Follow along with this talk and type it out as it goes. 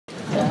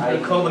I'm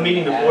going to call the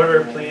meeting to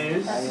order,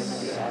 please.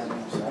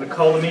 I'm going to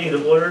call the meeting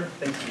to order.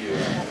 Thank you.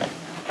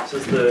 This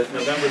is the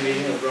November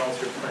meeting of the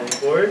Rollinsford Planning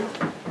Board.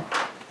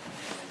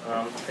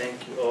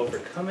 Thank you all for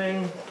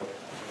coming.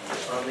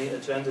 On the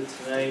agenda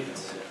tonight,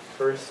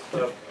 first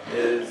up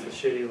is the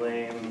Shady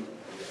Lane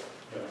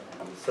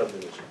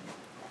subdivision.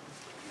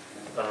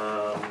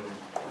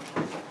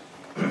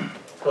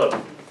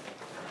 Hello.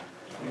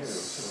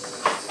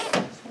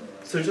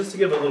 So just to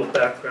give a little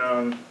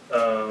background,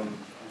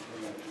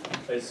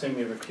 I assume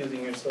you're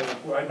recusing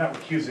yourself? Well, I'm not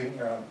recusing,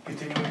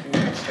 continuing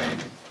to abstain.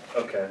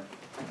 Okay.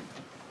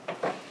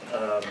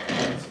 So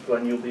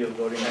Glenn, you'll be a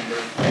voting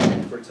member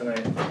for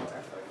tonight,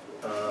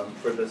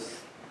 for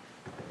this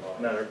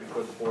matter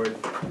before the board.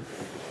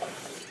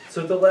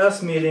 So at the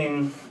last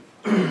meeting,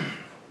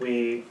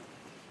 we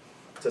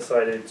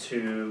decided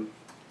to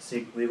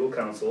seek legal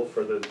counsel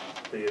for the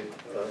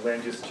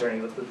land use attorney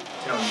that the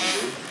town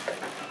uses.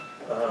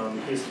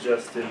 He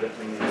suggested that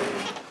we needed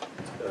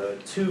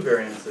 2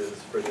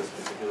 variances for this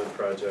particular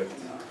project.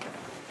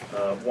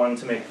 One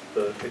to make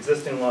the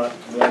existing lot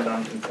more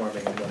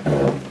non-conforming and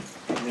one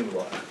for the new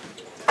lot.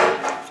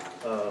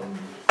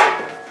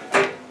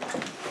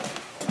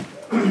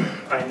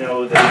 I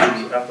know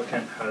that the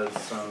applicant has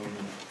some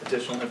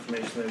additional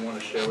information they want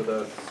to share with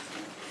us.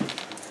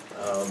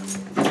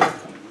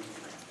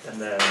 And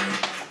then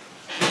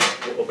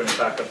we'll open it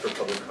back up for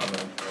public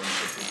comment.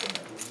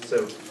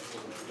 So,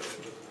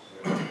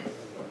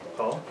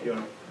 Paul, you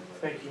want to?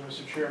 Thank you,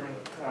 Mr. Chairman.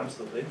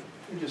 Absolutely.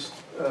 We just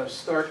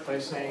start by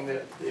saying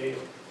that the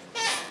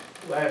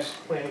last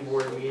planning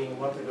board meeting a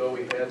month ago,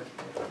 we had,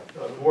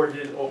 the board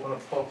did open a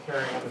public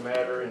hearing on the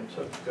matter and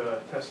took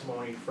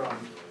testimony from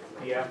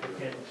the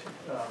applicant,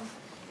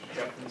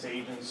 Jefferson's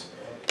agents,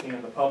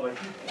 and the public.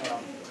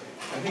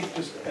 I think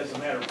just as a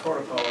matter of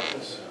protocol at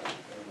this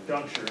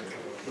juncture,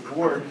 the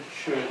board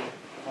should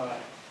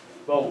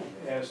vote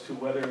as to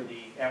whether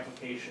the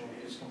application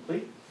is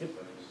complete. Yep.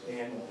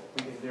 And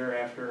we can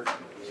thereafter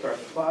start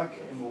the clock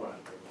and move on.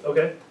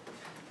 Okay.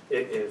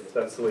 If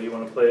that's the way you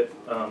want to play it,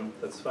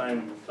 that's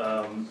fine.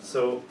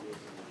 So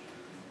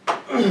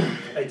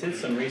I did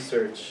some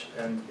research,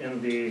 and in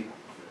the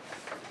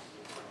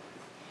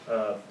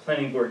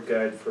planning board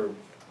guide for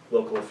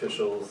local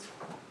officials,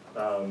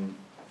 I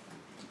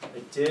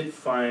did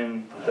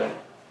find that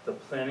the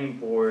planning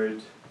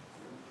board,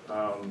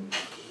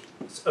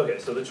 okay,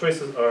 so the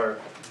choices are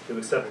to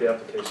accept the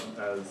application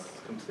as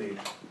complete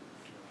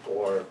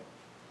or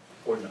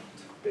not,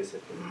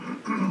 basically.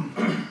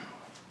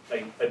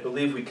 I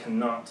believe we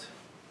cannot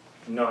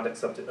not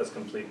accept it as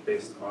complete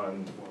based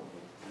on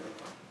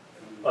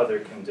other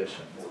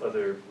conditions,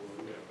 other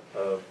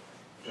an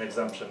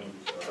exemption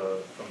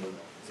from the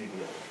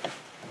ZBA.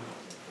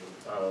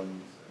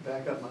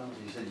 Back up, Miles.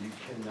 You said you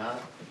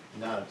cannot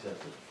not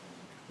accept it.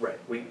 Right.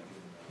 You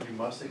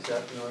must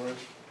accept, in other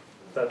words?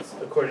 That's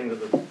according to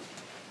the.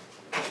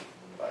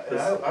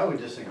 I would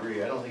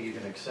disagree. I don't think you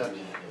can accept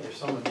if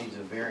someone needs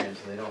a variance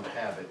and they don't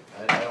have it.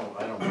 I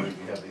don't believe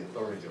you have the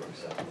authority to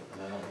accept it,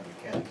 and I don't think you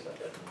can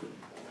accept it.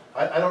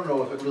 I don't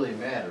know if it really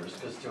matters,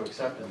 because to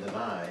accept and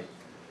deny,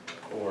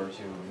 or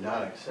to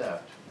not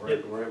accept,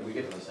 we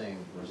get to the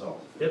same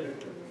result.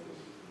 Yep.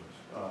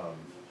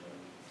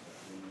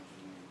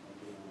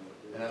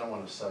 And I don't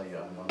want to sell you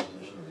on one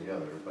position or the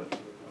other, but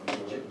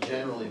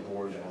generally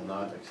boards will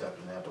not accept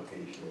an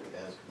application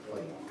as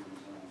complete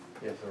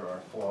if there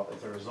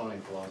are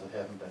zoning flaws that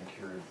haven't been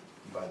cured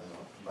by the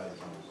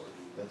zoning board.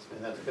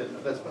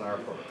 That's been our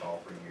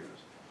protocol for years.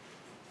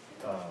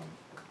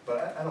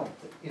 But I don't,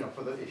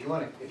 if you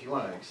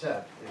want to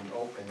accept and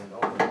open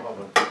the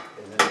public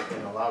and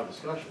then allow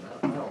discussion,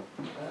 I don't.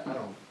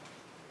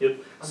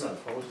 Yep. I'm not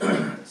opposed to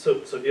it.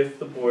 So if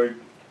the board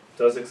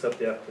does accept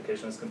the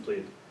application as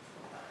complete,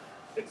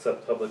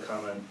 accept public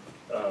comment,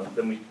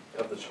 then we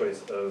have the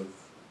choice of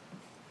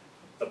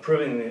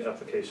approving the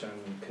application,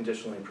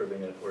 conditionally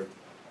approving it, or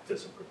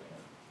disapproving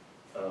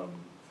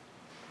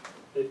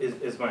it.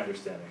 Is my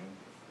understanding.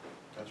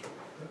 That's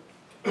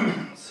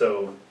right.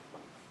 So,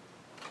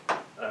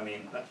 I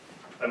mean,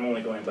 I'm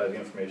only going by the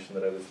information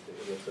that I was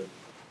able to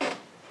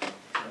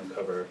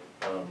uncover,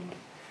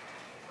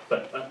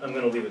 but I'm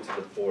going to leave it to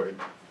the board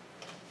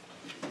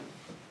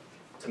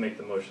to make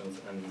the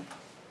motions and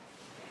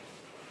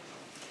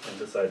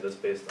decide this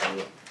based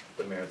on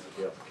the merits of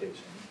the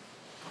application.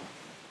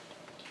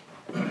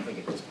 I think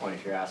at this point,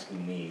 if you're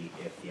asking me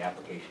if the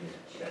application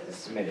that is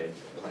submitted,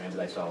 the plans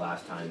that I saw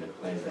last time, and the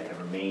plans that have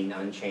remained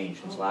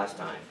unchanged since last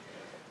time,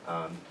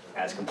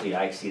 as complete,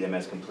 I see them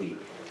as complete.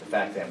 The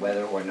fact that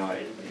whether or not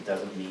it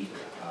doesn't meet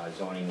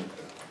zoning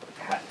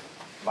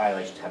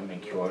violations haven't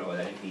been cured, or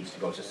that it needs to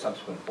go to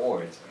subsequent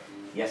boards,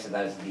 yes,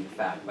 that is indeed a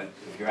fact. But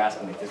if you're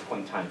asking at this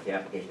point in time if the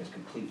application is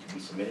complete to be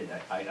submitted,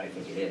 I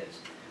think it is.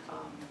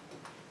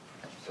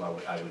 So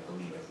I would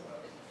believe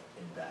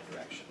in that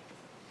direction.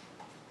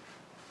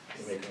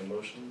 You making a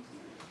motion?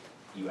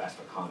 You asked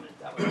for comment,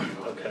 that was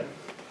Okay.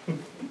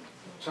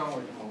 Sound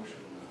like a motion.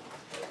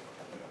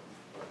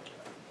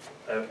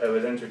 I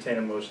would entertain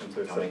a motion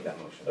to accept. I'll make that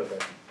motion. Okay.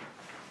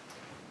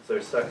 Is there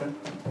a second?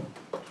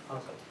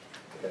 Awesome.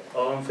 Okay.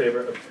 All in favor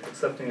of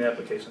accepting the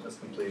application as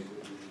complete?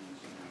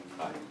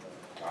 Aye.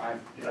 Aye.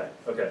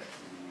 Okay.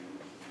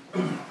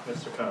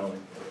 Mr. Connolly.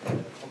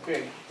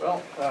 Okay,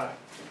 well,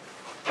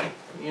 in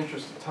the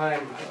interest of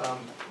time,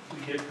 we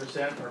did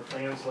present our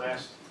plans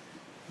last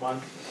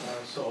month,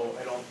 so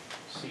I don't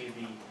see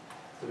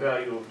the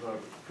value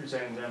of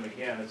presenting them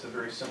again. It's a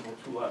very simple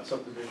two-lot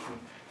subdivision,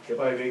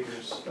 5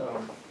 acres,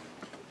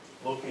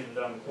 located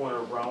on the corner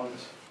of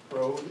Rollins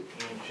Road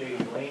and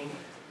Shady Lane,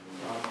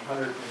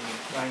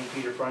 109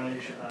 feet of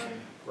frontage on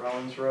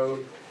Rollins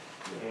Road,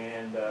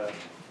 and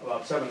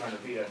about 700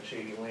 feet on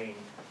Shady Lane.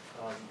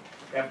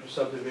 After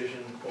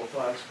subdivision, both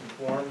lots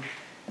conform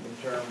in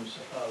terms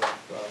of,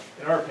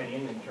 in our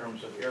opinion, in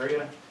terms of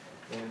area,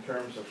 and in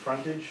terms of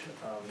frontage.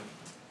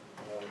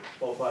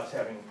 Both lots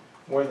having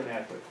more than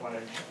adequate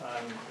frontage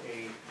on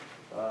a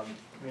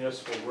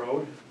municipal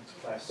road. It's a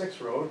Class 6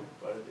 road,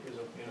 but it is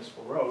a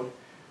municipal road,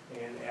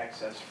 and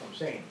access from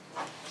Sain.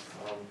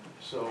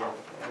 So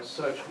as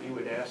such, we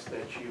would ask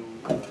that you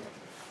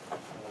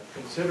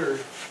consider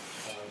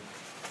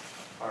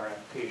our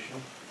application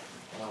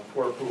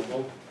for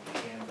approval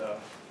and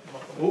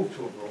move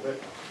to approve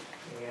it.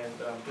 And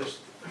just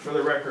for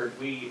the record,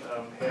 we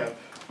have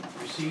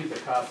received a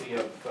copy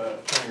of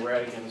Attorney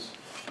Radigan's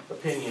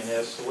opinion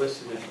as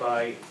solicited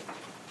by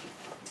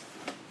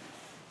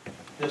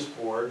this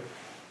board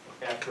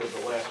after the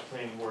last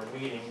planning board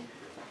meeting.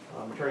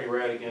 Attorney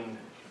Radigan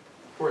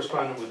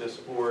corresponded with this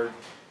board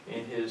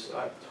in his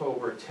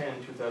October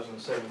 10,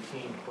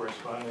 2017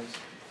 correspondence.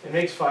 It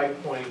makes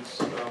 5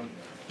 points,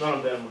 none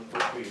of them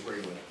which we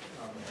agree with.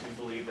 We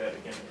believe that,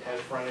 again, it has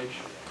frontage.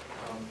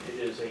 It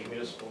is a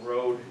municipal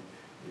road.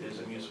 It is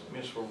a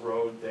municipal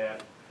road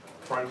that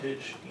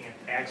frontage and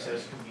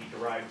access can be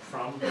derived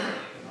from.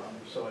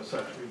 So as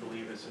such, we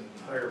believe it's an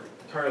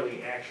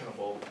entirely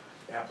actionable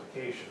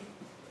application.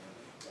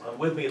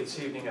 With me this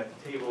evening at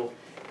the table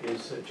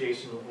is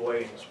Jason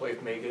Lavoy, and his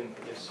wife Megan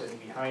is sitting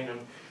behind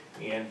him,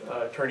 and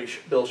Attorney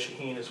Bill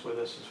Shaheen is with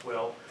us as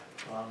well.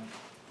 I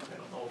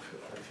don't know if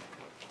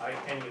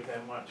any of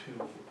them want to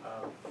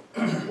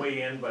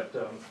weigh in, but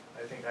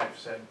I think I've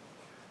said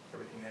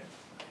everything that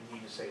I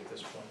need to say at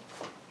this point.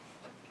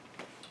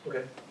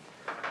 Okay.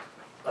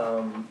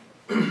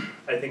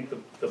 I think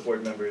the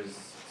board members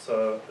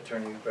saw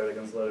Attorney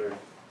Radigan's letter.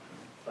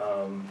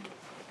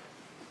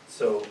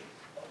 So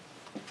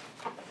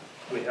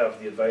we have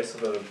the advice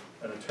of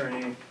an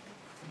attorney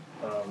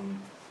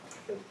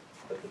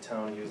that the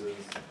town uses.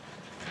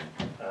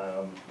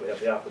 We have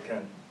the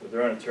applicant with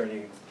their own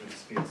attorney who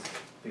disputes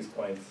these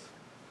points.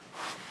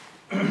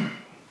 I'm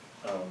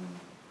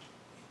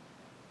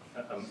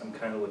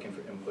kind of looking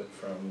for input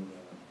from.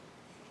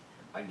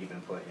 I can give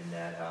input in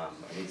that. I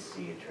did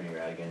see Attorney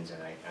Radigan's,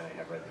 and I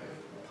have read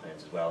the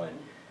plans as well. And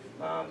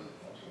I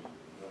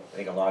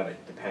think a lot of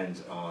it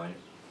depends on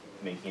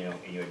making,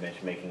 you had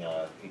mentioned making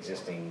a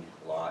existing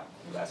lot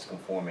less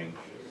conforming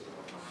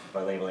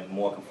by labeling it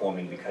more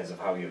conforming because of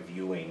how you're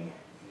viewing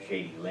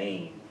Shady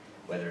Lane,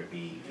 whether it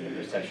be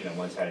perception on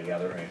one side or the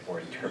other, or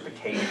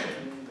interpretation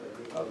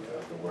of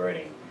the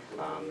wording.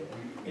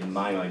 In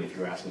my mind, if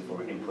you're asking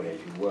for input as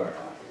you were,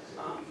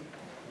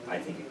 I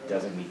think it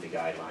doesn't meet the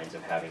guidelines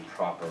of having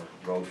proper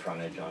road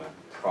frontage on a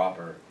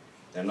proper,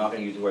 and I'm not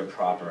going to use the word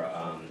proper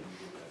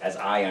as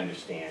I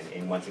understand,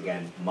 and once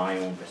again, my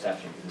own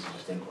perception, because this is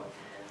just input,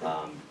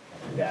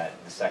 that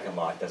the second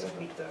lot doesn't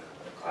meet the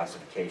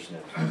classification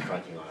of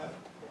fronting on a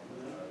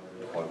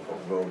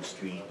quote-unquote road,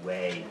 street,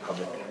 way,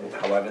 public,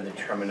 however the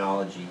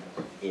terminology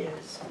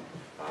is.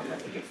 I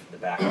think if the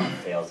back lot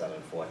fails that,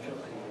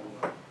 unfortunately.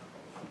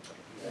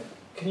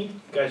 Can you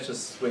guys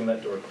just swing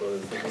that door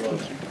closed? There's a lot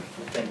of,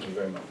 thank you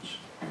very much.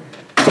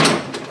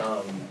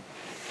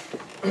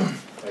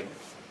 Like,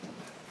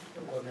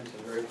 The ordinance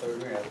is very clear to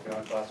me, it has to be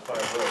on class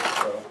 5 road,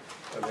 so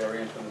a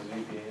variance from the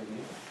ZBA is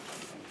needed.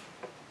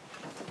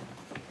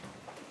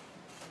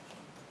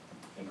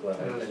 and Glenn,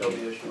 And there's still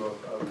the issue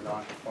of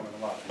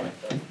non-conforming lot,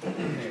 right, that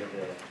needed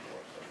there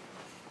before, so.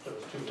 There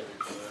was 2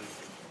 variances.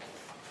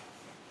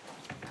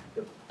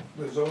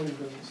 The zoning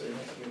doesn't say it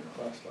has to be in a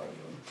class 5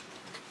 zone.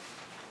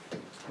 The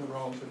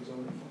Rollinsford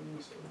zoning one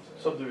is.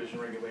 Subdivision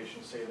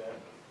regulations say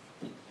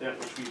that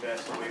which we've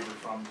asked a waiver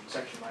from,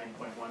 section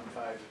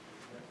 9.15.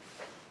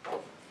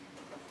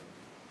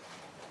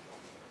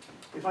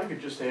 If I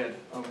could just add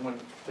one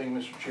thing,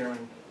 Mr.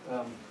 Chairman.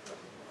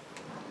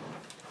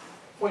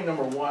 Point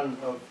number 1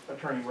 of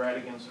Attorney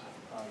Radigan's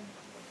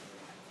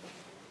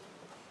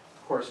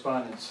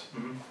correspondence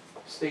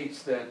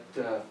states that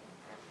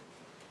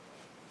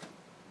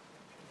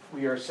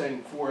we are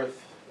setting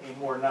forth a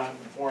more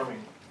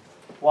non-conforming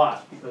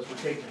lot because we're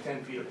taking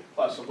 10 feet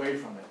plus away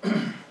from it.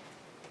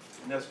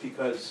 And that's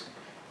because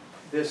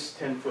this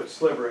 10-foot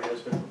sliver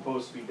has been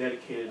proposed to be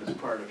dedicated as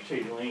part of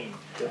Shady Lane.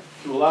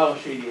 To allow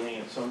Shady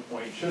Lane at some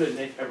point, should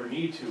it ever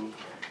need to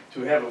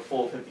have a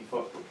full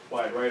 50-foot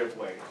wide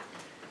right-of-way.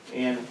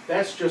 And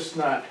that's just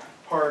not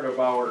part of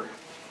our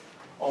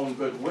own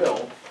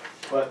goodwill,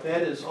 but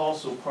that is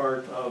also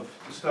part of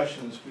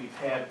discussions we've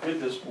had with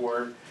this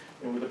board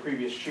and with the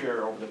previous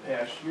chair over the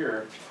past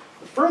year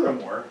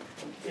Furthermore,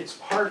 it's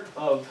part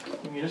of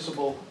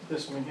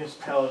this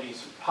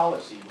municipality's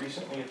policy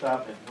recently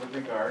adopted with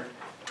regard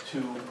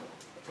to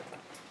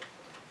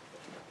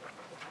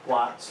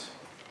lots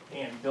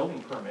and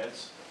building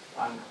permits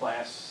on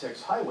Class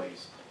 6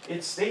 highways.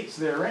 It states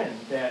therein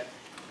that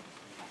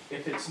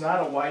if it's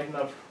not a wide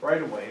enough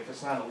right-of-way, if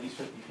it's not at least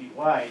 50 feet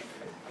wide,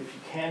 if you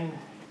can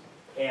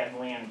add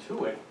land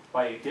to it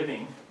by a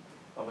giving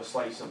of a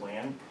slice of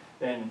land,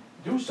 then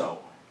do so.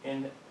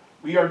 And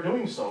we are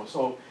doing so.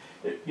 So,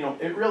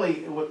 it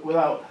really,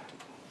 without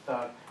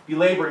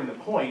belaboring the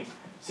point,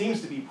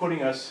 seems to be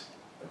putting us,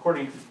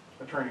 according to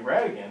Attorney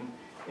Radigan,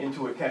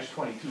 into a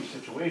catch-22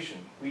 situation.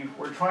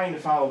 We're trying to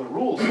follow the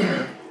rules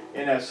here,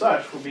 and as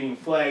such, we're being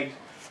flagged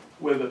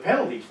with a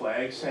penalty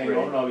flag saying,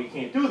 oh no, you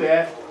can't do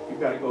that, you've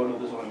got to go to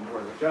the zoning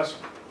board of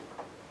adjustment.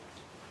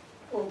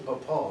 Well,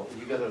 but Paul,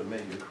 you gotta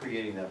admit, you're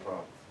creating that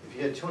problem. If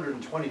you had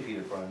 220 feet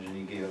of frontage and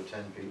you gave up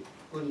 10 feet, it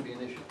wouldn't be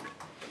an issue.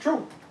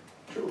 True.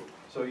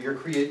 So you're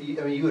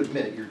you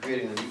admit, you're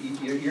creating,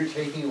 you're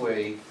taking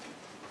away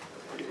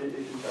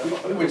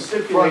We would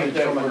stipulate frontage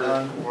that from a we're,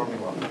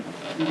 non-conforming lot.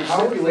 we would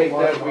stipulate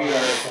that we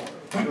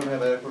are, You don't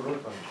have adequate road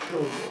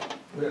frontage.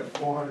 We have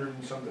 400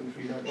 and something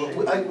feet on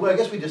Well, I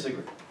guess we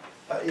disagree.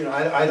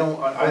 I don't.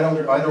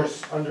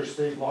 Under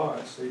state law,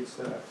 it states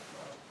that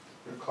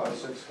your class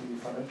 6 can be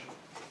frontage.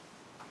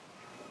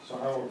 So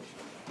how,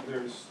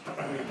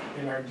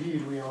 in our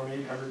deed, we own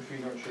 800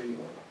 feet on Shady Lane,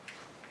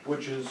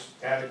 which is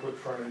adequate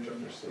frontage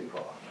under state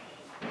law.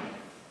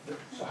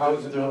 So how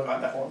is it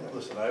non-conforming?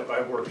 Listen,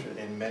 I've worked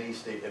in many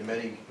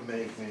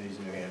communities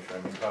in New Hampshire,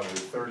 I mean, probably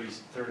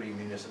 30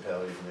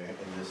 municipalities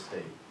in this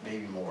state,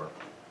 maybe more.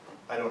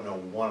 I don't know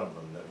one of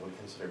them that would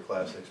consider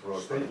class 6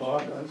 road frontage. State law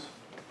does.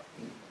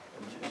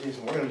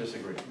 Jason, we're gonna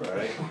disagree, all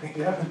right?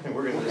 Yeah. And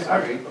we're gonna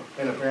disagree,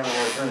 and apparently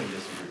our attorney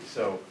disagrees,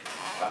 so,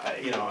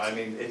 I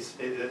mean,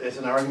 it's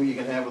an argument you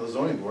can have with the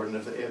zoning board, and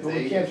if But we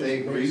they can't just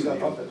agree make with stuff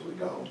you. up as we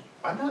go.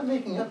 I'm not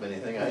making up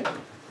anything,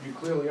 You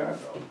clearly are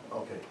though.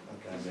 okay,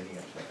 I'm making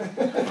up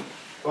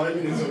stuff. Well, I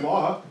mean, it's a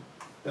law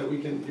that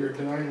you're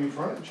denying me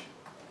frontage.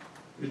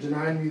 You're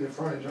denying me the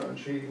frontage on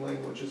Shady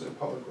Lane, which is a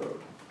public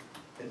road.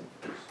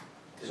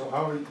 So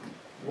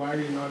why are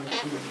you not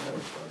including that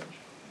as frontage?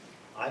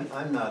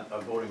 I'm not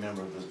a voting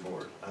member of this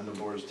board, I'm the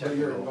board's But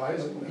technical. you're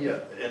advising them.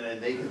 Yeah,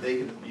 and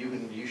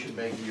you should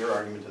make your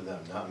argument to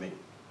them, not me.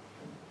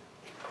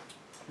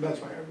 That's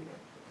my argument.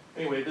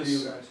 anyway, To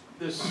you guys.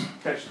 this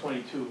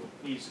catch-22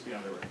 needs to be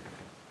on the record.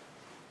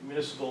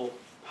 Municipal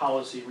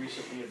policy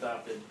recently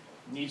adopted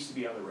needs to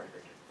be on the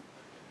record,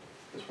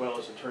 as well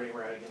as Attorney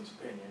Radigan's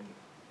opinion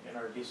and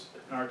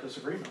our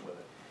disagreement with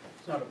it.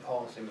 It's not a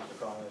policy, Mr.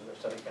 Collins, they're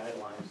setting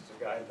guidelines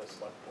to guide the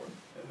select board.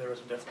 There is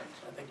a difference,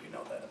 I think you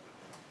know that.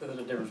 There's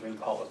a difference between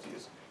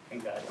policies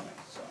and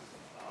guidelines, so.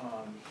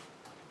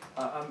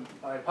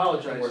 I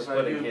apologize We're if I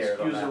splitting hairs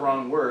on use the that.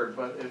 wrong word,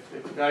 but if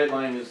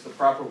guideline is the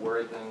proper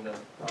word, then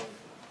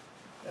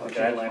And the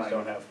guidelines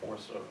don't have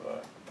force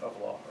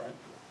of law, right?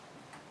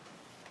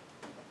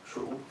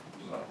 true.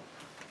 So, I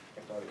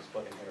think we're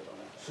splitting hairs on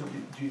that. So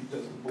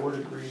does the board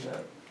agree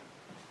that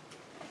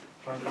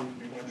under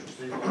New Hampshire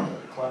state law,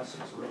 that a class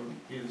 6 road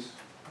is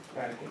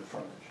adequate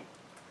frontage?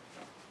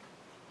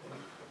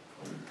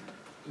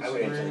 I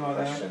would answer Disagreeing the on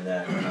that? question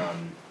that,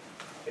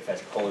 if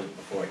that's posed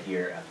before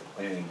here at the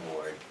planning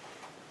board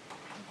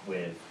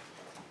with,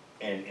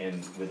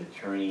 and with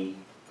attorney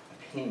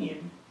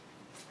opinion,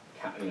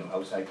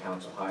 outside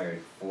counsel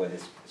hired for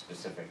this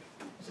specific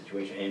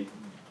situation, and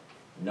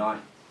not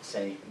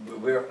saying,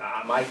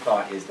 my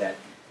thought is that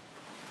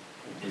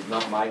it's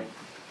not my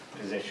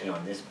position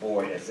on this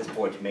board, as this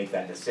board, to make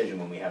that decision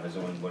when we have a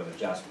zoning board of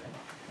adjustment.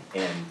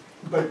 And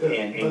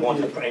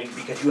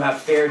because you have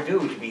fair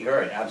due to be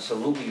heard,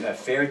 absolutely, you have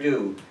fair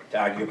due to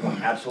argue your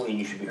point, absolutely, and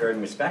you should be heard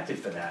and respected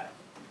for that.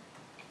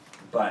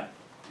 But,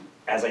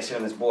 as I sit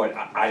on this board,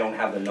 I don't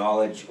have the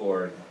knowledge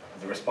or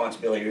the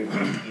responsibility, or,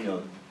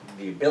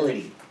 the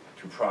ability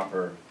to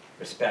proper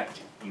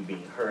respect you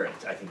being heard.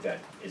 I think that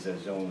is a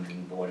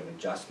zoning board of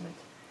adjustment,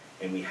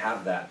 and we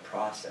have that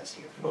process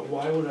here. But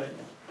why would I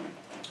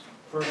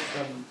first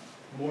spend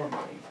more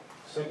money,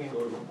 second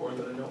go to a board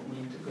that I don't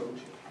need to go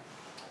to?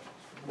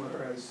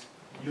 Whereas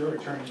your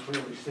attorney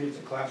clearly states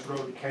a class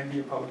road can be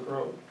a public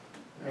road.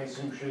 I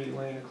assume Shady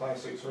Lane, a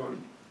class 6 road,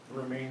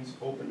 remains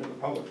open to the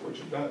public, which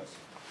it does.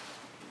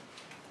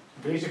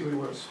 Basically,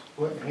 we're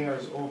splitting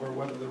hairs over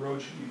whether the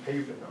road should be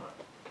paved or not.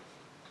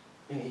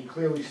 And he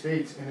clearly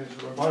states in his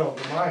rebuttal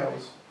to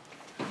Miles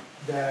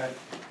that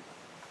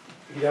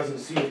he doesn't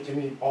see it to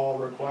meet all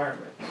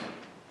requirements.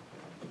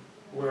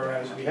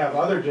 Whereas we have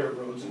other dirt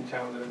roads in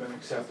town that have been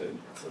accepted.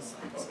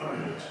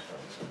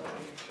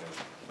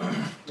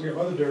 We have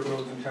other dirt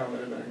roads in town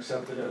that have been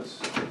accepted as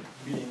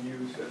being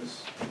used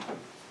as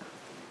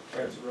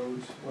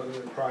roads, whether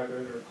they're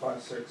private or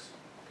class 6.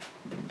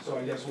 So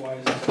I guess why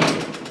is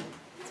this?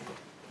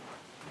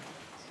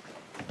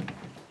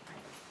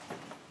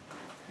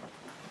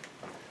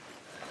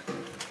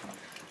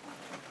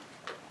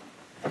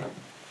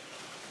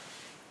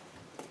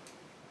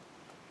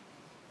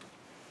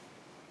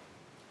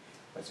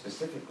 But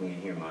specifically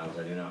in here, Miles,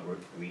 I do not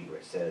read where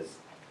it says,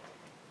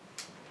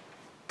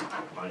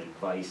 on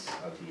advice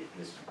of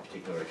this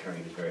particular attorney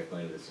who's very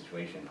familiar with the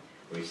situation,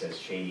 where he says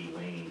Shady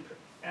Lane,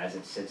 as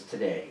it sits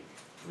today,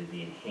 with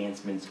the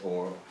enhancements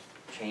or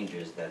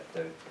changes that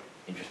the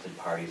interested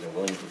parties are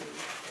willing to do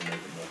to make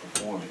it more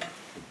conforming,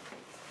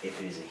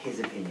 if it is his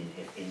opinion,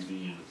 if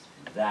indeed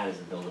that is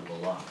a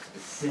buildable lot,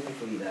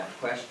 specifically that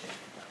question.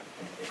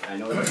 I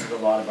know this is a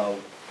lot about,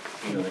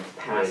 you know, the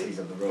capacities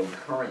of the road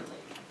currently,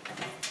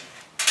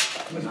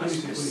 but not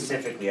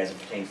specifically as it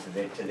pertains to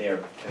their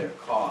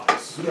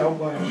cause. He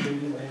outlined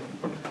Shady Lane,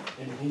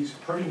 and he's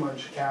pretty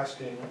much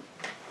asking,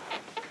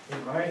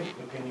 in my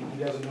opinion,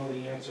 he doesn't know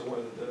the answer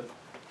whether the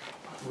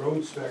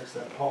road specs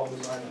that Paul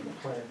designed in the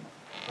plan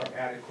are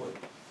adequate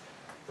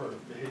for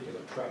vehicular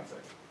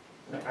traffic.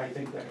 And I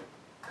think that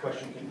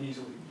question can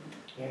easily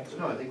be answered.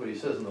 No, I think what he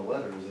says in the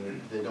letter is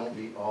that they don't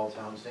meet all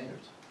town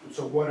standards.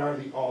 So what are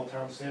the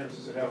all-town standards?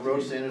 Does it The have to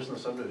road be? standards and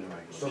the subdivision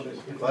So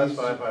regulations, that if class these-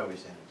 5 highway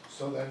standards.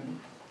 So then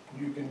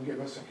you can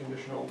give us a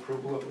conditional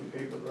approval if we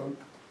pave the road?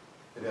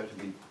 It'd have to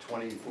be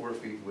 24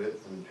 feet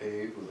width and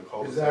paved with a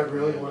cul-de-sac. Is that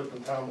really what the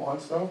town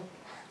wants though?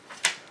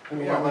 I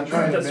mean, Well, I'm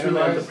trying to that's really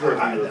at the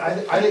minimize.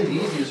 purview. I think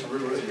the easiest,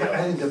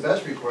 I think the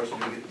best recourse would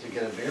be to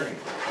get a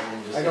variance. I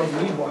mean, just I don't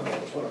say- need one,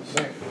 that's what I'm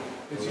saying.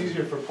 It's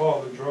easier for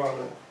Paul to draw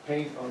the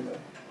paint on the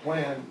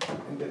plan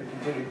and get a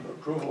continued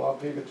approval, I'll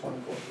pave it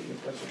 24 feet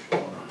if that's what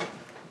you want.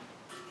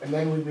 And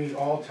then we meet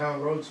all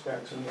town road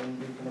specs and then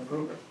we can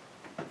approve it.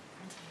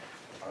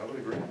 I would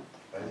agree.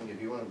 I think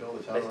if you wanna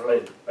build a I, town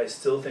road. I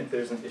still think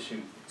there's an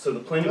issue, so the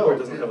planning No, board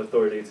doesn't yeah. have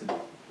authority to,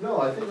 No,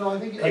 I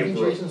think Paved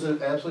road.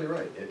 Jason's absolutely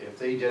right. If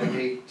they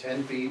dedicate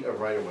 10 feet of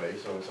right of way,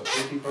 so it's a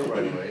 50-foot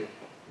right of way,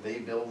 they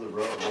build the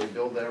road, they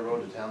build that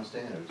road to town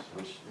standards,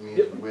 which means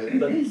Yep, with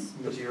that's,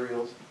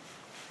 materials,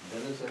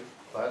 then it's a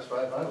class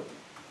 5 highway.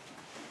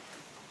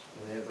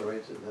 And they have the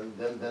right to,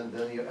 then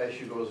the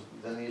issue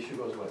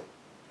goes, away.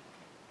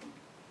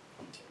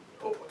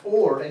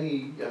 Or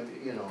any,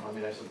 you know, I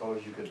mean, I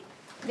suppose you could.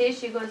 The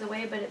issue goes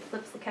away, but it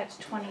flips the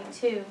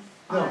catch-22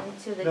 No,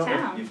 onto the no,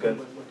 town, you've got,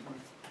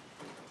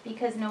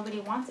 because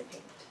nobody wants it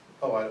paved.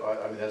 Oh,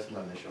 I mean, that's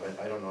not an issue.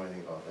 I don't know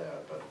anything about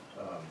that, but,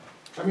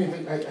 I mean,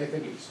 I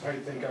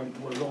think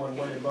we're going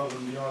way above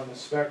and beyond the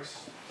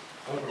specs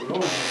of the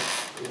road.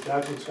 If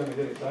that's what's gonna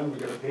get it done, we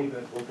gotta pave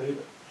it, we'll pave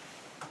it.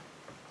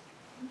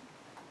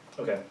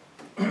 okay,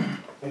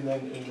 And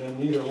then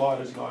neither lot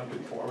is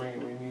non-conforming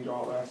and we meet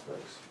all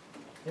aspects.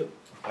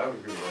 I would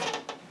agree with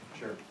that,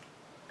 sure.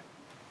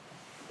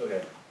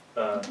 okay.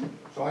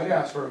 So I'd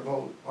ask for a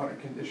vote on a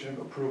condition of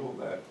approval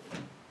that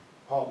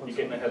Paul puts.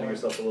 You're getting on the ahead of plan.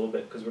 yourself a little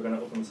bit, because we're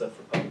gonna open this up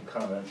for public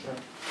comment.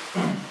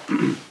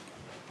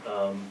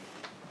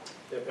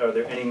 Are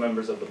there any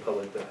members of the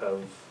public that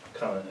have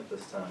comment at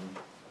this time?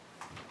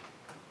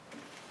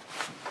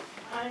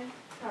 I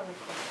have a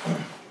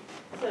question.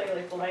 So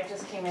like, when I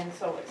just came in,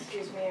 so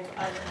excuse me if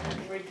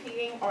I'm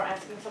repeating or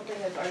asking something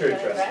that's already Sure, been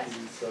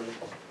Trustee, addressed. so,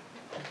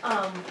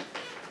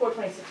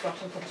 426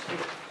 Washington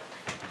Street.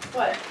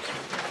 But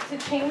to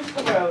change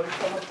the road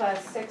from a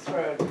class 6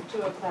 road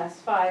to a class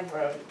 5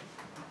 road,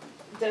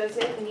 does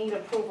it need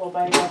approval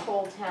by the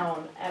whole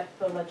town at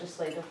the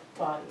legislative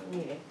body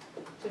meeting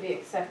to be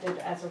accepted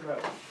as a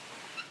road?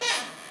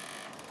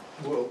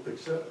 Well,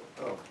 except,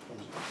 you want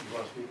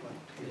to speak,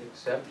 Mike? Be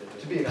accepted To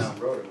as be a town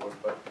road, it would,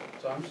 but,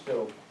 so I'm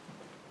still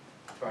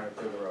trying to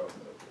figure out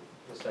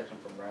the section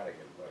from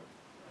Radigan, but,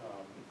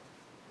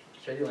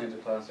 Shady Lane's a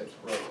class 6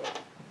 road.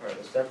 All right,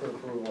 the separate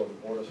approval of the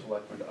Board of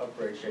Selectmen to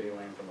upgrade Shady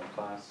Lane from a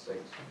class 6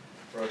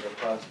 road to a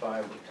class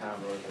 5 town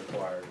road is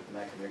required, and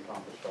that can be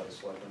accomplished by the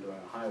selectmen doing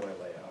a highway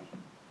layout,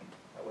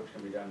 which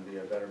can be done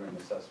via veteran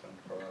assessment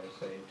for,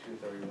 say,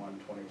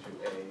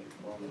 231-22A,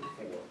 Roman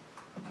 4.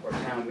 Or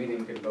town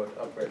meeting can vote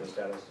to upgrade the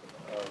status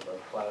of a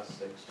class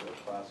 6 to a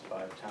class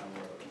 5 town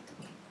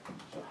road.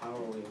 So how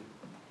are we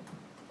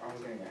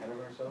getting ahead of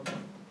ourselves?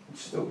 It'd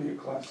still be a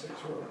class 6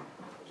 road.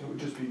 It would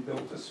just be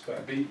built to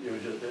spec. It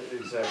would just,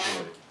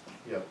 exactly right,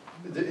 yeah.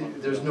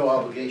 There's no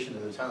obligation to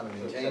the town to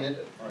maintain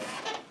it.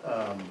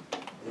 Right.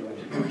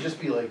 It would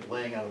just be like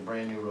laying out a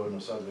brand new road in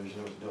a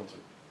subdivision that was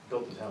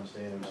built to town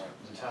standards.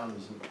 The town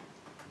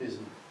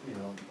isn't, you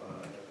know,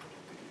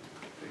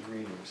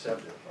 agreeing to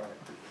accept it.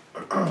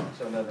 Right.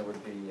 So then there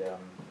would be,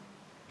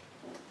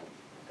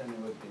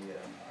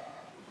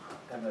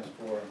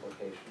 MS4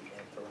 implications,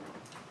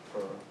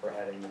 right, for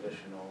adding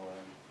additional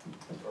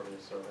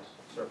impervious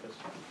surface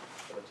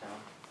for the town.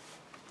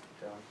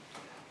 John?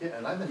 Yeah,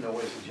 and I'm in no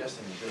way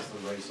suggesting that this is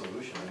the right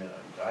solution. I mean,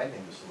 I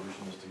think the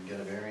solution is to get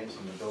a variance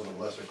and to build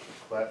a lesser,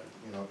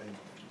 you know, and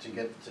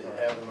to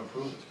have them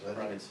approve it, because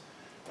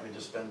I think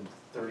to spend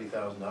 $30,000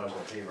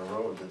 to pave a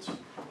road,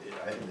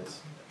 I think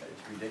it's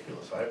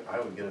ridiculous. I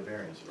would get a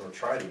variance, or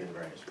try to get a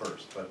variance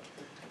first, but,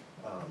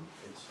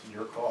 it's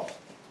your call.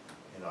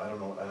 You know, I don't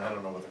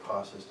know what the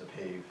cost is to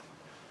pave,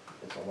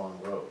 it's a long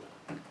road,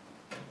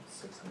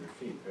 600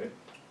 feet, right?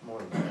 more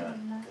than that,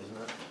 isn't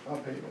it? I'll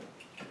pave it.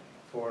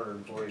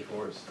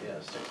 444, it's, yeah,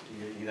 60,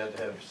 you'd have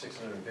to have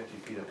 650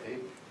 feet of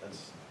pavement,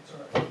 that's, It's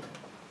all right.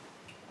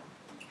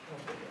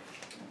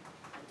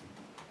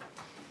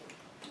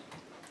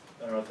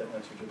 I don't know if that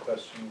answered your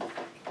question.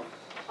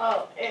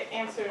 Oh, it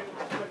answered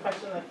the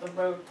question that the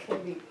road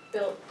can be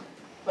built,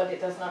 but it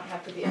does not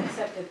have to be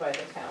accepted by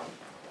the town.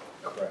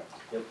 Correct.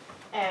 Yep.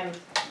 And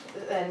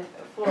then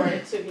for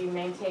it to be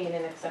maintained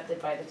and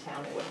accepted by the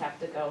town, it would have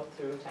to go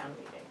through town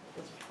meeting,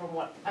 is from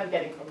what I'm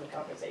getting from the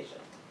conversation.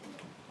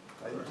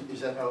 Is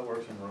that how it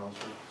works in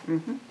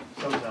Rollinsford?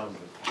 Some towns,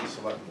 the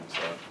selectmen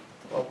stuff.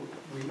 Well,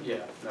 we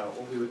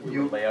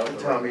would lay out the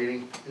Town road.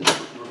 meeting is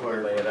We would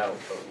required. lay it out,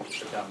 so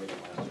the town meeting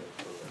has to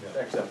approve it,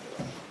 Yeah. accept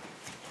it.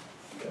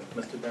 Okay.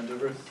 Mr.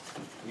 Vanderwerf?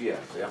 Yes,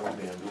 Alan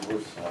Van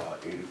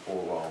Duvers,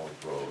 84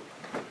 Rollins Road.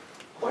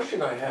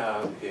 Question I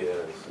have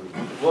is,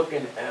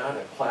 looking at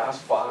a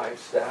class 5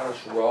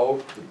 status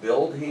road to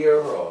build here,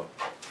 or,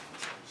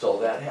 so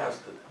that has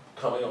to,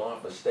 coming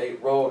off a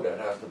state road, that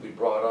has to be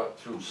brought up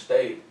through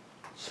state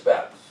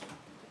specs,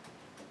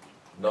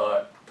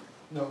 not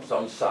No,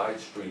 some side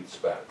street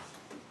specs,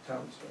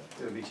 town stuff.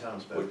 It would be town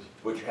specs.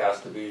 which has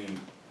to be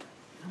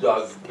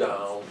dug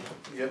down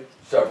Yep,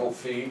 several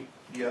feet,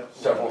 yep.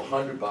 several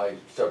hundred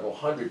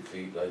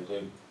feet, I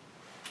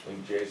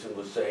think Jason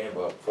was saying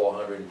about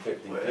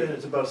 450 Well, feet.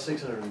 it's about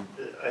 600,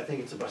 I think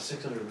it's about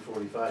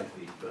 645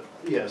 feet, but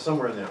yeah,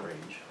 somewhere in that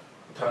range.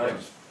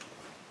 Times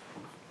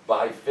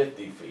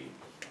 550 feet,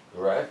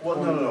 correct? Well,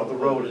 no, the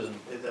road isn't,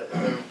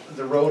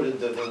 the road,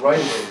 the right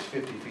of way is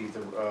 50 feet,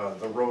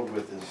 the road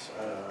width is,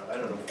 I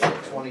don't know,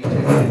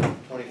 22,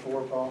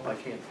 24, Paul, I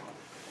can't,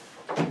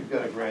 we've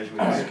got a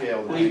graduated scale.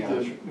 I believe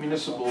the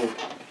municipal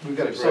We've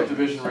got a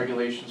subdivision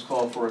regulations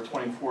call for a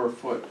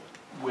 24-foot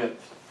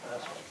width,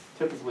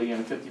 typically in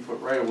a 50-foot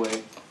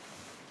right-of-way.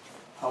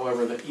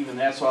 However, even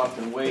that's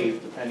often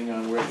waived depending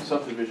on where the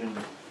subdivision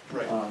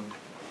Right,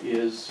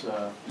 is,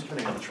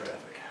 depending on the traffic.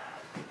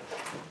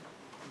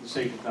 the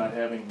sake of not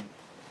having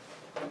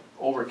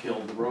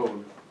overkilled the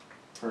road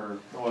for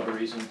no other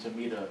reason to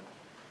meet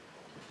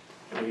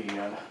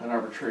an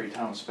arbitrary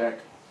town spec.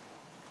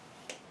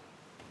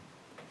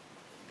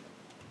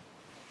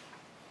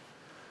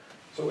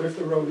 So if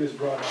the road is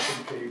brought up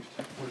and paved,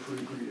 which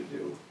we agree to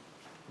do,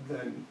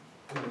 then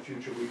in the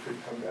future, we could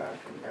come back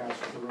and ask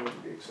for the road to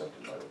be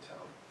accepted by the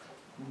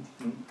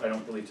town. I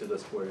don't believe to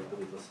this board, I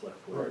believe the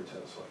select board. Right, to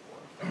the select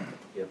board.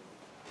 Yep.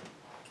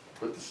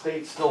 But the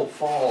state still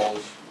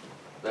follows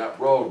that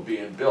road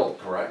being built,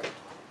 correct?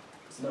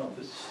 No.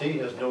 The state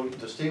has no,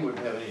 the state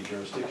wouldn't have any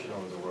jurisdiction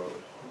over the road,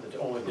 it's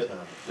only the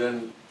town.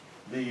 Then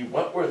the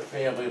Wentworth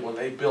family, when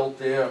they built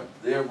their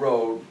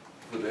road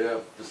for their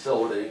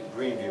facility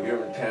Greenview.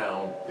 here in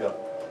town,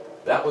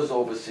 Yep, that was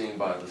overseen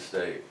by the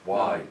state.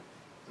 Why?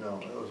 no,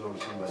 that was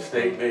overseen by The the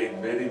state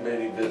made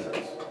many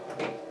visits.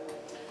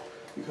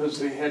 Because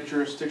they had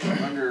jurisdiction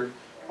under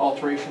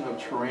alteration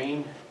of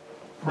terrain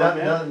Not,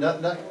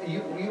 permit.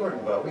 you weren't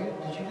involved, did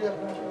you do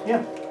that project?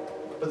 Yeah,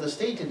 But the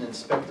state didn't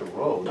inspect the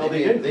road. No, they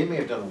may- didn't. They may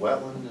have done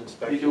wetland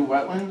inspection. they do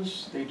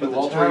wetlands, they But do the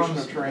alteration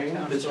towns- of terrain.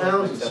 The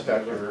town's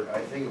inspector, I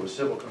think it was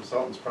civil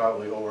consultants,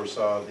 probably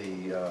oversaw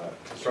the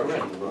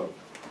construction of the road.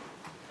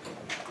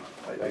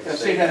 The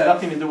state had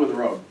nothing to do with the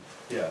road,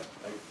 Yeah,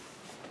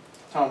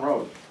 town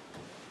road.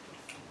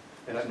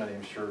 and I'm not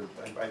even sure,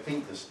 I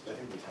think the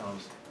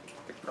town's.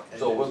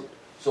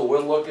 So we're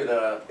looking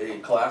at a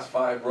class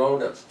 5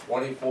 road that's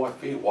 24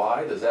 feet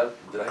wide, did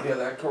I hear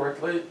that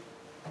correctly?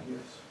 Yes.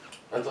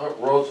 I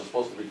thought roads are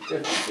supposed to be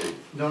 50 feet.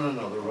 No,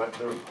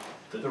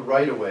 the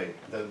right of way,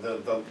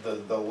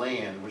 the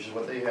land, which is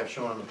what they have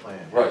shown on the plan,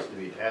 has to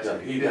be, has to Yeah,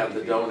 be he'd have 50 to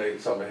feet.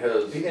 donate some of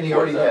his And he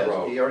already towards that has,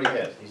 road. he already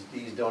has,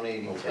 he's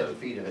donating 10 Okay.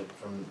 feet of it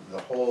from the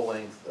whole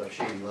length of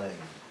Shady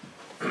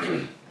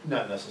Lane.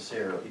 Not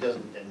necessarily, he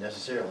doesn't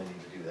necessarily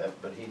need to do that,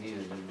 but he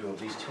needed to do at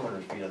least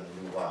 200 feet on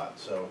the new lot,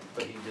 so,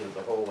 but he did it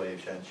the whole way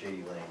of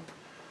Shady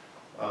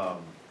Lane.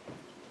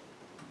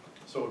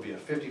 So it would be a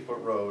 50-foot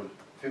road,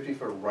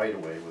 50-foot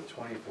right-of-way with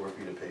 24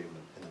 feet of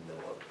pavement in the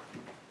middle of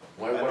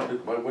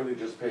it. Why wouldn't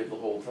he just pave the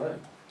whole thing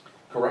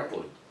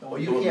correctly? Well,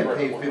 you Do it the can't right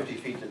pave way. 50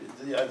 feet,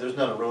 there's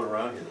not a road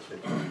around here that's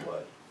 50 feet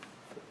wide.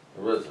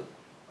 There isn't.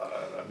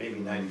 Maybe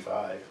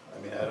 95,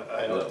 I mean,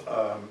 I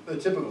don't, the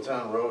typical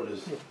town road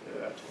is,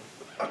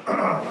 I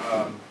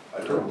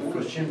don't know, what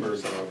was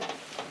Chinburg's road?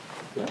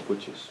 Yeah,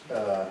 which is.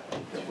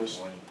 It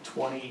was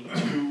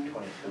 22.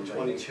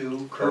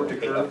 22, curb to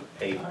curb,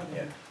 Pavement,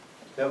 yeah.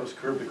 that was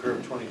curb to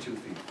curb, 22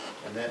 feet,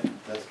 and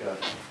that's got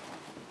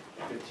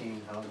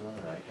 15 houses on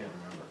it, I can't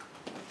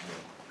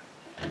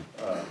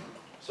remember.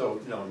 So,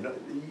 no,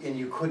 and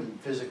you couldn't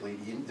physically,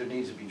 there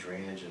needs to be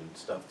drainage and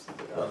stuff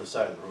on the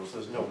side of the road, so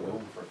there's no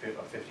room for a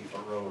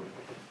 50-foot road.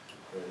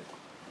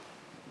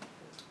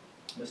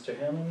 Mr.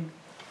 Hammond,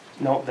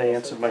 No, they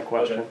answered my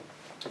question.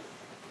 Okay.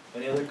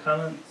 Any other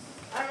comments?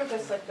 I would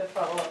just like to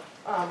follow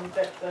up,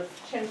 that the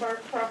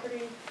Chinburg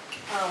property,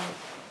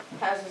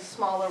 has a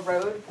smaller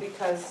road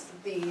because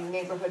the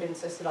neighborhood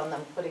insisted on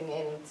them putting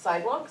in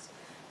sidewalks,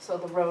 so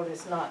the road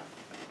is not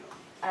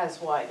as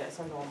wide as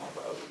a normal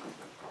road.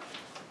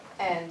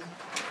 And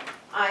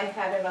I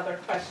had another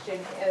question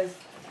is,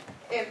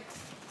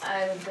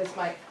 and this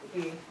might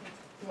be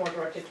more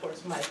directed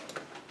towards Mike,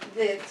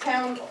 the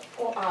town,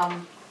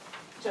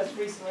 just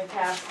recently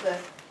passed the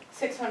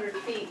 600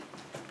 feet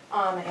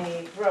on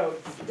a road,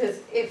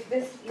 if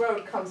this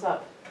road comes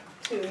up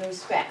to new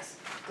specs,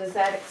 does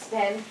that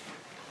extend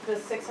the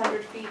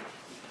 600 feet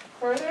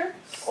further,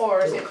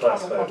 or is It's it? a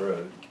class common- 5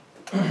 road.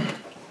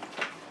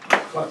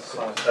 Class six.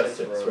 Class That's 6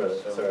 six, road,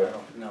 right, so sorry. I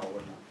don't, no, it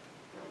would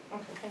not.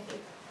 Okay, thank you.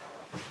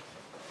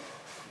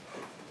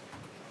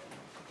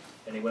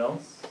 Anyone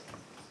else?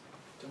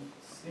 Don't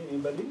see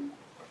anybody.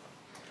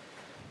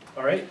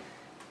 All right.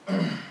 You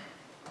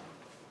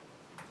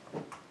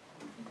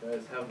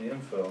guys have the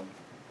info.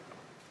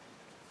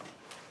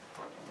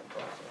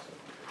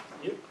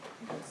 Yep.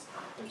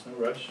 There's no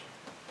rush.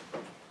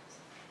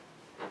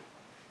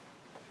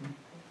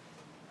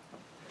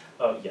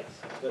 Oh, yes.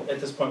 At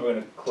this point, we're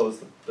gonna close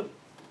the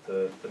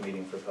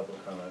meeting for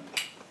public comment.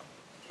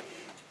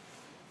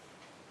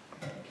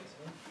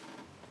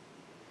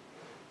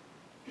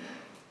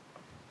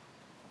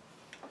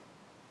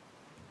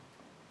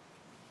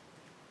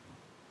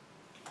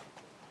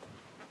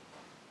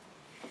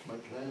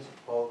 Mike, can I ask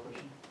Paul a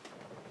question?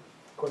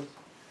 Of course.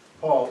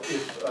 Paul,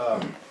 if,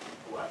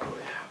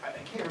 I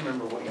can't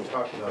remember what you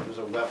talked about, there's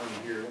a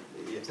wetland here.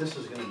 If this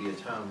is gonna be a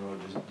town road,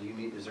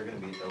 is there gonna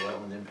be a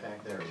wetland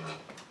impact there or not?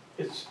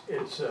 It's,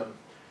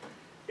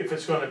 if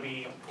it's gonna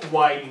be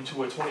widened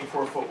to a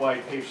 24-foot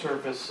wide paved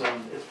surface,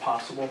 it's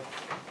possible.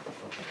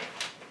 Okay.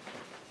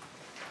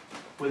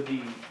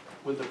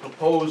 With the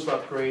proposed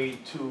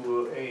upgrade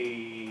to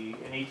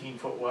an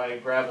 18-foot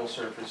wide gravel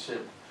surface,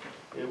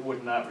 it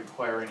would not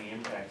require any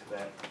impact to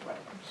that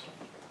wetlands.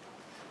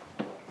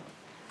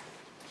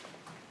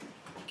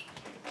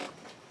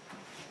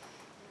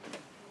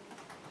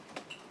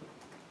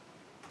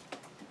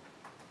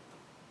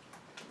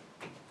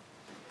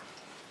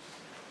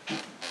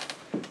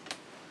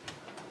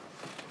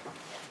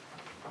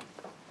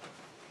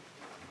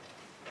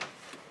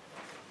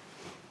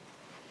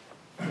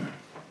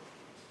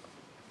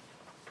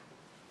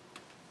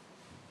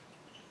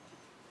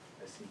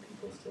 I see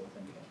people still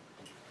thinking.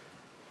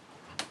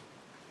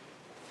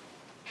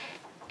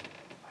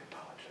 I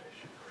apologize,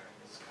 you're correct,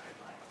 it's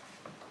guideline.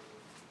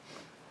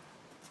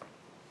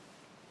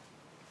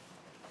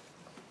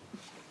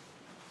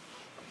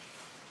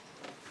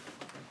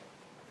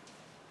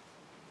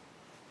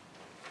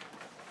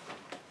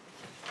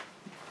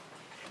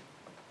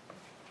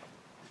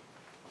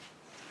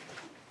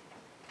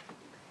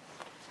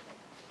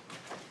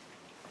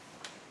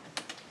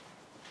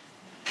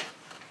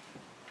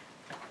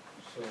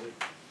 So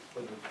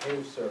for the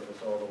paved surface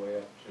all the way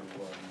up to,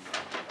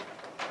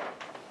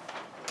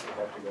 you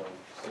have to go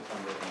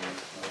 600 and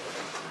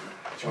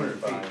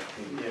 200 25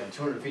 feet, yeah,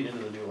 200 feet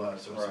into the new lot,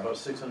 so it's Right. about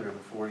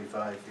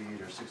 645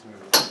 feet or 600.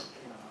 Do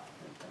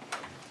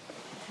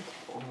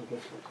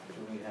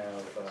we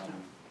have,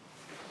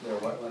 there are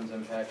wetlands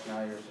impact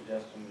now you're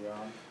suggesting,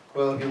 John?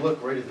 Well, if you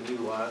look right at the new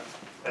lot,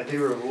 they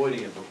were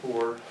avoiding it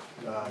before,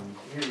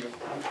 here you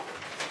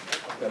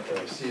Got you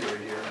the, see it right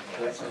here.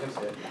 that's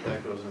it.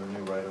 That goes in the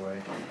new right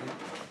away.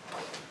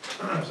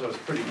 So it's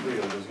pretty clear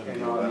there's gonna be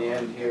And a on the wetland.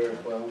 end here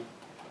as well?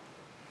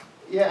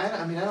 Yeah,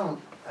 I mean, I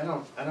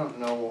don't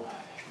know,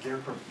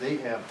 they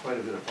have quite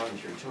a bit of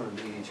frontage here,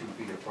 282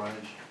 feet of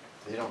frontage.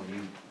 They don't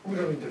need, We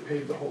don't need to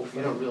pave the whole you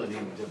thing. don't really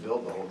need to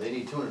build the whole, they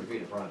need 200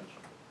 feet of frontage,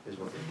 is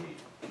what they need.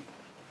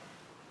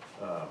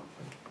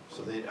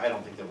 So I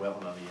don't think the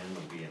wetland on the end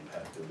would be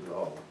impacted at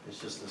all, it's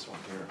just this one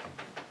here.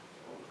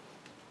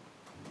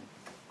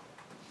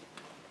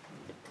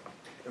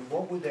 And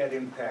what would that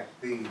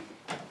impact be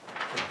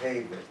to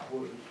pave it?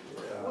 Well,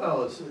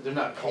 they're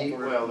not,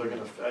 well, they're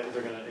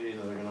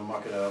gonna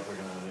muck it up, they're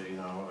gonna,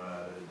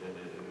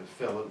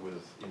 fill it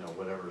with,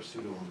 whatever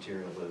pseudo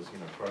material is,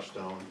 crushed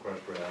stone,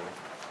 crushed gravel,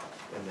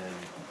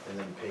 and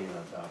then pave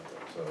on top of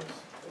it, so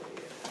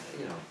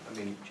it's, I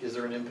mean, is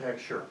there an impact?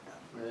 Sure.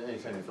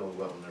 Anytime you fill a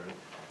wetland,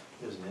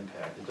 there is an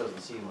impact, it doesn't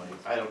seem like,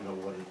 I don't know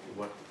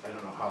I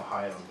don't know how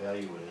high of a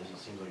value it is, it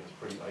seems like it's a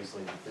pretty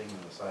isolated thing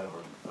on the side of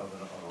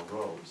a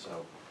road,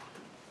 so.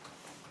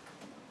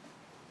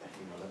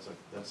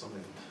 That's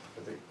something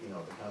that the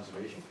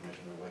Conservation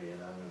Commission would weigh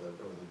in on,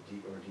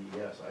 or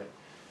DES,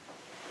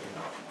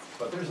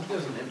 but there's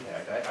an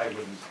impact, I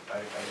wouldn't,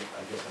 I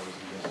guess I would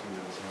suggest to you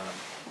that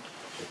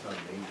it's not a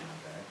major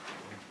impact,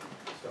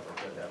 stuff like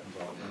that happens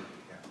all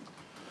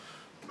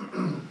the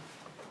time.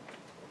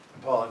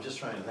 Paul, I'm just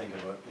trying to think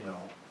of what,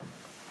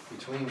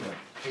 between the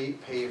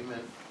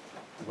pavement,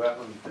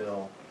 wetland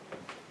fill,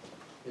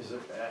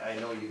 I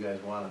know you guys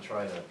wanna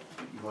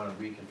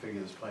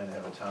reconfigure this plan to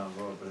have a town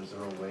road, but is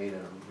there a way to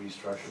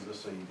restructure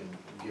this so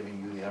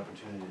giving you the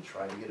opportunity to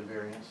try to get a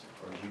variance?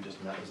 Or do you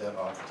just not, is that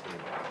off the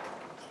table?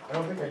 I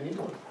don't think I need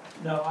one.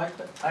 No,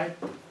 I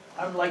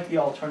would like the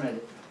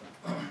alternative.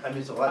 I mean,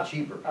 it's a lot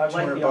cheaper, I'd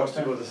like the $200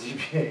 to go to the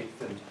ZBA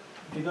than.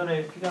 If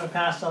you're gonna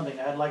pass something,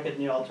 I'd like it in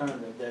the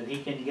alternative, that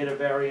he can get a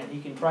variant, he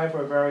can try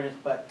for a variance,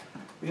 but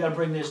we gotta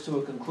bring this to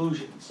a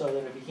conclusion, so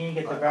that if he can't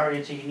get the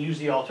variance, he can use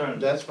the alternative.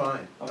 That's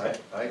fine. Okay.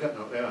 I got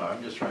no,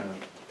 I'm just trying to.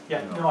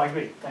 Yeah, no, I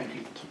agree, thank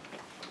you.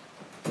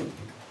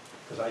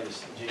 Cause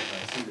Jason,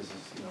 I see this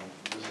is,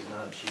 this is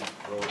not a cheap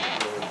road,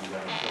 you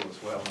gotta fill this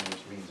wetland,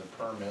 which means a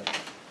permit,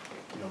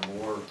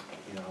 more,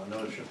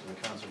 another trip to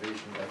the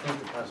conservation, I think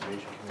the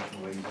conservation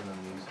commission weighs in on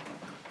these.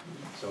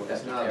 So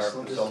it's not,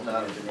 this is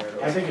not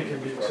a. I think it can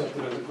be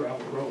accepted as a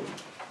gravel road.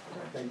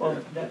 I think Well,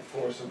 that the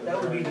force of the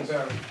That would be the variance.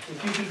 variance.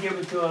 If you could give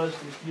it to us,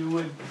 if you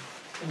would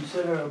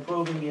consider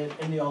approving it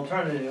in the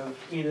alternative,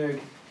 either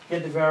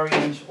get the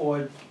variance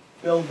or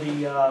build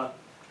the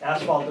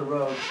asphalt the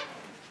road,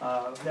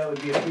 that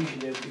would be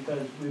appreciative,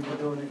 because we've been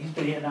doing it, he's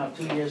been here now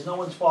 2 years, no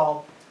one's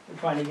fault, we're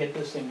trying to get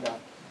this thing done,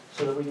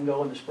 so that we can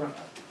go in the spring.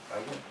 I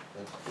think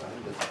that's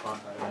a fine,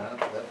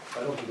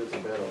 I don't think that's a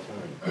bad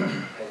alternative.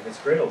 I think it's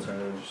a great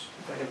alternative.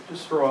 If I could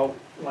just throw out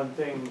one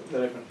thing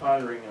that I've been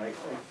pondering, and I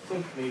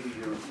think maybe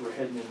we're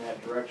heading in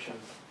that direction.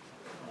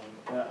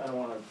 I don't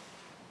wanna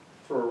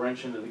throw a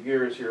wrench into the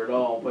gears here at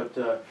all, but,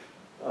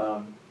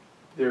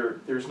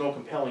 there's no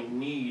compelling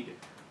need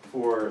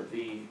for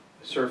the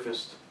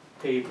surfaced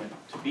pavement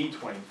to be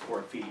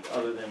 24 feet,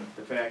 other than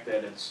the fact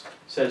that it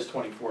says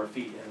 24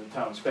 feet in the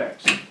town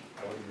specs. I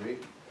would agree.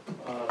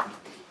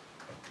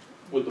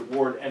 Would the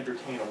board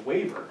entertain a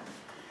waiver?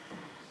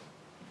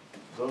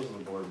 Those are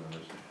the board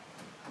members.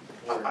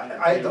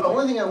 The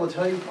only thing I will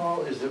tell you,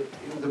 Paul, is that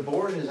the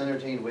board has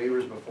entertained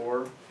waivers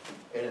before,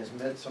 and has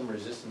met some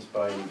resistance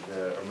by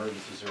the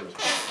emergency service.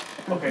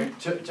 Okay.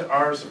 To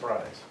our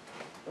surprise.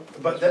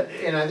 But that,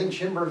 and I think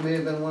Schimberg may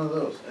have been one of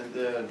those, and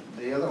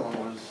the other one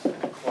was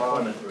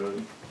Claude. Clement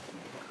Road,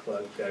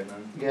 Claude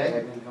Gagnon.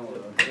 Yeah,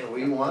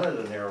 we wanted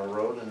a narrow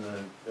road, and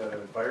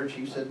the fire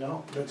chief said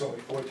no. That's only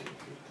 14 feet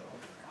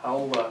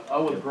I'll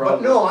withdraw.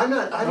 But no, I'm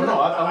not, No, no,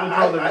 I'll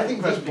withdraw the I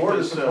think this request board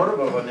is because, supportive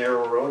of a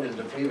narrow road, and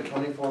to pave a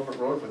 24-foot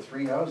road for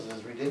 3 houses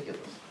is ridiculous.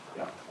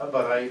 Yeah.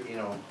 But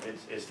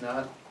it's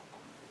not,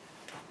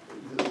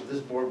 this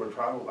board would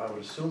probably, I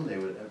would assume they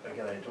would,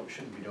 again,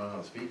 shouldn't be doing all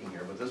the speaking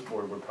here, but this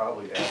board would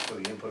probably ask for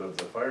the input of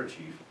the fire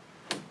chief,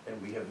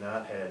 and we have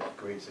not had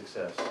great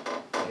success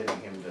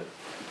getting him to,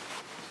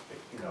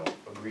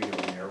 agree to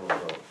a narrow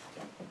road.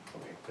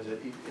 Because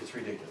it's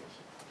ridiculous.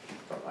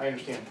 I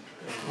understand.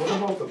 What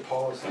about the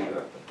policy that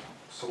the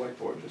select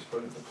board just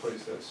put into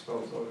place that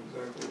spells out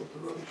exactly what the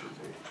road should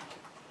be?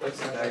 That's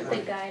The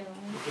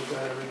guidelines. Does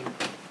that have any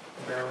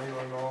bearing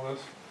on all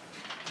this?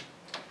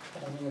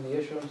 Only in the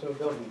issuance of a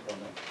building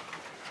permit.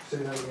 Say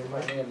that again,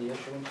 Mike? Only in the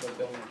issuance of a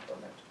building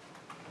permit.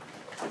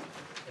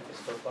 If it's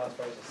still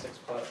classified as a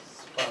class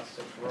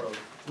 6 road.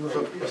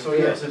 So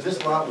yes, if this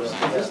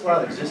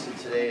lot existed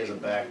today as a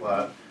back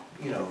lot,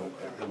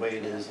 the way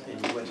it is,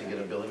 and you went to get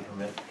a building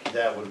permit,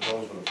 those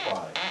would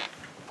apply.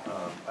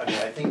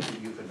 I think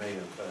that you could make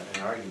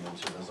an argument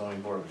to the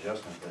zoning board of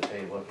adjustment that,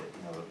 hey, look,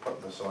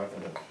 the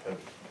selectmen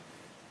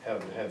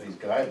have these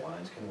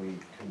guidelines, can we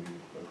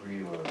agree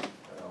to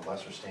a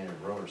lesser standard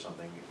road or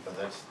something? But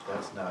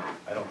that's not,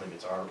 I don't think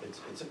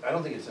I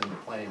don't think it's in the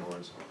planning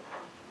board's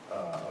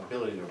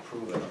ability to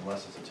approve it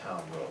unless it's a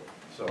town road.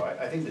 So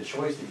I think the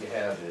choice that you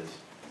have is,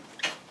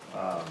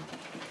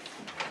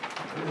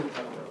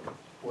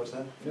 what's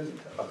that? It isn't.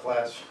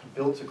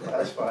 Built to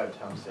class 5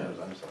 town standards,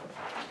 I'm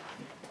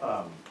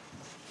sorry.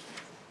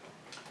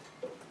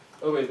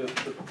 Oh wait, the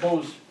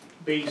proposed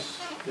base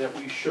that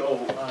we show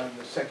on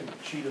the second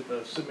sheet of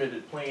the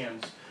submitted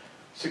plans,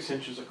 6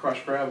 inches of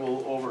crushed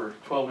gravel over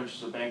 12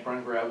 inches of bank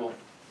run gravel,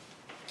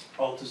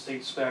 all to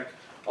state spec,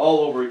 all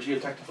over a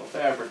geotechnical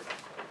fabric,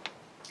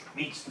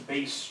 meets the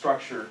base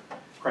structure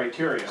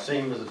criteria.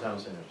 Same as the town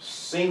standards.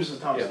 Same as the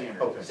town Yeah,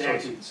 standard, okay, so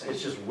exactly the same.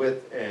 it's just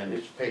width and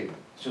It's- pavement.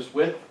 It's just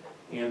width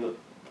and the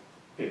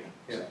pavement.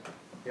 Yeah.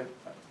 Yep.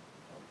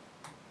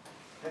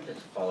 Just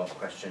a follow-up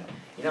question.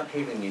 You're not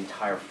paving the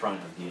entire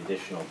front of the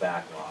additional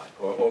back lot,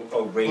 or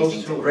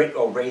raising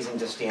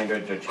to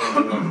standards or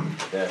changing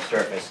the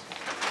surface.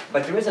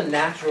 But there is a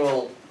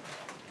natural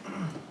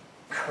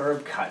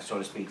curb cut, so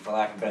to speak, for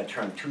lack of a better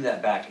term, to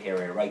that back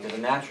area, right? There's a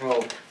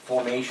natural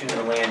formation of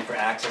the land for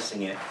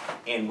accessing it,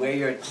 and where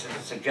you're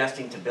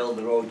suggesting to build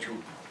the road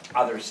to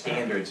other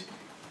standards,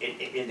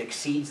 it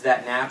exceeds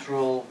that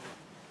natural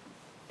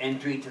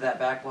entry to that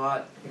back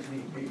lot? If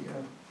need be,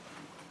 yeah.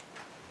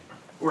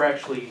 We're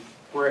actually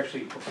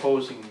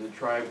proposing the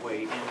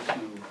driveway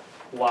into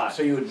lot.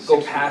 So you would go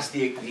 16. past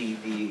the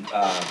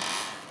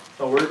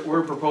So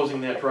we're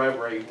proposing that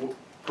driveway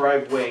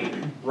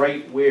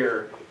right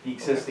where the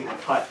existing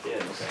cut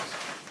is.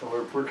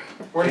 So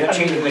we're you're not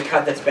changing the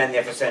cut that's been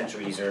there for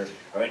centuries, or,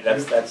 right,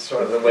 that's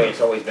sort of the way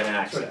it's always been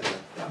accessed.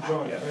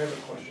 John, I have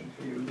a question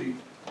for you.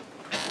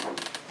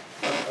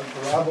 A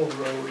gravel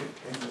road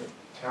in the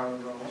town of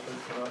Rollinsford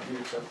cannot be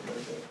accepted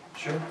as a.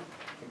 Sure.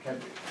 It can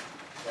be.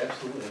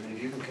 Absolutely,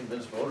 if you can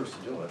convince voters to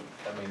do it,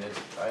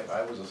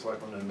 I was a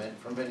selectman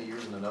for many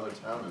years in another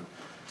town, and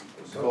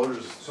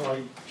voters,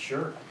 So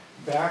sure.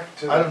 back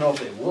to. I don't know if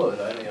they would,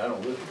 I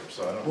don't live here,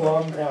 so I don't know. Well,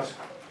 I'm asking,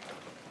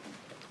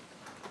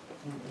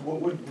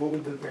 what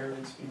would the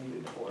variance be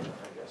needed for, then,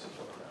 I guess is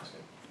what I'm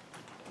asking.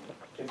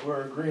 If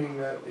we're agreeing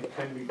that it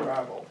can be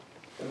gravel,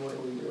 then what do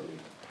we really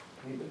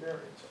need the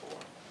variance for?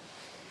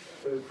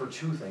 For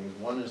 2 things,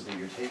 one is that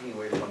you're taking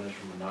away frontage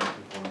from a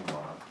non-conforming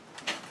lot,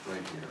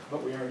 right here.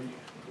 But we already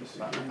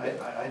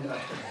disagreed.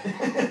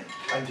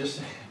 I'm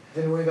just,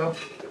 Then we go,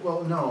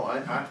 well, no,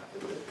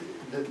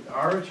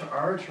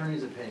 our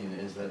attorney's opinion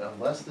is that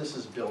unless this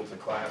is built to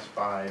class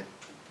 5,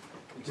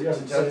 He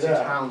doesn't say to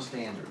that. town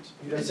standards.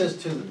 He It doesn't-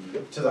 says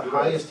to the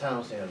highest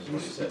town standards, is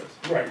what he says.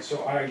 Right,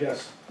 so I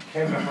guess,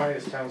 can the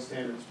highest town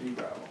standards be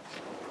gravel?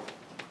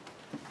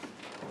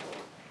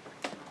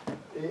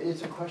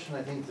 It's a question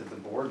I think that the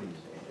board needs,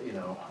 you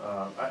know,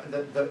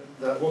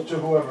 Well, to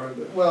whoever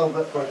the well,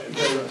 question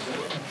is.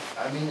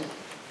 I mean,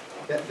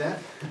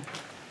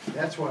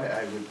 that's why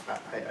I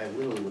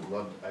literally would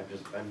love,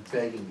 I'm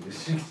begging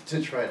you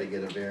to try to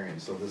get a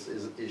variance, so this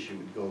issue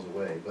goes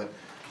away, but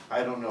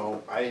I don't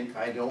know, I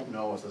don't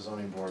know if the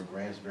zoning board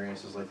grants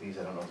variances like these,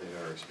 I don't know if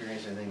they've ever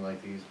experienced anything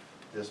like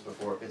this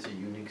before, it's a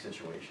unique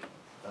situation.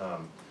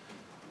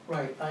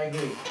 Right, I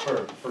agree,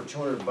 For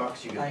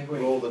 $200, you I can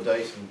agree. roll the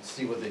dice and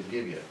see what they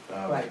give you.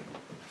 right.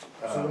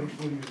 So what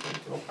do you think,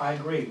 Phil? I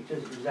agree,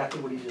 just exactly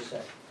what he just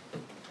said.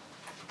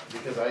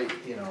 Because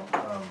you know,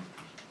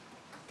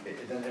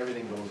 then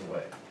everything goes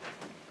away.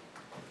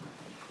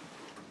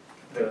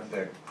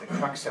 The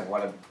crux of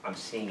what I'm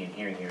seeing and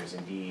hearing here is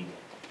indeed,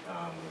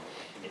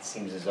 it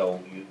seems as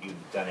though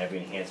you've done every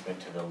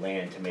enhancement to the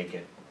land to make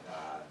it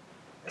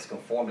as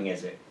conforming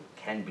as it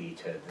can be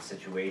to the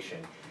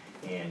situation.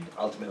 And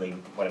ultimately,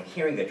 what I'm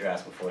hearing that you're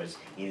asking for is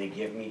either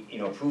give me, you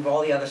know, approve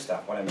all the other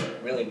stuff, what I'm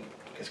really,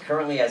 because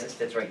currently as it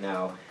sits right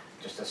now,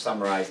 just to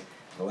summarize,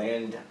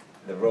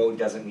 the road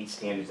doesn't meet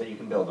standards that you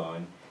can build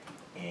on,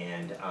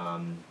 and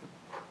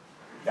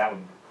that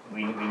would,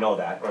 we know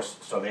that, or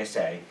so they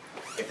say.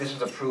 If this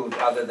was approved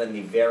other than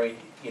the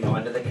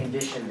under the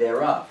condition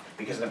thereof,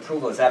 because an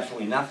approval is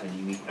absolutely nothing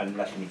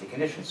unless you meet the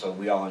condition, so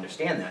we all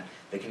understand that.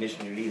 The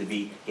condition would either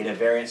be get a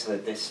variance so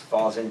that this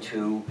falls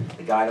into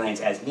the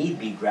guidelines as need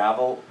be,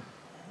 gravel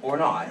or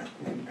not,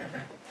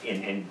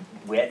 in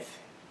width.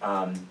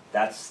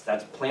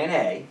 That's plan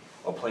A,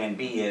 or plan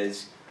B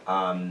is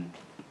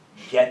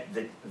get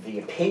the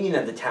opinion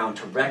of the town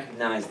to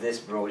recognize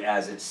this road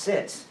as it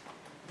sits.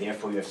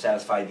 Therefore, you have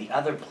satisfied the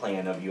other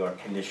plan of your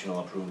conditional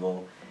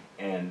approval,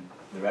 and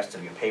the rest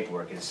of your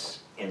paperwork is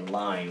in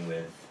line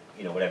with,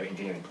 you know, whatever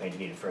engineering plans you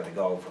need to further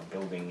go for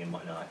building and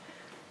whatnot.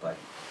 But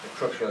the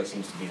crux really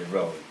seems to be the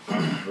road.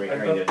 We're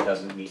hearing that it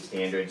doesn't meet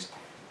standards,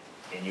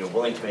 and you're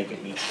willing to make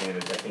it meet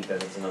standards. I think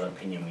that's another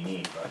opinion we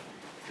need, but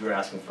if you were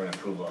asking for an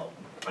approval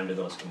under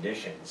those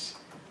conditions,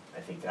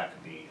 I think that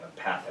could be a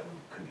path that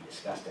could be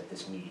discussed at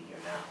this meeting here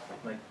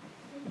now. Like,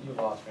 You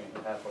lost me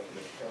halfway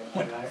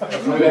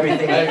through. Do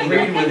everything, I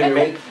agreed with either you.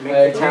 make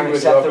I the town agreed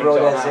with accept you the up road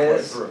until as halfway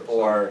is, through.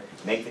 or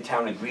make the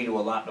town agree to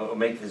a lot, or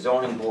make the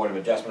zoning board of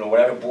adjustment, or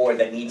whatever board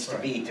that needs to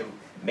be to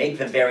make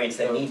the variance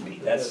that need be,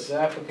 that's. The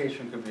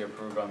application could be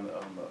approved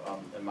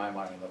in my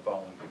mind, on the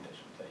following conditions,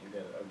 that you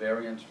get a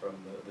variance from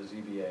the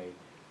ZBA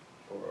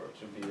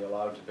to be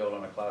allowed to build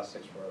on a class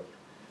 6 road,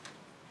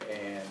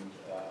 and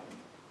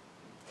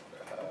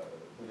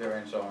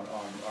variance on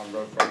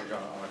road frontage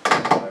on a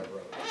class 5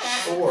 road.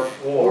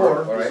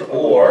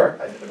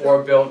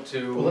 Or built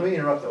to. Well, let me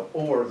interrupt though,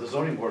 or the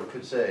zoning board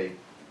could say,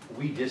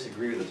 we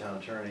disagree with the town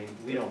attorney,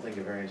 we don't think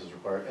a variance is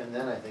required, and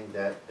then I think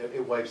that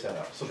it wipes that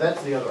out. So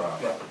that's the other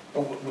option.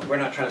 Well, we're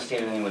not trying to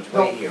stand in anyone's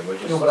No, way here, we're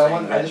just No, but I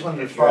saying just that wanted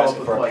to if you're follow up asking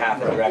with for a Mike.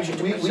 path and direction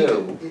to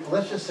pursue.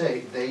 Let's just say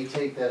they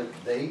take that,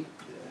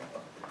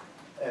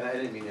 and I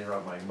didn't mean to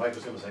interrupt Mike, Mike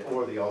was gonna say,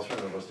 or the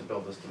alternative was to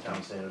build this to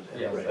town standards. and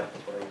Yes, right. that's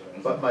what I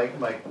was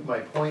But my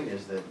point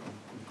is that,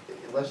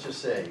 let's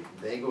just say,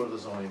 they go to the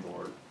zoning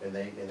board, and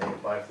they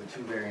apply for the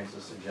 2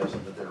 variances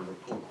suggested that they're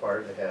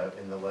required to have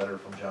in the letter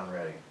from John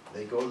Radigan.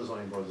 They go to the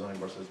zoning board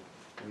says,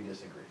 we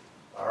disagree.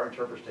 Our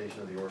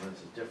interpretation of the ordinance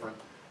is different,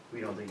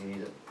 we don't think you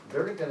need it.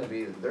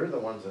 They're the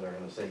ones that are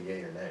gonna say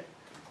yea or nay.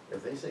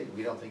 If they say,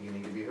 we don't think you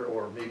need to be here,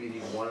 or maybe you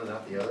need one and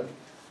not the other,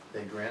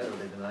 they grant it or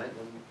they deny it,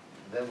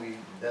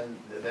 then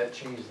that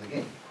changes the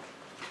game.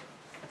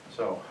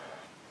 So,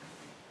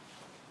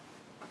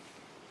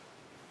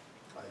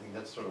 I think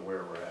that's sort of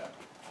where we're at.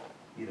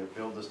 Either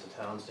build this to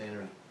town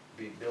standard,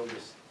 build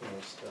this,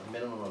 a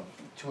minimum of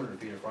 200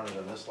 feet of frontage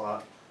on this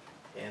lot,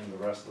 and the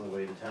rest of the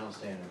way to town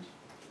standards,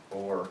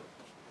 or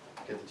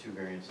get the 2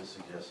 variances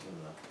suggested in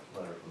the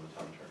letter from the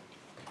town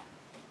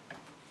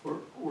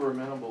attorney. We're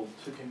amenable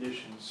to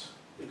conditions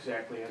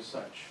exactly as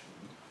such.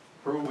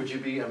 Would you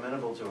be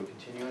amenable to a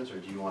continuance, or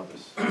do you want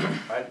this?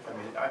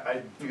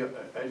 I'd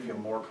feel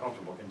more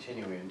comfortable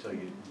continuing until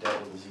you dealt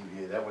with the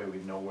ZBA, that way we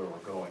know where we're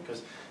going.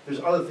 Because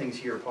there's other things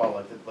here, Paul,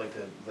 like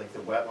the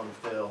wetland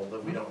fill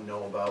that we don't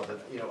know about,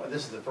 that,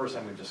 this is the first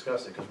time we've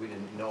discussed it, because we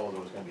didn't know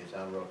there was gonna be a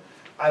town road.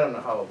 I don't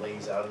know how it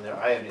lays out in there,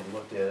 I haven't even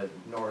looked at it,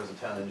 nor has the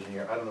town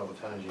engineer, I don't know if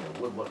the town engineer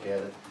would look at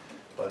it,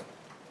 but,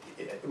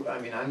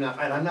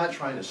 I'm not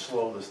trying to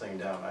slow this thing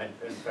down,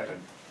 in fact,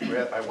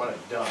 I want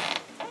it done.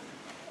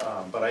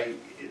 But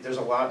there's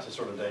a lot to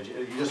sort of digest.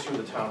 You just threw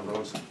the town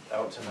roads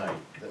out tonight,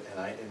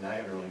 and I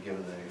haven't really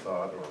given it any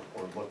thought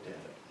or looked at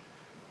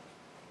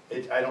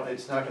it.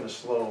 It's not gonna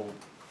slow,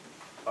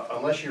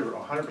 unless you're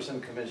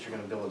 100% convinced you're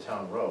gonna build a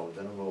town road,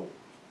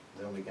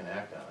 then we can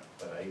act on it.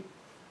 But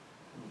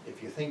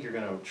if you think you're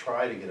gonna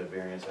try to get a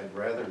variance, I'd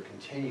rather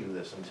continue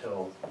this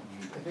until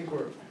you, I think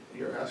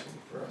you're asking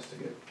for us to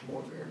get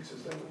more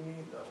variances than we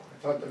need though. I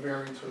thought the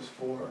variance was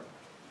for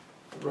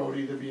the road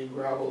either being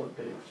gravel or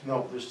paved.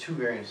 no, there's two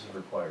variances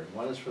required.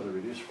 One is for the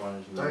reduced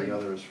frontage and Right. the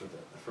other is for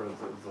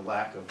the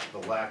lack of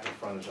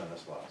frontage on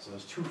this lot. So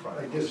there's two I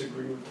frontages.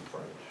 disagree with the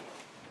frontage.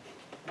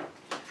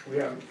 We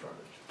have the frontage.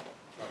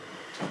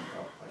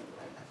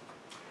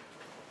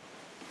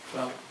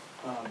 Well,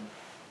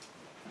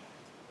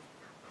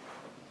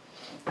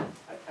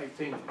 I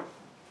think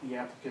the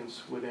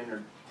applicants would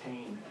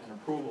entertain an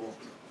approval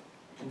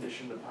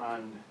conditioned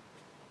upon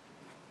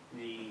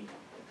the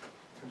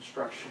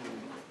construction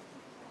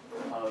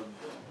of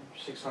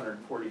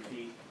 640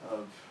 feet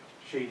of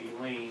Shady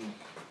Lane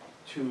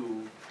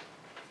to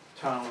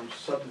town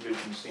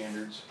subdivision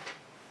standards,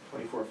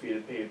 24 feet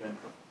of pavement,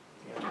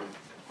 and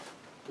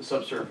the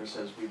subsurface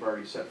as we've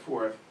already set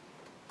forth.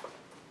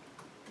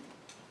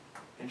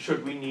 And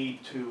should we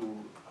need to,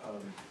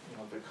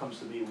 if it comes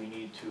to be, we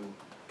need to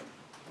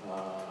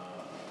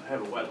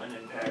have a wetland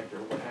impact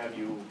or what have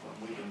you,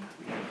 we can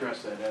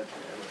address that at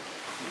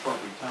the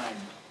appropriate time.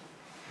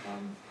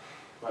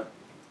 But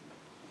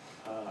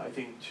I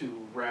think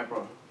to wrap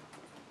a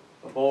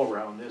bow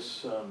around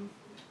this,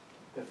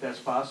 if that's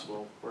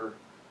possible, we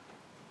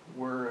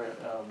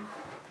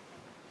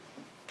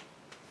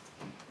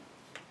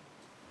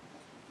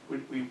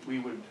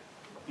would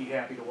be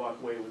happy to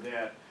walk away with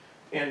that.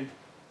 And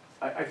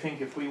I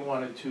think if we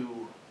wanted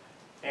to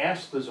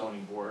ask the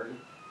zoning board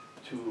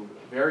to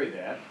vary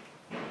that,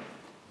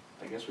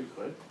 I guess we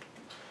could.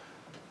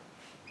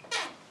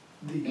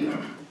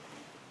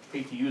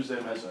 Hate to use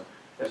them as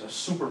a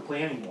super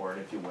planning board,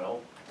 if you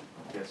will.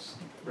 I guess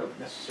really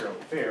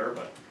necessarily fair,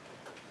 but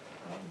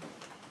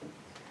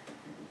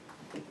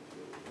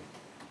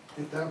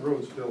If that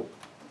road's built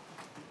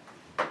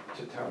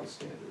to town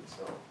standards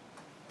though,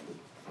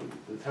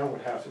 the town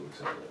would have to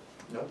accept it.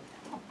 Nope.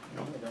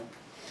 No, they don't.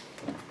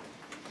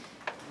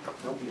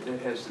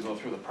 it has to go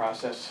through the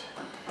process.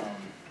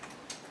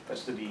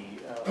 Has to be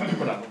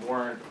put on the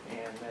warrant,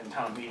 and then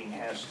town meeting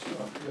has to You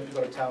have to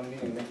go to town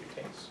meeting and make your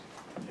case.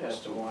 has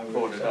to Why we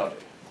vote it out.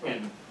 accept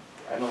And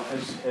I don't,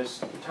 has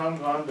the town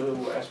gone to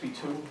SB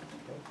two?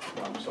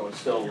 So it's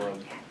still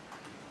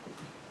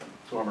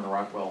Gorman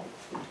Rockwell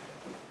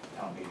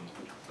town meeting.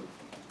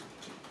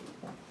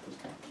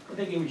 I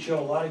think it would show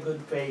a lot of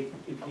good faith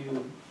if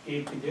you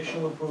gave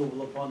conditional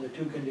approval upon the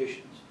two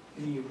conditions.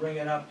 You bring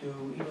it up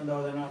to, even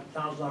though the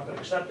town's not gonna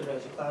accept it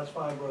as a class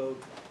 5 road,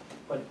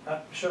 but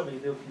certainly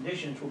the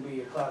conditions will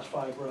be a class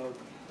 5 road.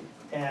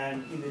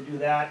 And either do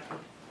that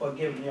or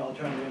give them the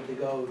alternative to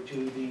go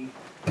to the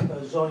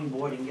zoning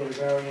board and get a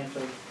variance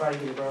or try to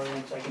get a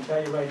variance. I can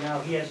tell you right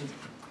now, he hasn't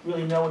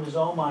really known in his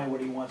own mind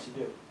what he wants to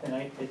do. And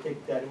I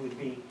think that it would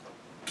be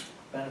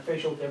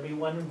beneficial to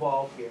everyone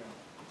involved here,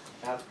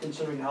 after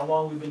considering how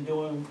long we've been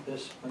doing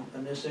this,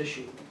 on this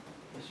issue,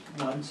 this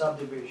one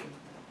subdivision,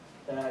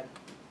 that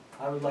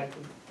I would like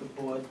the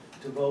board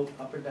to vote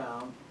up or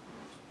down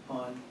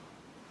on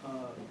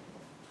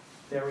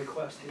their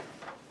request here.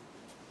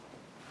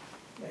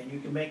 And you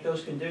can make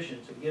those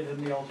conditions and give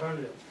him the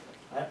alternative.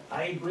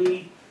 I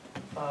agree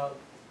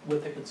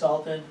with the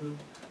consultant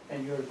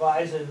and your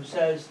advisor who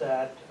says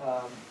that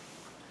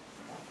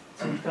it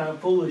seems kind of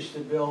foolish to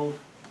build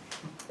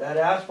that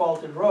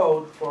asphalted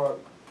road for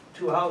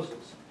 2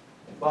 houses.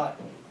 But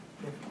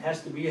if it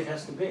has to be, it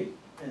has to be.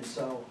 And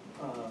so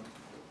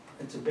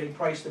it's a big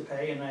price to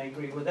pay, and I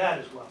agree with that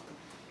as well.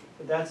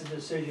 But that's a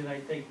decision I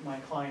think my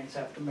clients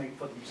have to make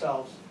for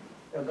themselves.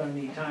 They're gonna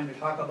need time to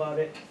talk about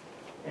it,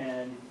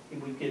 and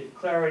it would give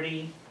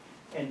clarity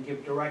and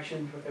give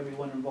direction for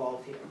everyone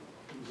involved here.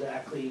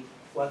 Exactly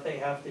what they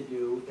have to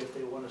do if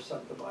they wanna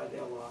subdivide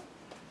their lot.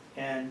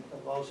 And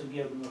I'll also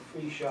give them a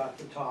free shot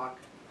to talk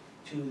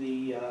to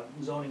the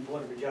zoning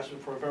board of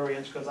adjustment for a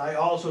variance, because I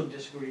also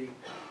disagree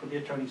with the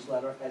attorney's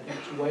letter. I think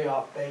it's way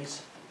off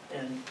base,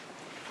 and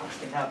I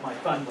can have my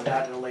fun with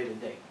that at a later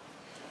date.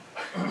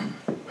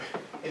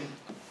 And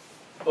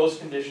those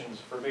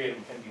conditions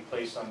verbatim can be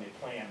placed on the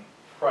plan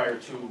prior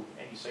to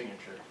any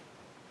signature.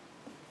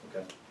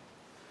 Okay.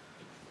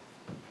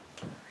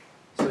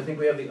 So I think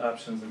we have the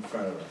options in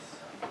front of us.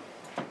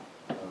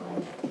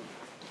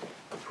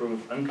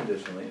 Approve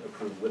unconditionally,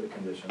 approve with a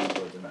condition,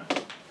 or deny.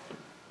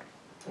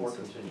 Or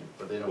continue,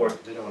 but they Or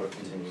don't want to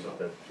continue, so.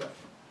 that That's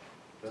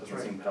doesn't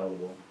right. seem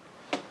palatable.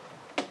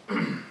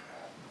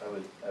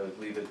 I would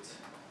leave it,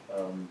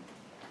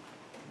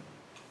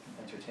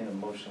 entertain a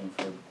motion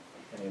for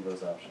any of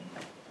those options.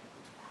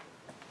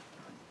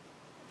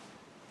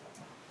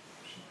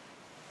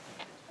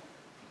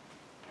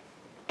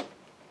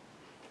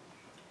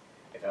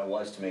 If I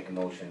was to make a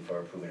motion for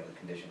approving it with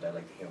conditions, I'd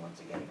like to hear once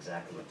again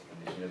exactly what the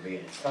conditions would be.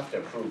 And it's tough to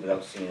approve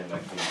without seeing them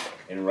actually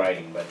in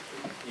writing, but,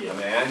 I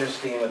mean, I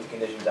understand what the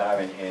conditions are,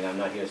 and I'm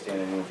not here to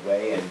stand in anyone's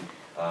way, and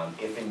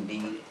if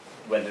indeed,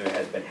 whether it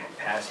has been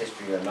past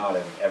history or not,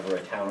 of ever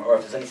a town, or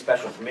if there's any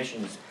special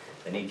permissions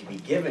that need to be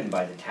given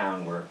by the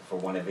town for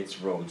one of its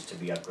roads to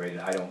be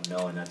upgraded, I don't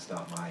know, and that's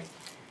not my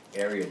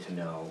area to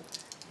know.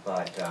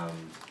 But,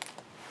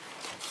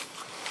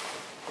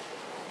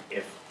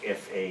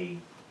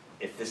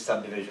 if this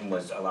subdivision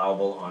was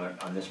allowable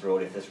on this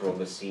road, if this road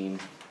was seen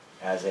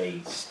as a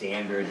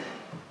standard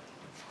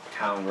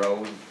town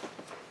road,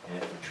 and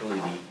if truly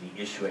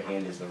the issue at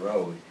hand is the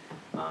road,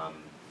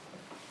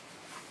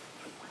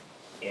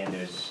 and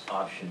there's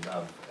options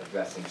of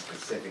addressing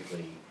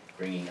specifically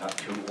bringing up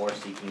to or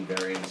seeking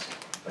variance,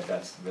 but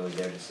that's really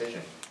their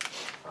decision.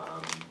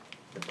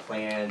 The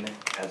plan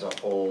as a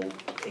whole,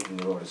 taking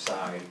the road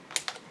aside,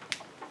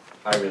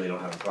 I really don't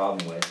have a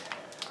problem with.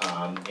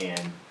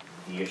 And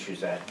the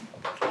issues that,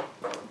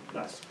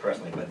 not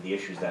personally, but the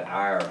issues that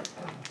are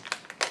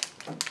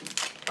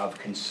of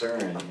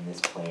concern in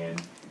this plan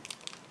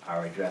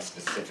are addressed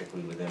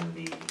specifically within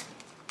the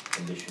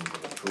conditions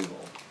of approval,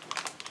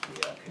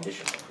 the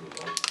condition of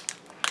approval.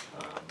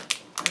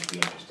 I'd be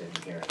interested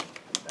in hearing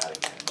that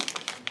again.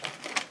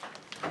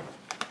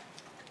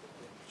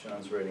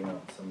 John's writing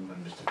up some.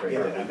 I'm just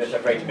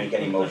afraid to make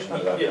any motion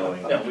without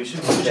knowing. No, we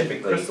should be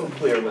specifically, crystal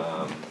clear with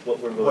what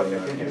we're What voting the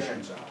on.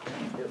 conditions are.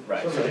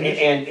 Right, so,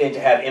 and to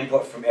have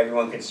input from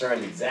everyone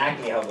concerned,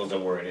 exactly how those are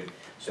worded,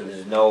 so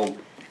there's no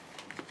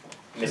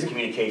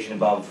miscommunication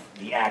about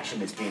the action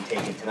that's being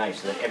taken tonight,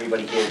 so that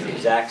everybody hears the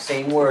exact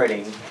same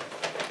wording.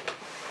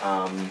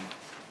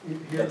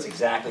 That's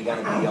exactly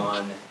gonna be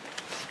on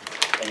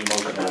any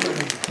motion on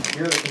it.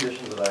 Here are the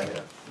conditions that I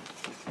have.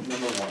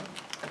 Number one,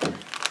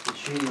 the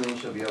Shady Lane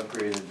shall be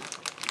upgraded to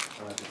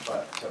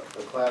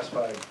the class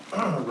 5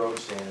 road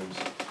standards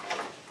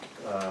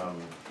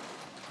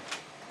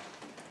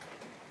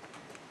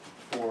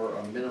for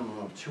a minimum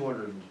of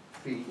 200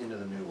 feet into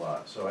the new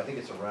lot. So I think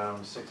it's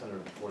around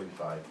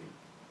 645 feet.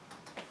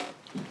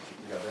 You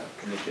got that?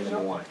 Condition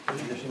number one,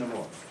 Condition number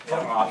one. or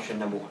option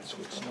number one. It's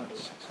around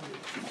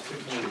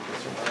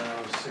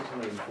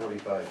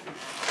 645 feet,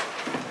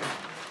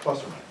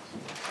 plus or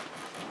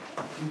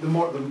minus. The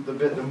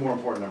more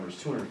important number is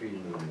 200 feet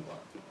into the new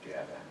lot. Do you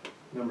have that?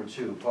 Number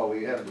two, Paul,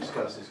 we haven't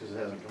discussed this because it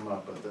hasn't come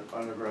up, but the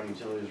underground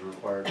utilities are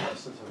required in the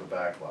sense of a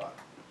back lot.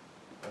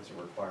 That's a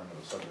requirement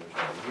of subdivision.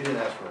 We didn't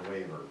ask for a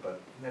waiver,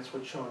 but, And that's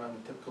what's shown on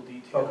the typical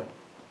detail. okay,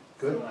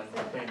 good. On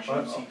plan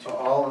sheet C2.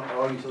 All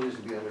utilities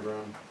will be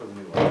underground for the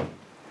new lot.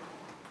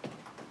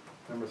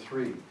 Number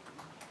three,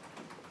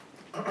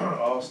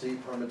 all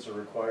state permits are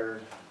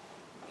required,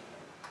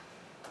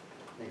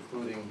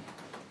 including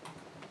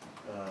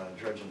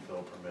dredge and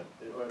fill permit,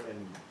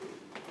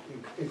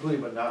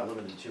 including but not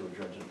limited to a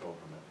dredge and fill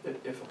permit.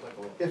 If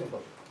applicable. If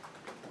applicable.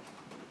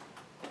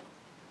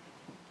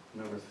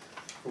 Number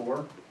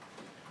four,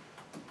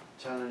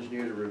 town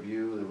engineer to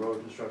review the road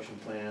construction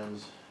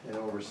plans and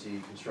oversee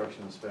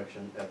construction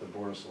inspection at the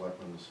Board of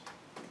Selectmen's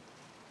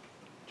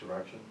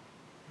direction.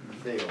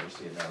 They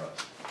oversee it, not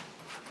us.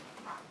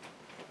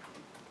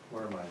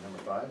 Where am I, number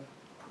five?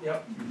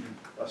 Yep.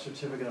 A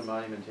certificate of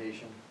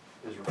monumentation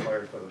is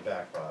required for the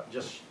back lot,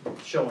 just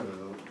showing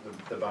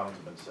that the bounds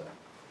have been set.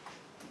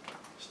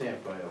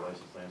 Stamped by a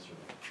licensed land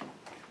surveyor.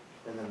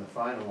 And then the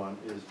final one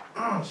is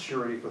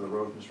surety for the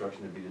road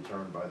construction to be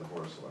determined by the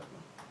Board of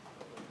Selectmen.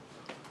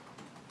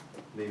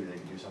 Maybe they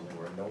could do something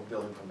where no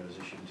building permit is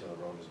issued until the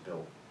road is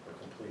built or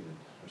completed,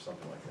 or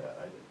something like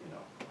that,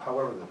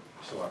 however the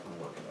selectmen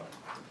work it out.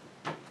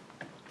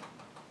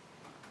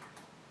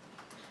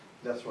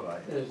 That's what I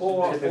have.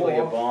 Or- Typically,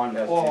 a or- bond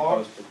has to be or-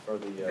 posted for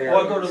the,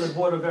 Or go to the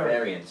Board of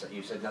Variance. Variance,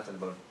 you said nothing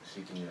about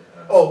seeking,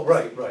 Oh,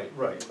 right.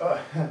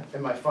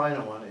 And my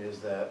final one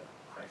is that,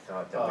 I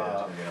thought that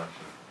was gonna be an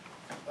option.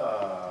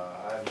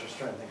 I'm just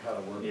trying to think how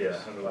to word Yeah,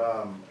 this.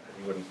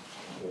 You wouldn't.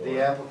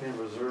 The applicant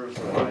reserves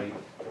the right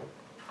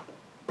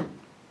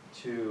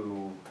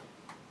to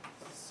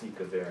Seek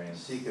a variance.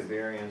 seek a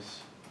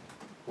variance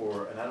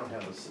for, and I don't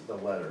have the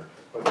letter,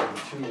 but the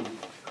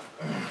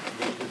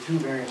two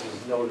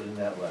variances noted in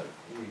that letter,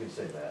 you could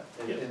say that,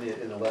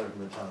 in the letter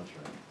from the town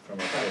attorney. From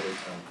a further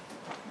town.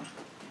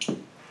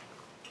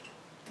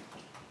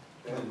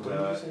 And, What did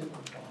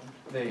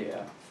you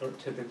say? for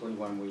typically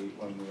when we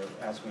are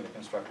asking to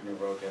construct a new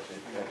road, you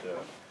have to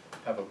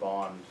have a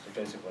bond. So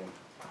basically,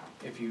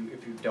 if you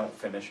don't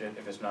finish it,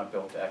 if it's not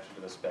built actually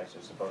to the specs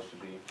it's supposed to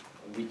be,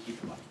 we keep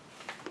the money.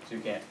 So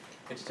you can't,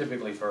 it's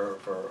typically for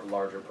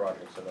larger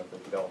projects so that the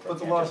developer But the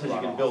can't law just says you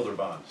run can off. build or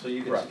bond, so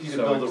you Right, can so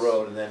build the it's-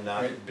 road and then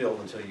not right. build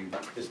until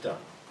it's done.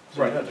 So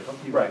you Right. have to come,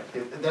 Right.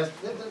 That's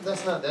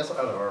out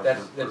of our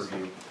That's-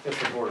 purview, it's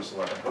the Board of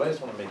Selectmen, but I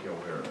just wanna make you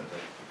aware of it.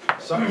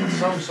 That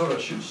some sort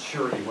of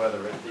surety,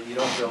 whether that you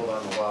don't build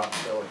on the lot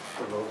until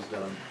the road's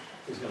done,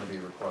 is gonna be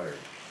required.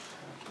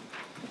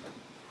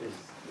 Is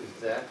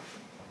that,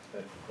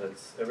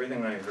 That's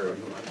everything I you heard.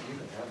 can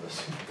have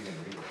this, you can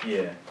read it.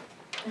 Yeah.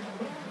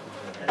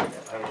 I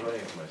was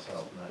writing it for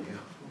myself, not you.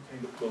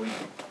 Well,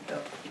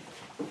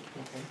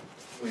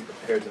 we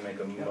prepared to make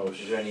a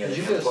motion. Is there any other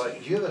Do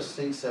input? you have a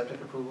state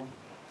septic approval?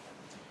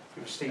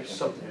 State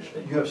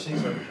subdivision. You have state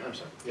septic, I'm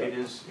sorry. Yeah.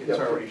 It's Yeah,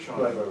 already shown.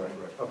 Right,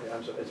 okay,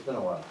 I'm sorry, it's been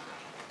a while.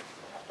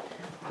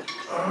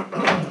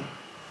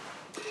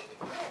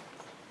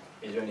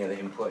 Is there any other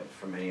input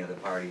from any other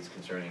parties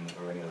concerning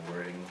or any other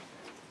wording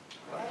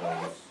of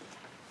those?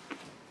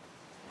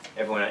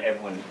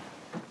 everyone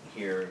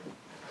here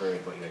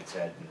heard what you had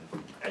said,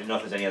 and I don't know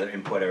if there's any other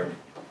input or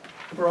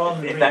We're all in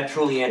if agreement. that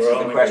truly answers We're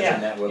all the in question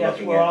Yes, that we're yes,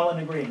 looking we're at, all in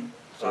agreement.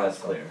 so that's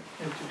clear.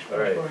 It's All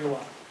right. expressed very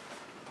well.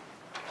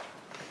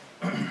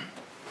 I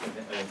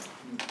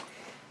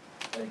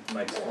think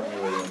Mike's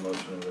formulating a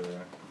motion over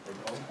there.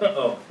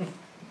 Oh,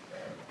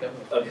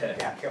 okay.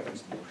 Yeah,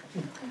 Kevin's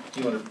motion. Do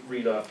you wanna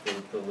read off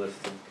the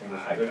list of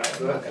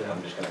conditions?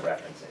 I'm just gonna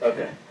reference it.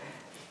 Okay.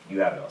 You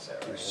have it all set,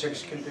 right? There's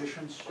 6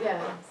 conditions? Yeah,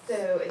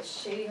 so it's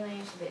Shady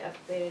Lane should be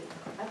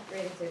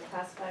upgraded to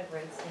class 5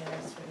 road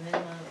standards for a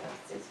minimum of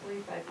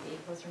 645 feet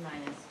plus or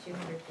minus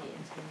 200 feet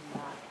into the new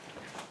lot.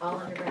 All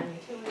underground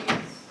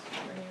utilities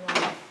for new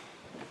lot.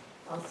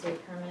 All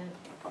state permits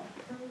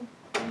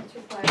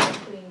required,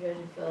 including dredge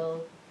and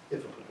fill,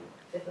 If applicable.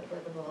 if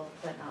applicable,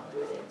 but not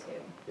limited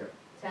to. Yep.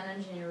 Town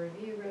engineer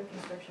review, road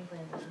construction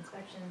plans and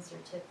inspections,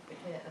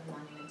 certificate of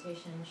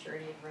monumentation,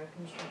 surety of road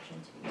construction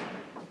to be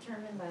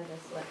determined by the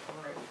select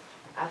board.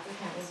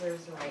 Applicant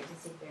reserves the right to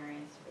seek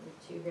variance for the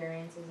 2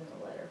 variances in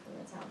the letter from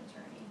the town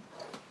attorney.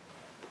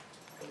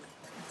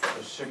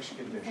 There's 6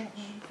 conditions.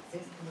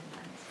 6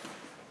 conditions.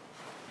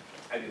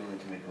 I'd be willing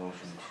to make a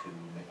motion to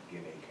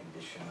give a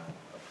conditional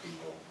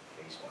approval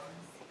based on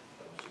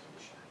those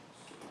conditions.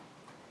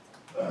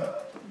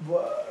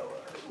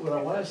 What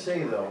I wanna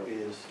say though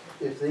is,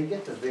 if they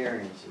get the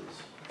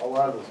variances, a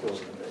lot of this goes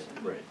in the bid.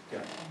 Right.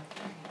 Yeah.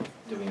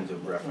 Do we need to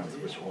reference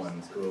which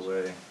ones go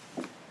away?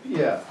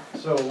 Yeah,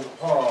 so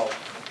Paul,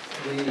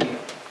 the,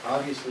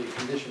 obviously,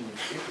 condition,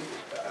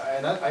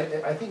 and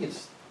I think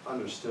it's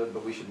understood,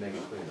 but we should make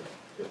it clear.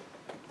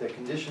 The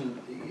condition,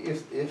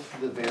 if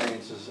the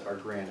variances are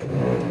granted,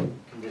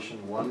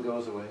 condition 1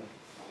 goes away.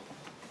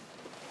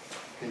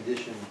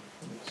 Condition,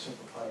 Let me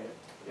simplify it.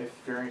 If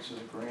variances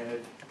are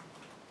granted,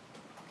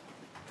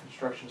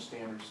 construction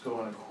standards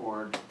go in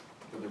accord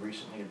with the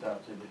recently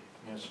adopted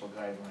municipal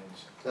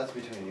guidelines. that's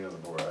between you and the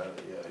board,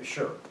 yeah,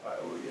 sure,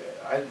 but,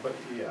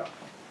 yeah.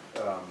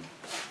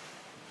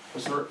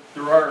 Because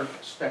there are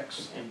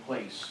specs in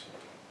place,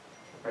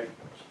 right?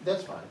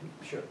 That's fine,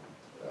 sure,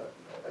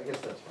 I guess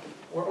that's fine.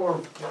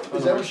 Or,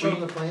 is that what's shown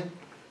on the plan?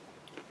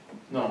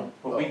 No,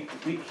 but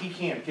he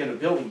can't get a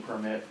building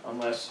permit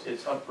unless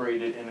it's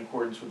upgraded in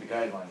accordance with the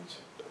guidelines.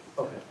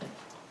 Okay,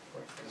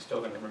 It's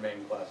still gonna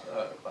remain class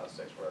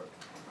 6 road,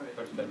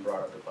 but it's been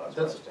brought up to class 5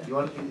 that's,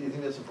 standard. you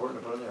think that's important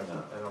to put in there or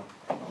not? I don't,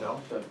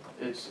 no? But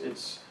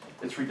it's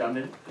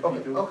redundant if you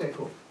Okay, do. okay,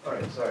 cool, all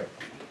right, sorry.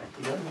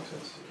 That makes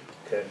sense.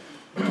 Okay.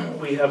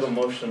 We have a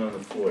motion on the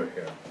floor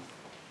here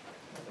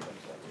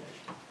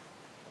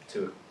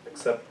to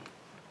accept,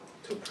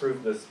 to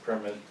approve this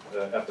permit,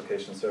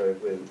 application, sorry,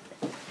 with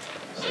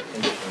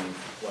conditions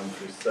 1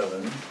 through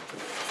 7.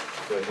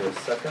 Do I hear a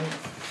second?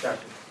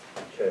 Second.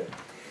 Okay.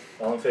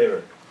 All in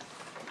favor?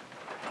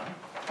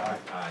 Aye.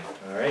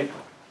 All right.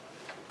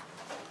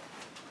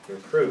 You're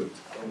approved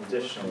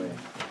conditionally.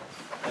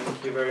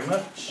 Thank you very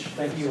much.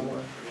 Thank you.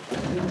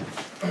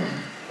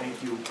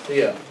 Thank you. See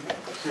ya.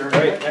 Sarah, All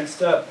right,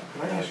 next up.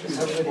 can I ask you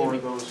to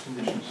forward those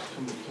conditions to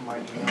my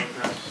email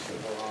address? Sure,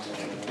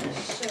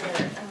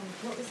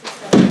 what was the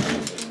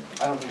second?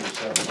 I don't think it's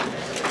 7.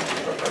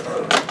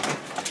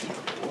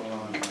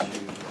 1, 2, 3,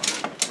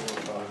 4,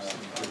 5,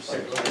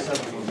 6,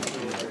 7.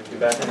 You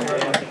back in here?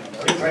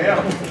 I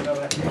am.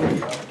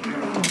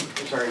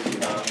 Sorry.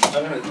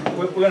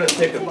 We're gonna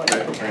take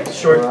a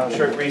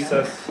short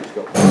recess.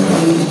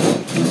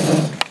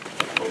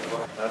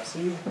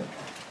 Pepsi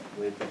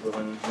with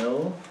Woodland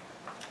Mill.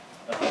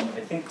 I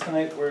think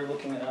tonight we're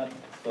looking at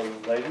the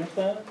lighting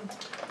plan.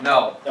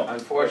 No, No.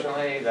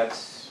 unfortunately,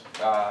 that's,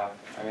 I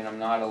mean, I'm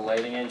not a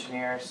lighting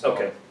engineer, so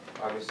Okay.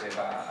 obviously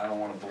I don't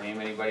wanna blame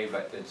anybody,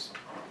 but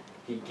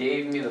he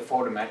gave me the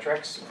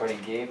photometrics, but he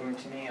gave them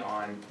to me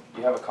on,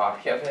 you have a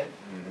copy of it?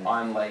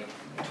 On like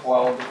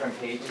 12 different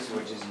pages,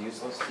 which is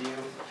useless to you.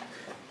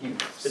 He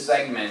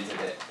segmented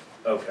it,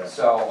 Okay.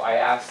 so I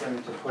asked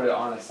him to put it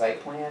on a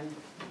site plan,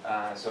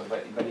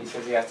 but he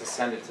says he has to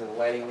send it to the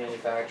lighting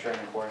manufacturer, and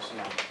of course, you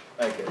know,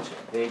 I get you.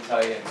 they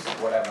tell you it's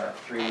whatever,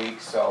 3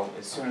 weeks, so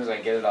as soon as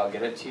I get it, I'll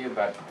get it to you,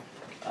 but,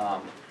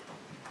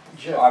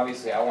 Jeff,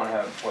 obviously, I wanna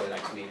have it before the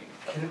next meeting.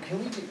 can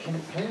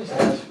I just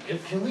ask,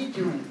 can we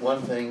do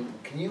one thing?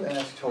 Can you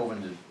ask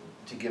Tobin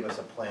to give us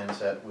a plan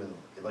set with,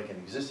 like, an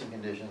existing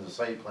conditions, a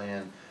site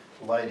plan,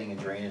 lighting and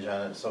drainage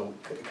on it, so,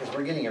 because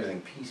we're getting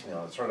everything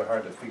piecemeal, it's sort of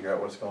hard to figure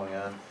out what's going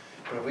on.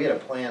 But if we had a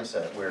plan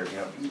set where,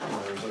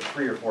 there's like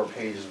 3 or 4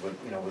 pages with,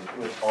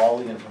 with all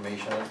the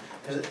information on it,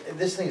 because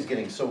this thing's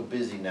getting so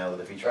busy now that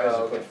if he tries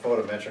to put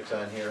photometrics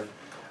on here,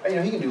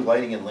 he can do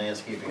lighting and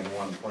landscaping in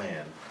one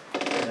plan.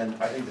 And then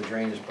I think the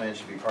drainage plan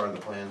should be part of the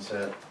plan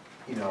set,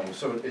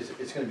 so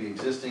it's gonna be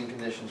existing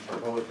conditions,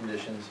 proposed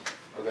conditions,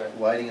 Okay.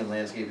 lighting and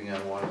landscaping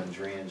on one and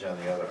drainage on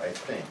the other, I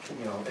think,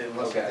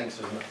 unless he Okay. thinks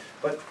there's,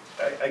 but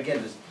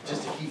again,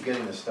 just to keep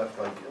getting this stuff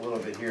like a little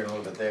bit here and a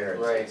little bit there,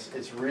 Right.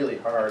 it's really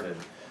hard and.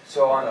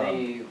 So on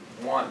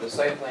the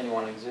site plan, you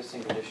want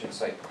existing condition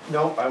site?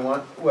 No,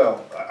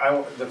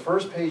 the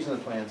first page in the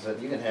plan said,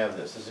 you can have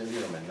this is in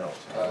my notes.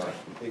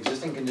 The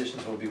existing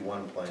conditions will be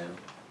one plan,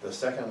 The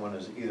second one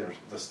is either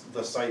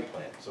the site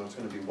plan, so it's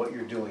gonna be what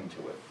you're doing to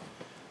it.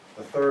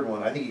 The third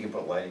one, I think you can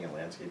put lighting and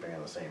landscaping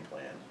on the same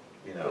plan,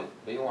 you know?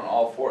 But you want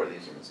all four of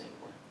these in the same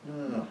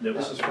plan? No,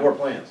 this is 4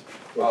 plans,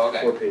 Oh,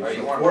 okay. 4 pages. Alright,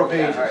 you want 4 broken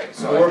down. pages, Alright,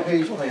 so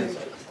 4-page plan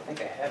set. I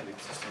think I have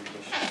existing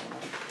conditions.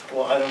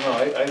 Well, I don't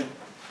know,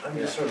 I'm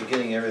just sort of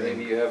getting everything.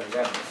 Maybe you haven't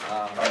got them.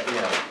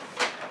 Yeah,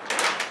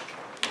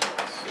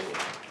 Let's see.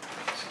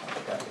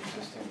 I've got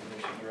existing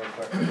conditions real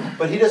quick.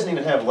 but he doesn't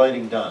even have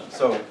lighting done,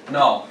 so,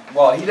 No,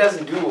 well, he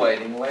doesn't do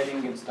lighting,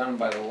 lighting gets done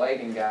by the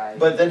lighting guy.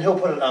 but then he'll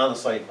put it on the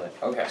site plan.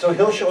 Okay, So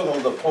he'll show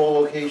the pole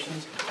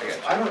locations. I got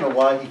you. I don't know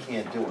why he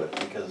can't do it,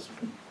 because,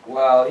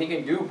 Well, he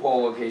can do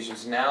pole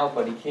locations now,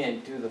 but he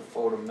can't do the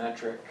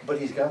photometric. but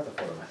he's got the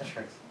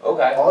photometrics.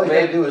 Okay, All he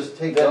gotta maybe, do is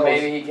take then those.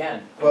 maybe he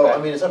can. Well, Okay. I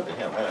mean, it's up to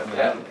him,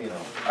 Yeah. you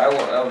know. I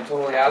will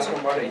totally ask him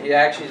about it. He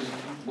actually,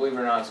 believe it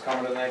or not, is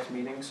coming to the next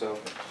meeting, so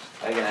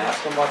I can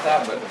ask him about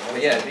that, but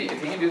yeah, if he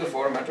can do the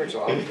photometrics,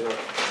 I'll have him do it.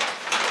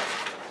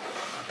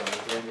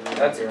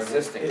 That's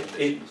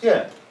existing.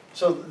 Yeah,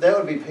 so that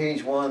would be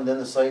page 1, then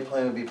the site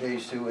plan would be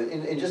page 2,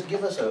 and just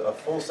give us a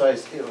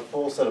full-size,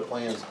 full set of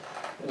plans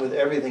with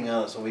everything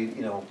on it, so we,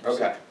 you know.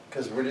 Okay.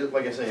 Because we're just,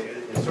 like I say,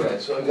 it's sort Okay,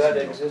 of. so I got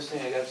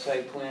existing, I got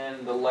site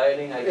plan, the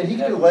lighting, I And he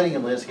can can do have, lighting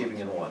and landscaping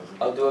in one.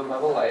 I'll do it with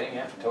the lighting,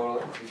 yeah,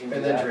 totally. He can do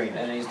And then that. drainage.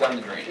 And he's done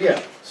the drainage.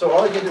 Yeah, so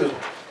all he can do is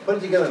put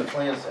it together in a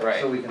plan set, Right.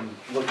 so we can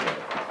look at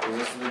it. So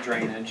this is the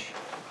drainage.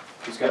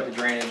 He's got the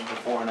drainage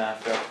before and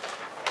after,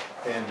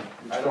 And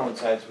which I don't,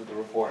 coincides with the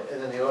report.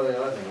 and then the other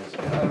thing is,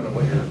 I don't know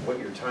what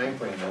your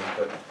timeframe is,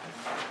 but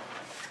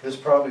this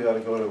probably ought to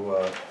go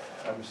to,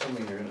 I'm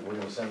assuming we're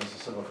gonna send this to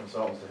civil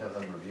consultants to have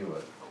them review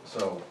it.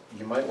 So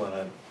you might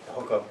wanna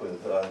hook up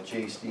with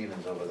Jay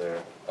Stevens over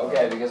there.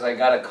 Okay, because I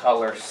got a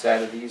color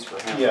set of these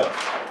for him.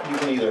 Yeah, you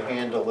can either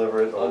hand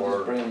deliver it I'll just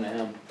or, bring them to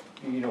him.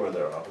 you know where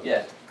their office is.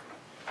 Yeah.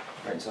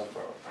 Right in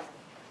Southborough.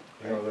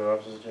 You know where their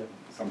office is, Jim?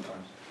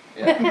 Sometimes.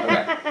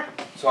 Yeah, okay.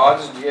 So I'll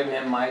just give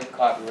him my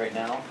copy right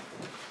now,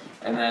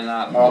 and then,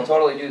 but I'll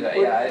totally do that,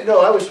 yeah.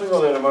 No, I would swing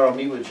over there tomorrow,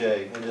 meet with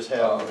Jay, and just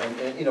Oh. have,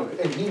 and, you know,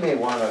 and he may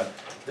wanna,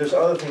 there's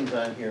other things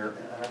on here,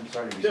 and I'm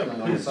sorry to be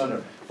stealing on the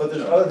thunder, but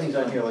there's other things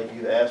on here, like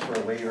you'd asked for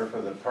a waiver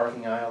for the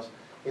parking aisles.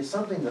 It's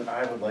something that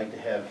I would like to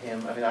have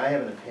him, I mean, I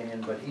have an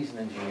opinion, but he's an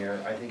engineer,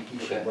 I think he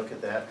should Okay. look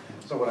at that.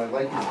 So what I'd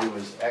like you to do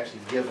is actually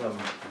give him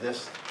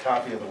this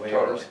copy of the waivers.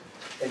 Totally.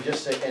 And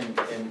just say, and,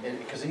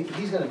 because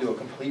he's gonna do a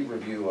complete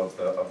review of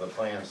the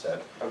plan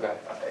set. Okay,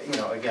 You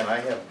know, again, I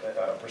have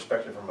a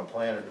perspective from a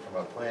planner,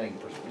 from a planning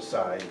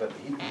side, but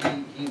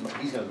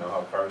he's gonna know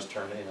how cars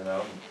turn in and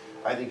out.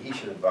 And I think he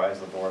should advise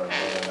the board on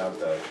whether or not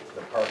the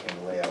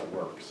parking layout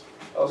works.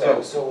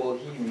 okay, so will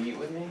he meet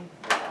with me?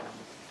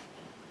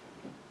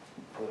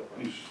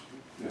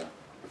 Yeah,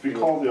 if you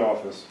call the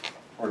office,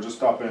 or just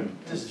stop in.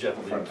 This is Jeff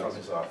Lee Front from desk.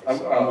 his office. I'm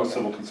so- a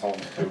civil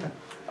consultant too.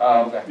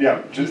 Oh, okay.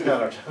 Yeah, He's just,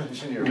 not our town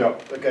engineer, Yeah.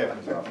 but the guy from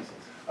his office.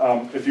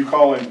 if you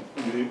call in,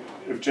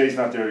 if Jay's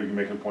not there, you can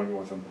make an appointment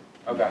with him.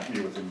 Okay.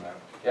 Meet with him there.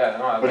 Yeah,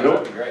 no, But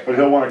that'd be great. But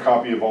he'll want a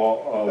copy of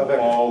Of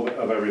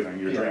everything. everything,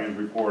 your Yeah. drainage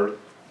report,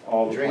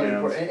 all the Drainage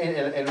report,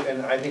 plans.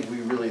 and I think we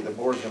really, the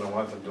board's gonna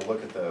want them to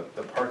look at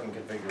the parking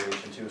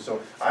configuration too, so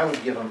I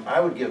would give them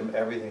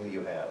everything that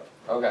you have.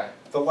 Okay,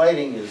 The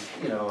lighting is,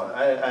 you know,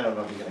 I don't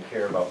know if you're gonna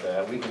care about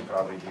that, we can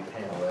probably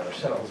handle that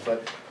ourselves,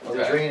 but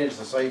the Okay. drainage,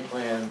 the site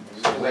plan,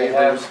 the So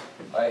waivers,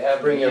 I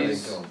have bring everything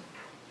these to them.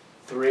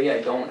 3,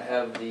 I don't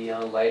have the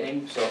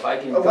lighting, so if I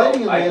can go,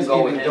 Lighting and I can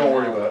go with landscaping, him don't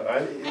worry now.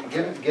 about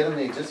it, get them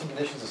the existing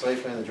conditions, the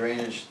site plan, the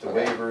drainage, the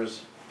Okay. waivers,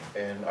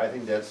 and I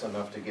think that's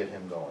enough to get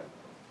him going.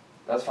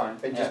 That's fine,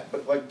 And yeah. just,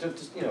 but like,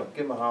 just, you know,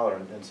 give him a holler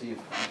and see if,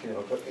 you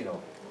know,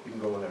 you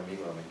can go in there and meet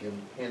with him and give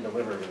him, hand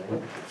deliver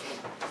everything.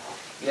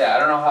 Yeah, I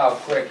don't know how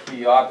quick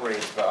he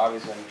operates, but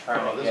obviously I'm Oh,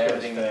 trying to this get guy's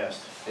everything.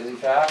 fast. Is he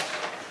fast?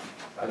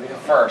 I think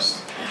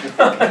first.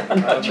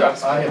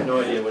 Trust me. I have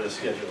no idea what his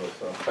schedule is,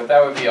 so. But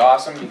that would be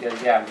awesome,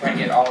 because, yeah, I'm trying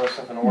to get all this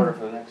stuff in order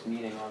for the next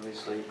meeting,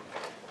 obviously.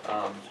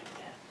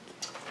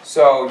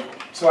 So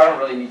I don't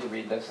really need to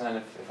read this, then,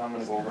 if I'm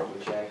gonna go over it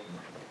with Jay,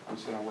 I'm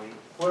just gonna wait.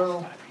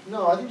 Well,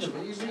 no, I think you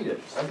read it.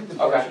 I think the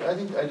board, Okay. I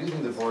do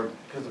think the board,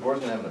 because the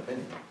board's gonna have an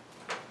opinion.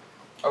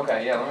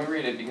 Okay, yeah, let me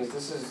read it, because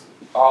this is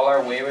all our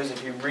waivers.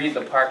 If you read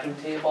the parking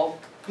table,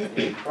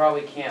 you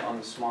probably can't on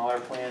the smaller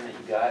plan that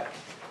you got,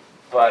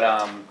 but,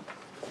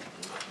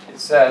 it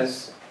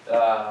says,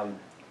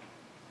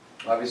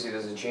 obviously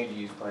there's a change of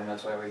use plan,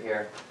 that's why we're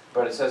here,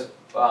 but it says,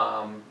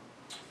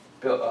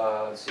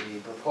 let's see,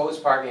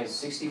 proposed parking is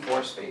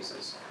 64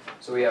 spaces.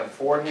 So we have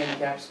 4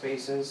 handicap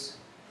spaces,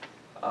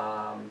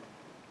 a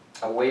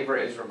waiver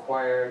is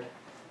required,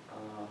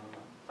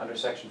 under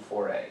section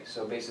 4A.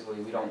 So basically,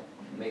 we don't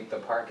make the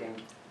parking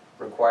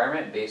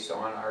requirement based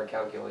on our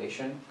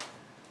calculation.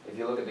 If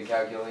you look at the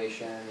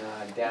calculation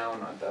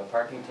down on the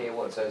parking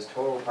table, it says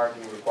total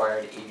parking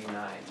required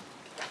 89.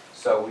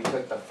 So we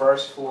took the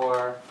first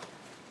floor,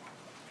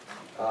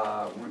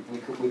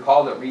 we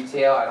called it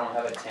retail, I don't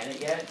have a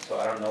tenant yet, so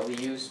I don't know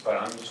the use, but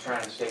I'm just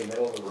trying to stay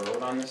middle of the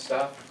road on this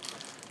stuff.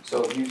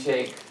 So if you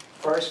take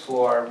first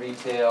floor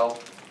retail,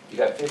 you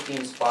got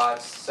 15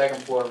 spots,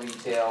 second floor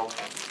retail,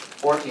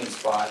 14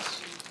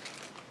 spots.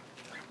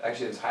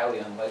 Actually, it's highly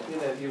unlikely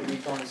that you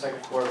retail on the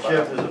second floor, but.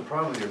 Jeff, there's a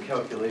problem with your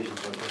calculations,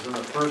 because in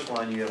the first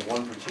line, you have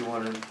 1 for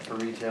 200 for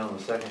retail, and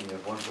the second, you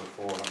have 1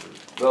 for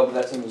 400. Well, but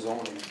that's in the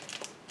zoning.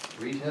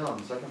 Retail on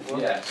the second floor?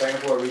 Yeah, second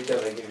floor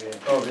retail, they give you.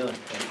 Oh, really?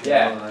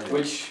 Yeah,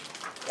 which,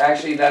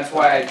 actually, that's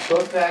why I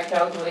took that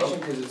calculation,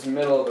 because it's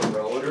middle of the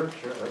road. Sure,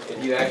 sure, that's If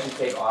cool. you actually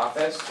take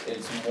office,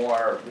 it's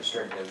more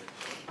restrictive.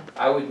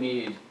 I would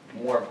need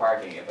more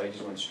parking if I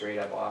just went straight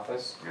up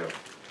office. Yeah.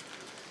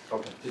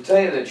 Okay. To tell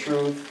you the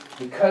truth,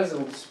 because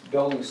the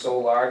building's so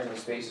large and the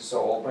space is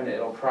so open,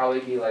 it'll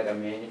probably be like a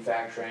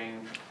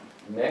manufacturing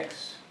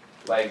mix.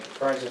 Like,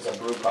 for instance, a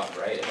brew pub,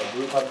 right? If a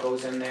brew pub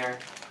goes in there,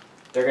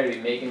 they're gonna be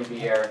making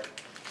beer,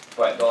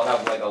 but they'll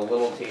have like a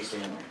little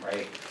tasting room,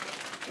 right?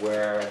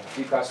 Where a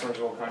few customers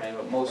will come in,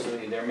 but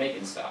mostly they're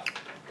making stuff,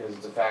 because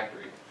it's a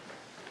factory.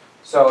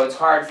 So it's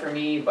hard for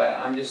me, but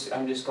I'm just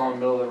going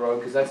middle of the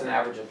road, because that's an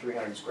average of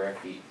 300 square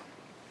feet.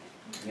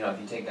 You know, if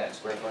you take that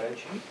square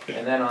footage.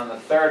 And then on the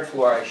third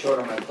floor, I showed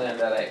on my plan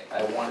that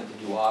I wanted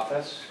to do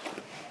office,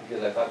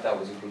 because I thought that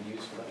was a good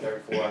use for the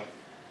third floor.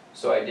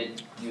 So I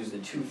did use the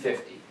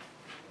 250.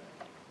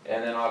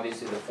 And then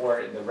obviously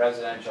the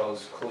residential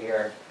is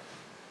clear,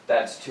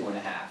 that's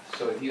 2.5.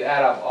 So if you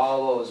add up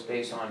all those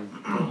based on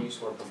the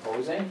use we're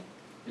proposing,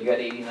 you got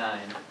 89.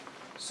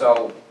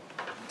 So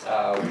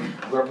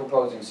we're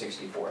proposing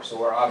 64, so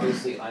we're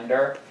obviously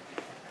under.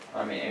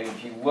 I mean,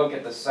 if you look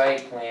at the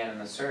site plan and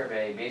the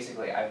survey,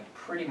 basically I've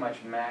pretty much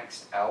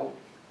maxed out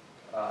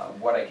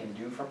what I can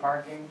do for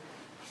parking.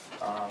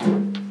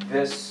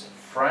 This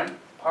front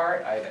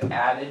part, I've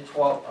added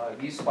 12,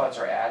 these spots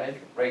are added.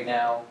 Right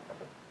now,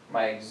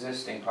 my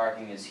existing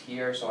parking is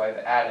here, so I've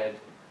added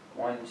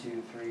 1,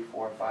 2, 3,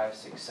 4, 5,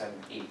 6, 7,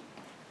 8.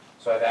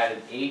 So I've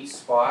added 8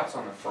 spots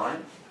on the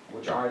front,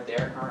 which aren't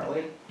there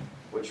currently,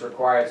 which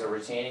requires a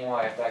retaining wall.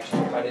 I have to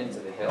actually cut into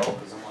the hill,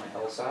 because I'm on a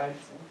hillside.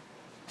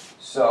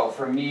 So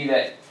for me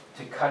to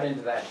cut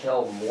into that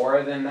hill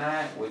more than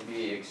that would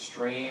be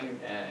extreme,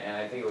 and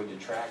I think it would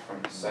detract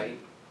from the site,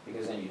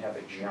 because then you'd have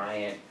a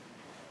giant,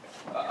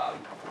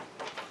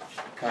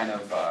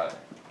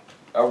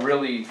 a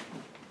really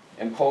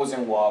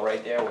imposing wall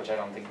right there, which I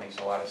don't think makes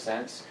a lot of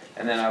sense,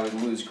 and then I would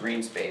lose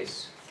green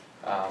space.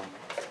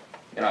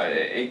 You know,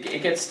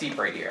 it gets steep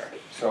right here,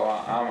 so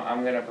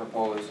I'm gonna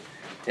propose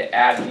to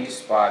add these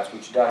spots,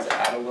 which does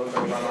add a little bit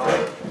of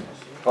runoff,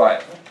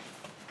 but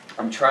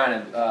I'm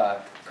trying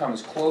to come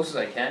as close as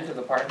I can to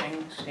the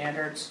parking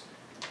standards,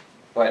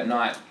 but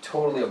not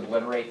totally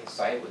obliterate the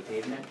site with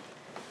pavement,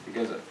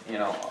 because, you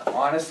know,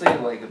 honestly,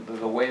 like,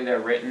 the way they're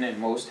written in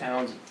most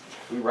towns,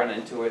 we run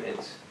into it,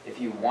 it's, if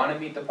you wanna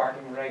meet the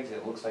parking regs,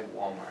 it looks like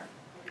Walmart.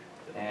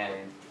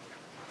 And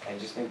I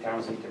just think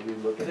towns need to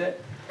relook at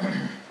it.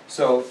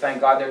 So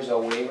thank God there's a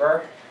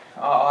waiver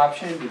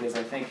option, because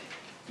I think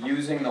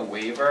using the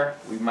waiver,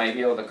 we might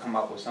be able to come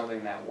up with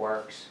something that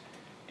works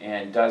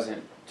and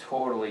doesn't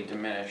totally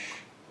diminish,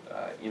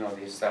 you know,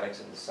 the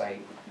aesthetics of the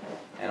site,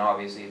 and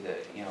obviously the,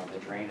 you know, the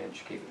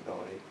drainage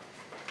capability.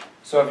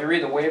 So if you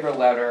read the waiver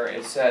letter,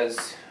 it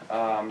says,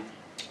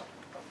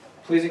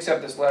 please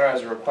accept this letter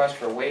as a request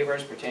for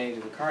waivers pertaining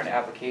to the current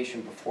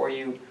application before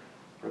you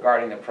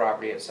regarding the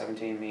property at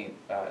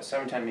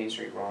 710 Main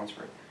Street,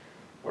 Rollinsford.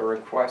 We're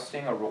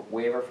requesting a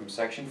waiver from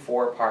section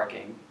 4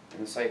 parking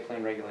in the site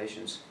plan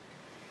regulations,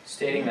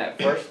 stating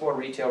that first floor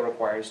retail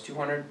requires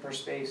 200 per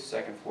space,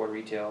 second floor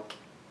retail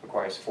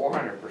requires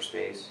 400 per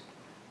space,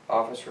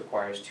 office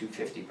requires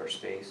 250 per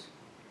space,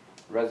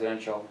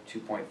 residential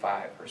 2.5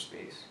 per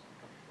space,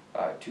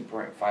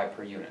 2.5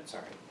 per unit,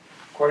 sorry.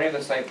 According to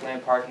the site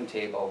plan parking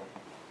table,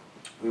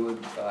 we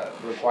would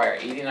require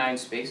 89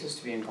 spaces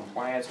to be in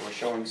compliance. We're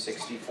showing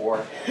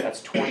 64,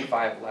 that's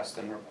 25 less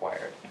than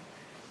required.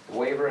 The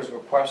waiver is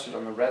requested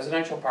on the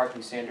residential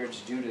parking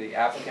standards due to the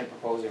applicant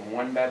proposing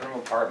 1-bedroom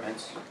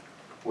apartments,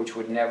 which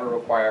would never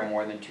require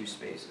more than 2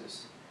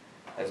 spaces,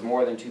 as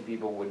more than 2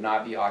 people would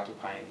not be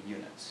occupying the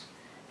units.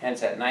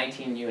 Hence, at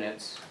 19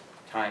 units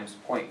times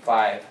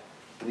 0.5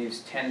 leaves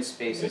 10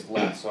 spaces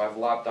left. So I've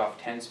lopped off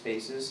 10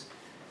 spaces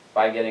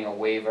by getting a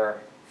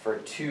waiver for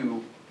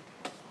 2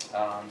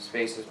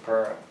 spaces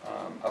per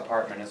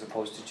apartment as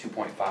opposed to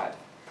 2.5.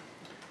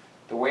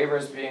 The waiver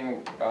is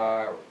being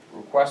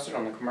requested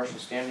on the commercial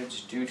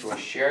standards due to a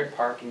shared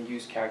parking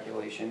use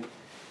calculation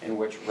in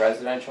which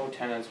residential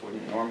tenants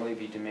would normally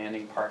be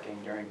demanding parking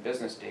during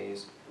business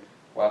days,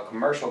 while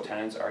commercial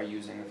tenants are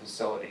using the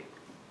facility.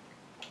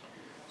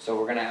 So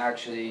we're going to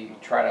actually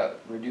try to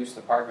reduce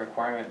the parking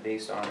requirement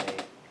based on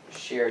a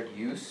shared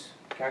use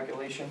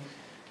calculation.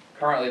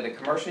 Currently, the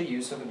commercial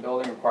use of the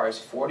building requires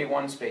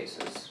 41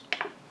 spaces,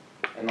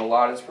 and the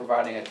lot is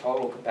providing a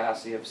total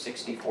capacity of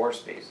 64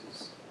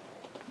 spaces,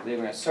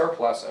 leaving a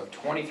surplus of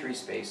 23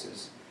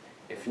 spaces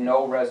if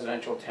no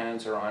residential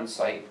tenants are on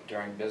site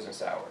during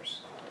business hours.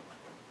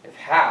 If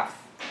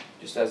half,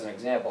 just as an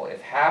example,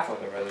 if half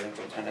of the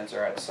residential tenants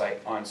are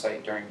on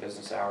site during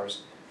business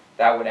hours,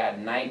 that would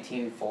add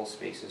 19 full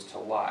spaces to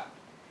lot.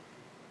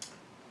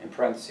 In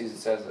parentheses it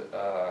says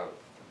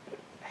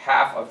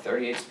half of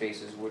 38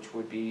 spaces, which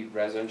would be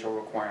residential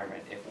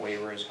requirement if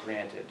waiver is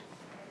granted,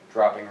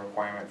 dropping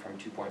requirement from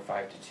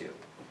 2.5 to 2.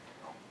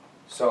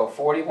 So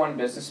 41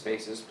 business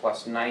spaces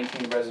plus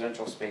 19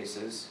 residential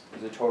spaces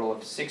is a total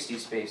of 60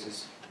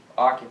 spaces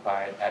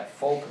occupied at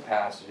full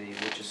capacity,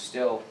 which is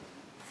still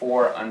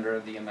 4 under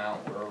the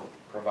amount we're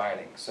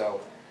providing.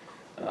 So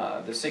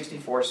the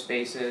 64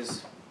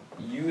 spaces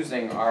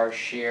using our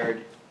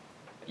shared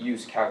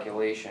use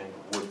calculation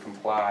would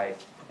comply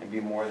and be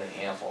more than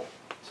ample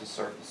to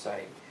serve the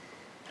site.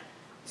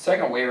 The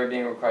second waiver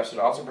being requested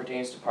also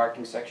pertains to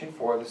parking section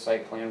 4 of the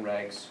site plan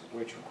regs,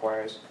 which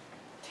requires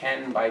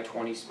 10 by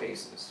 20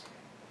 spaces.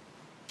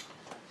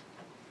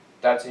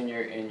 That's in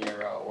your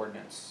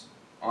ordinance.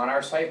 On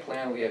our site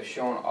plan, we have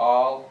shown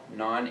all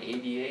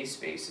non-ADA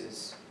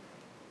spaces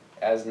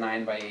as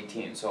 9 by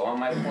 18. So on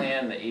my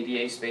plan, the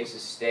ADA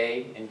spaces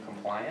stay in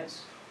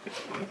compliance,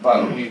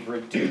 but we've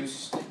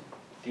reduced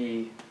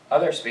the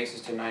other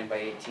spaces to 9 by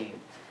 18.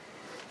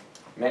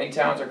 Many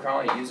towns are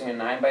currently using a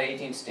 9 by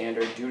 18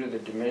 standard due to the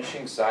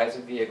diminishing size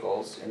of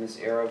vehicles in this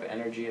era of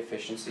energy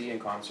efficiency and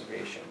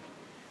conservation.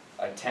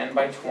 A 10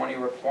 by 20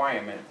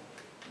 requirement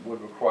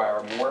would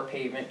require more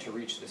pavement to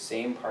reach the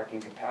same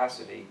parking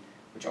capacity,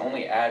 which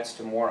only adds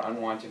to more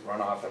unwanted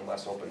runoff and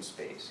less open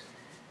space.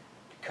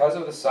 Because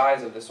of the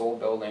size of this old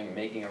building,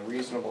 making a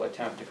reasonable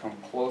attempt to come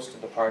close to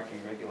the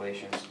parking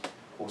regulations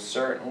will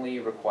certainly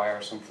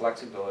require some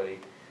flexibility,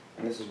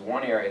 and this is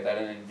one area that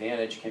an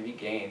advantage can be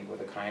gained with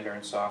a kinder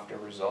and softer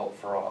result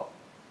for all.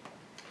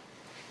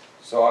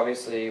 So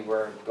obviously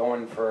we're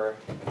going for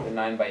the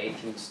 9 by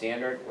 18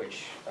 standard,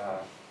 which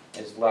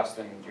is less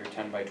than your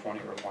 10 by 20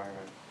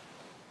 requirement.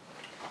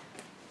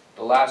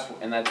 The last,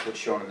 and that's what's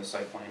shown in the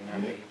site plan,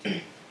 9 by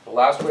 18. The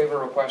last waiver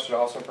requested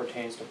also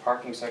pertains to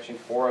parking section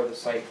 4 of the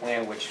site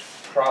plan, which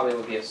probably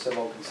would be a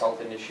civil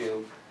consultant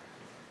issue.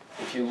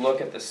 If you look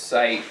at the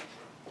site,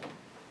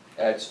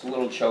 it's a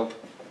little choked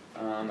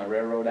on the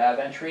Railroad Ave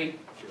entry,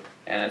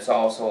 and it's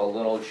also a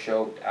little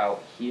choked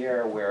out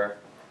here where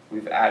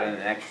we've added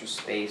an extra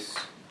space.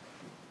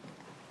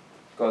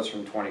 Goes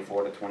from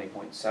 24 to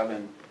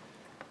 20.7,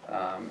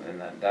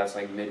 and that's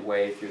like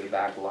midway through the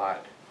back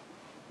lot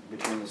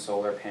between the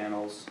solar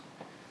panels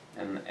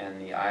and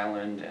the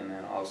island, and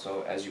then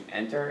also as you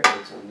enter,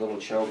 it's a little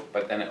choked,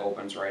 but then it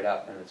opens right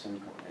up and it's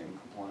in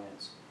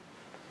compliance.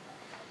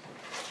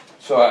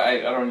 So I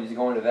don't need to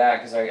go into that,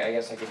 because I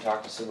guess I could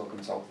talk to civil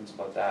consultants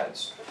about that.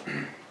 It's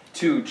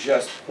 2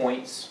 just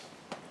points,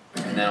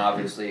 and then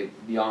obviously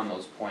beyond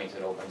those points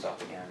it opens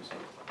up again. So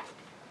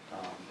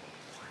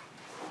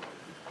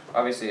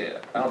obviously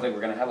I don't think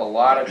we're going to have a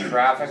lot of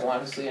traffic,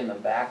 honestly, in the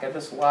back of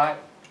this lot.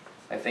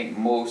 I think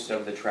most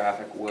of the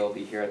traffic will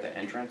be here at the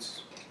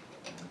entrance.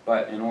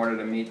 But in order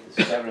to meet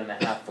the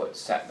 7.5 foot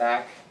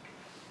setback,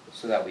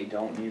 so that we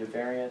don't need a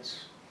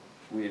variance,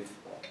 we've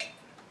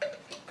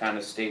kind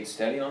of stayed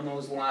steady on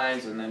those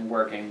lines and then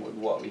working with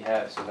what we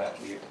have so that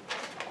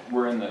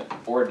we're in the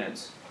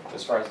ordinance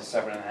as far as the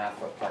 7.5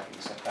 foot parking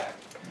setback.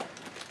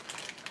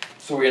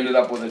 So we ended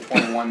up with a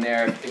 21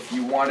 there. If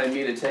you wanted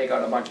me to take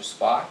out a bunch of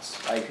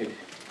spots, I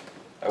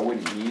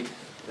wouldn't need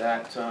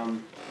that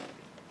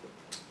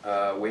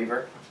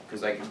waiver,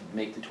 because I could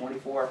make the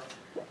 24.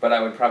 But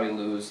I would probably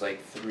lose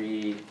like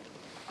 3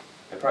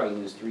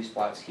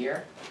 spots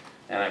here,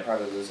 and I'd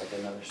probably lose like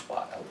another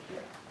spot out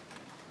here.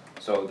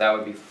 So that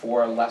would be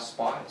 4 less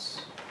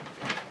spots.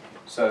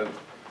 So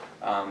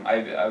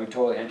I would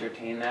totally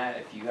entertain that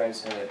if you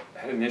guys had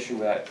an issue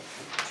with that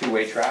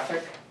 2-way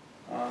traffic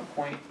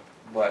point,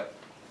 but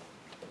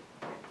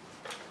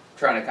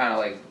trying to kind of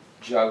like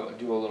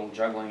do a little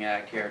juggling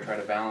act here, try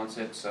to balance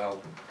it,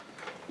 so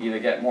either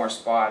get more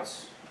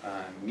spots,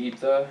 meet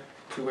the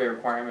 2-way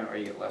requirement, or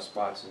you get less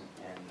spots and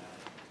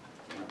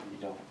you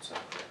don't. So,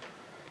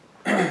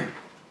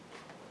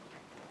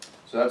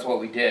 so that's what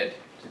we did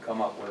to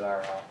come up with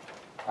our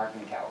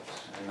parking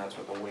calcs, and that's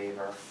what the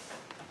waiver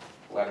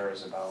letter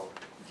is about.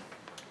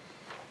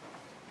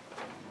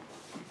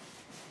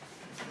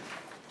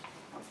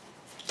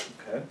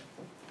 Okay.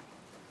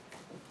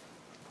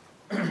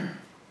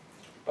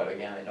 But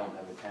again, I don't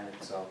have a tenant,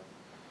 so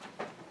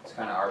it's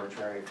kind of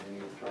arbitrary for me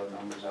to throw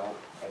numbers out.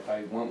 If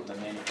I went with the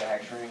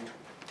manufacturing,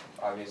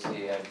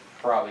 obviously I'd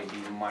probably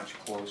be much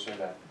closer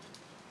to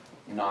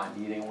not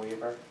needing a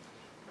waiver.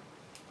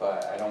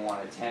 But I don't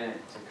want a tenant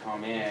to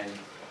come in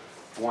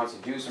who wants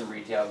to do some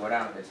retail, go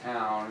down to the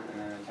town, and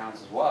then the town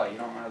says, well, you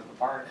don't have the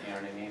park, you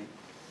know what I mean?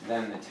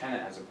 Then the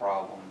tenant has a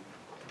problem.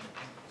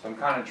 So I'm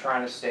kind of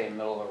trying to stay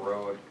middle of the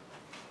road,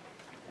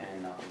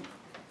 and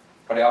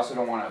but I also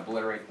don't want to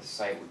obliterate the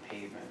site with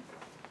pavement.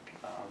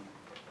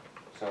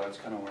 So that's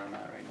kind of where I'm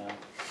at right now.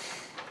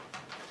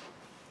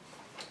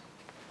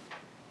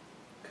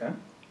 Okay.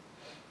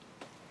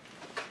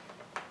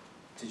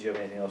 Did you have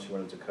anything else you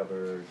wanted to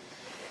cover?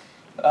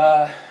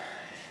 I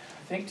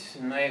think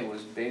tonight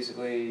was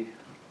basically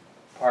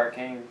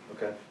parking.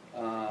 Okay.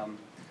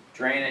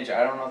 Drainage,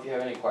 I don't know if you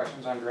have any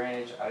questions on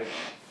drainage. I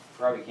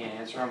probably can't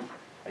answer them.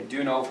 I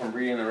do know from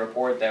reading the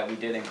report that we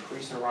did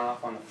increase the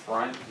runoff on the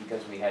front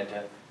because we had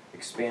to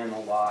expand the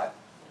lot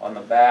On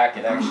the back,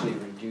 it actually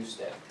reduced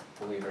it,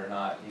 believe it or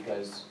not,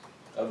 because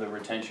of the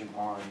retention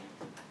pond.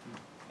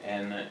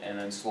 And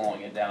then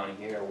slowing it down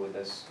here with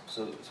this.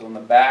 So in the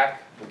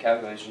back, the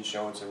calculations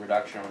show it's a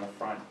reduction. On the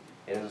front,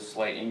 it is a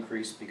slight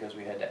increase because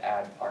we had to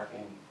add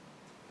parking.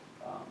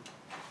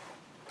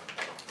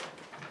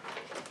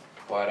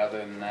 But other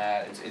than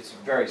that, it's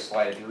very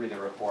slight. If you read the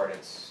report,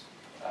 it's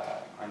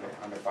under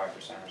 5%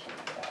 or something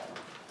like that.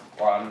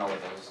 Well, I don't know what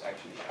those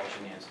actually, I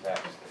shouldn't answer that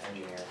because the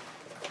engineer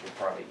would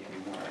probably give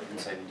you more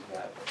insight into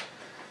that.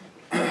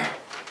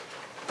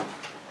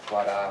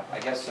 But I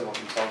guess civil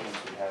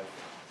consultants would have,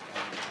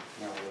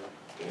 you know,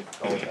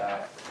 go with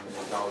that. And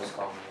they can always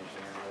call an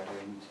engineer, whatever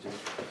they need to do.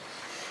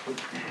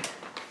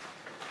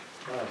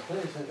 Can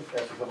I just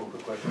ask a couple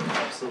quick questions?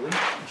 Absolutely.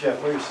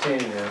 Jeff, while you're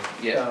standing there.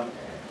 Yeah.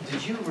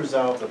 Did you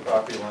resolve the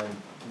property line,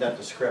 not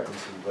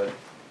discrepancy, but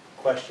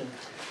question?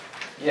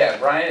 Yeah,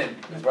 Brian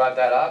had brought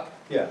that up,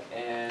 Yeah.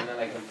 and then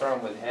I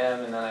confirmed with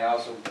him, and then I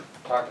also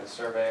talked to the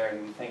surveyor,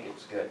 and we think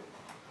it's good.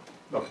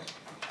 Okay.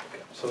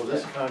 So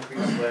this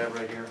concrete slab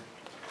right here,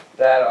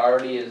 That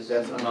already is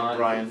that's on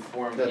Brian,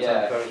 non-conform, that's on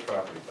yeah, Cutter's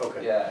property,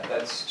 okay. yeah,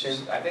 that's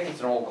just, I think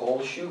it's an old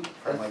coal chute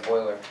from my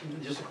boiler.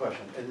 Just a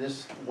question, and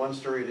this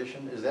one-story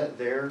addition, is that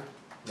there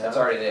now? That's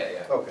already there,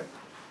 yeah. Okay.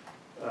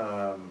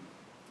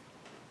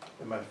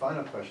 And my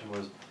final question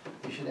was,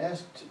 you should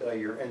ask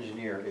your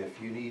engineer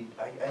if you need,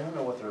 I don't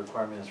know what the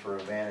requirement is for a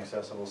van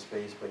accessible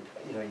space, but,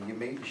 you know,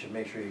 you should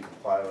make sure you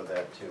comply with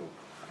that too.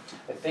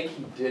 I think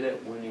he did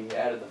it when he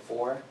added the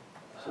 4,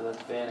 so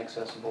that's van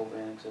accessible,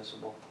 van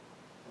accessible.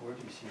 Where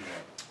do you see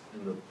that?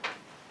 In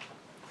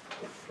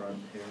the front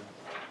here.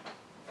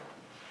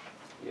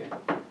 Yeah.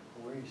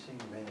 Where are you seeing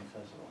van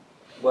accessible?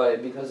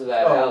 But because of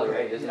that Oh, alley,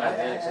 okay. right, isn't that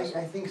van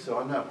accessible? I think so,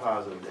 I'm not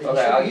positive.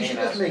 Okay, I'll You should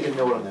ask. just make a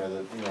note on there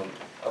that, you know,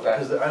 Okay,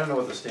 because I don't know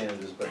what the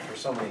standard is, but for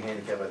somebody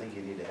handicapped, I think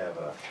you need to have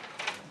a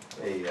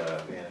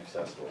van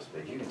accessible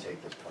space. You can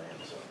take this plan,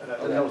 so, and the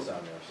Okay. note's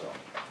on there, so.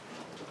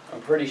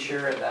 I'm pretty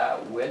sure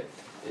that width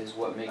is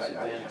what makes it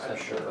van I'm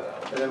accessible. sure.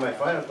 but- And then my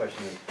final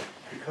question is,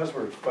 because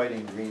we're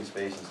fighting green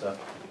space and stuff,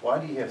 why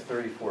do you have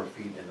 34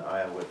 feet in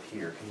aisle width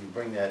here? Can you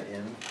bring that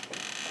in?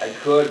 I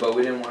could, but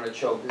we didn't wanna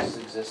choke, this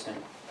is existing.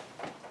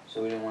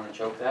 So we didn't wanna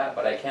choke that,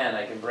 but I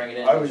can bring it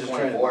in I to was just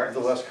trying 24. to, the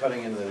less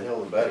cutting into the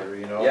hill, the better,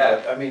 you know? Yeah.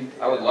 But, I mean.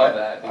 I would love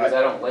that, because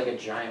I don't like a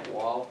giant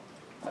wall.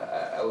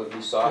 I would be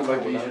It soft.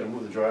 might be easier to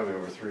move the driveway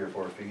over 3 or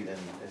 4 feet and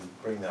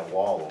bring that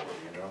wall over,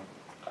 you know?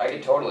 I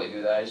could totally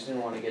do that, I just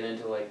didn't wanna get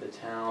into like the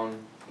town,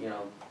 you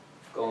know,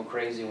 going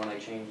crazy when I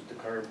changed the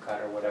curb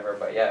cut or whatever,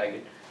 but yeah, I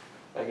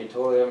could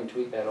totally have them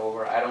tweak that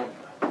over.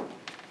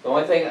 The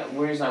only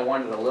reason I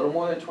wanted a little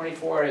more than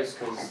 24 is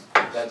because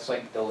that's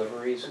like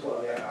deliveries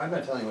go there. I'm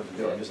not telling you what to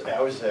do, I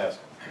was just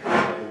asking.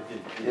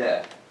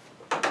 Yeah,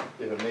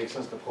 If it makes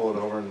sense to pull it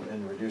over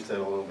and reduce that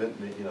a little bit,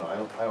 you know, I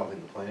don't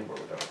think the planning board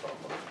would have a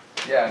problem with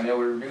it. yeah, I mean, it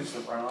would reduce the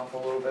runoff a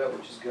little bit,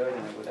 which is good,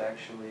 and it would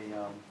actually,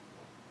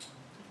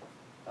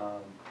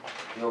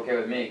 be okay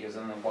with me, because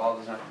then the wall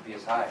doesn't have to be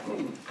as high.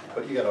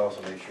 But you gotta also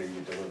make sure you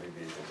get delivery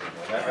vehicles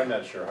in there. I'm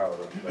not sure how the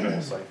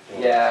whole site. flows.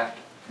 Yeah,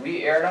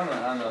 we erred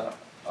on the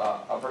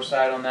upper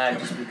side on that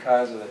just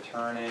because of the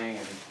turning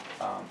and,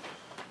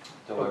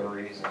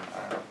 deliveries and,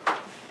 I don't know.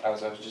 I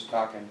was just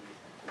talking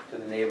to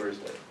the neighbors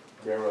that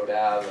Railroad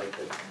Ave, like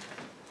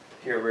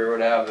here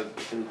Railroad Ave,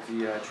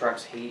 the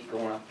trucks hate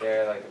going up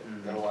there, like,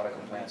 got a lot of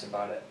complaints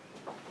about it.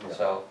 Yeah.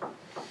 So,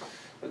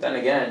 but then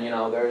again, you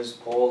know, there's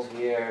poles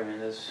here, I mean,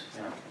 it's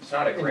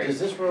not a And great. does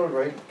this road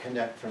right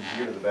connect from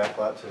here to the back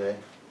lot today?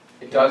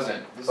 It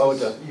doesn't. This Oh, it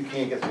is- doesn't, you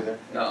can't get through there?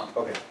 No.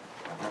 Okay.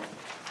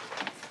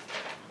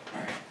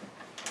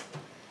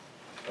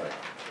 Alright,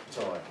 that's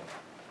all I have.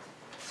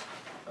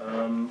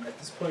 At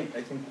this point,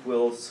 I think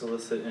we'll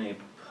solicit any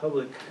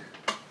public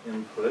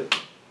input,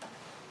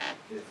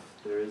 if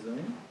there is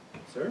any.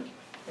 Sir?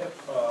 Yep,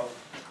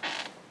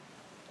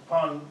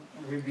 upon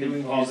Could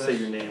reviewing you all just say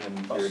your this, name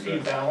and your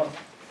Steve address? Allen,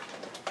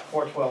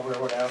 412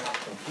 Railroad Ave.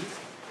 Thank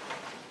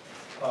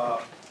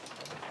you.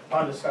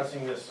 Upon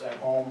discussing this at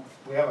home,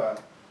 we have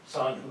a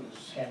son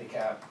who's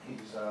handicapped,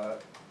 he's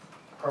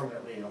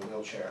permanently in a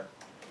wheelchair.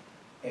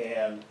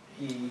 And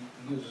he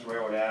uses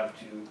Railroad Ave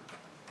to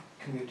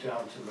commute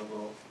down to the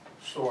little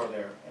store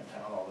there in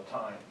town all the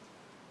time.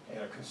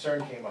 And a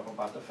concern came up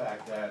about the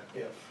fact that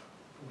if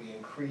we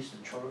increase the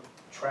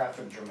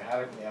traffic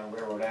dramatically on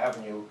Railroad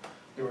Avenue,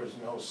 there is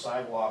no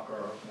sidewalk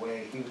or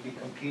way, he would be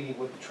competing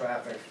with the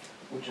traffic,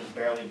 which is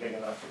barely big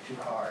enough for 2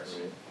 cars.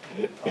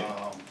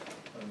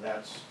 And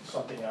that's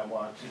something I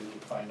want to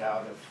find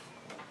out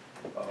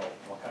if,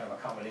 what kind of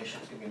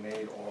accommodations can be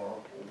made or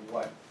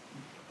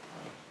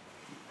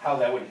how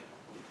that would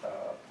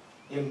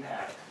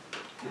impact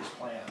his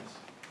plans.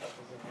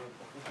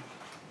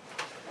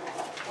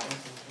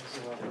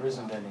 There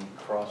isn't any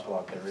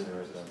crosswalk there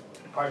either, is there?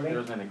 Pardon me? There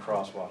isn't any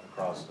crosswalk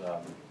across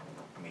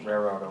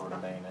Railroad over to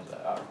Main,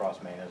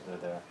 across Main, is there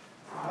there?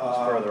 It's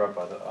further up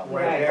by the.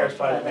 Right there, it's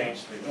by the Main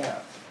Street, yeah.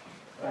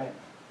 Right.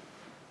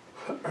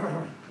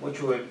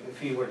 Which would, if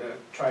he were to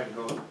try to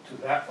go to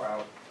that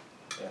route,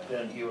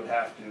 then he would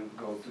have to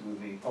go through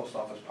the post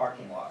office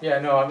parking lot. Yeah,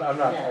 no, I'm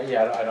not, Yeah.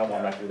 yeah, I don't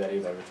wanna do that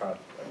either, we're trying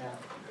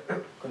No.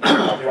 to. couldn't see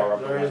how far up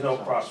There the is no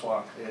road,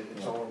 crosswalk,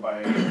 it's over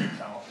by town,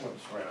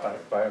 what's right so-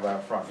 on. By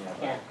up front,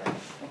 yeah.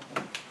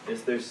 Yeah.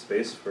 Is there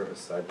space for a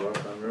sidewalk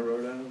on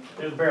Railroad Ave?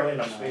 There's barely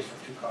enough space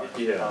for 2 cars.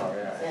 Yeah. Oh,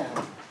 yeah.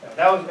 Yeah. Yeah,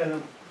 that was,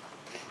 and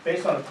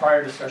based on the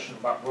prior discussion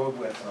about road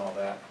width and all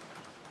that,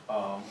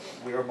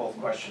 we were both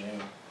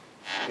questioning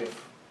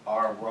if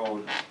our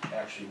road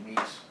actually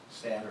meets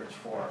standards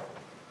for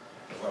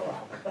the road.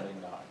 Probably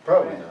not.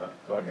 Probably not.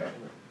 But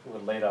we were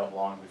laid out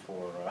long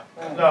before,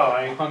 No,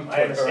 I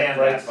understand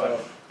right, that, but,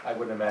 so I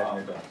wouldn't imagine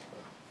it does.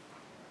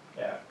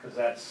 yeah, cause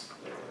that's,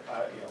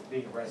 you know,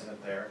 being a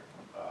resident there,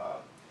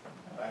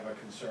 I have a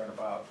concern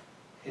about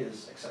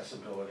his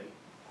accessibility.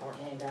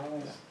 Okay, that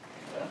was,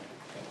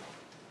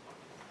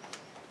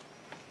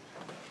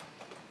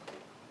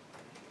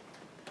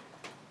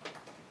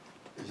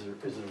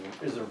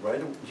 Is there right,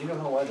 do you know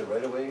how wide the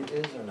right of way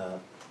is or not?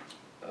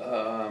 You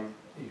I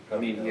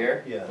probably mean know.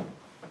 here, Yeah.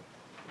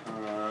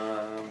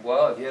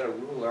 well, if you had a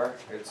ruler,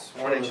 it's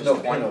one inch There's is no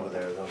pin 20. over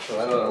there though, so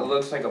I So don't it know.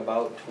 looks like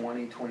about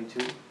 20, 22,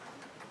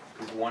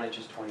 because 1 inch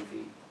is 20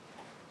 feet.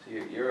 So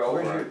you're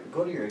Where's over. your,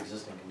 go to your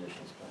existing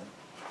conditions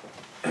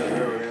plan.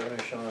 Railroad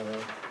Avenue shown on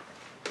there?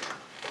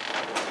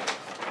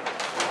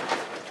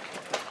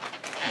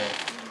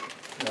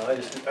 No, I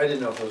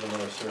didn't know if there was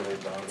another survey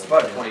bound. It's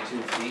about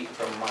 22 feet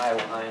from my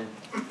line,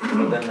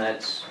 but then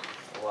that's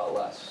a lot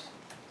less,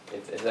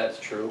 if that's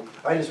true.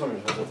 I just wondered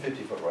if it was a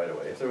 50-foot right of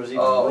way, if there was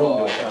even Oh, room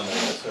oh, to accommodate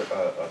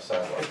a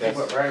sidewalk.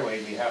 50-foot right away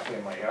would be halfway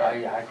in my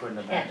yard. Yeah, I couldn't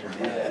imagine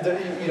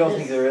that. You don't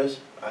think there is?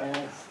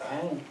 that's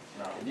tiny.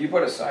 No. If you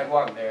put a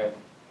sidewalk there,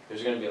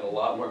 there's gonna be a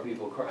lot more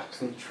people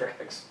crossing the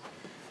tracks.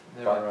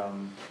 There,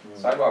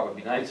 Sidewalk would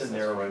be nice. It's a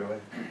narrow right of way.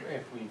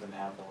 if we even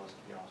have those, to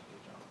be honest with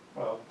you,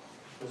 John. Well,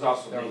 there's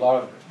also There are a the,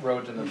 lot of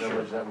roads in the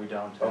village that we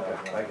don't have.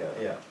 Okay, I got it,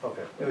 yeah,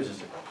 okay. It was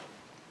just a question.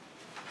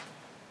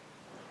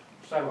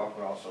 sidewalk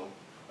would also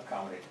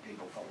accommodate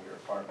people from your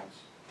apartments.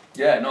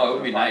 Yeah, no, it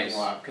would be Parking nice,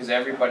 lot. cause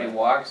everybody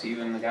walks,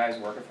 even the guys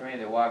working for me,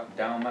 they walk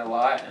down my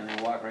lot and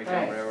they walk right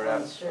down Right, Railroad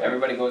that's Ave. true.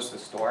 Everybody goes to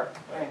the store.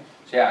 Right.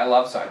 So yeah, I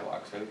love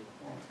sidewalks, dude.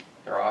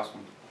 They're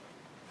awesome.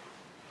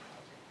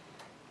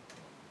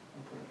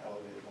 Put an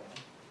elevated one.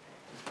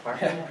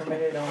 Parking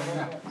permitted on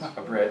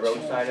A bridge.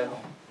 roadside of,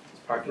 is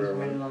parking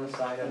permitted on the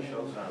side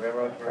of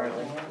railroad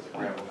currently? To be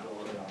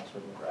honest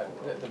with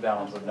you. The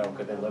balance would know,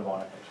 could they live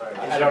on it? Sorry.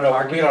 I don't know,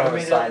 we don't have a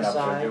Parking sign up permitted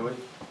on the there, do we?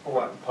 For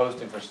what?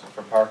 Posting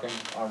for parking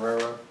on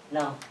railroad?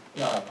 No,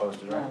 Not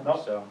posted, right?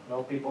 No. So,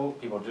 No, people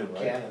people do, right?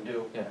 can and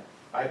do. Yeah.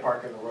 I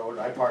park in the road,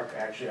 I park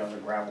actually on the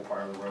gravel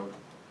part of the road.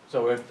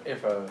 So if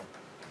a,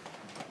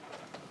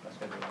 that's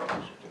gonna be what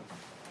we should do.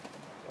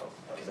 So,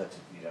 Because that's,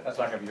 that's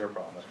not gonna be your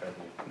problem, that's gonna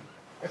be,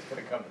 it's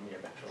gonna come to me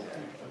eventually.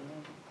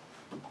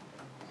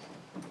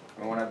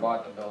 And when I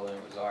bought the building,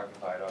 it was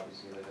occupied,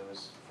 obviously, there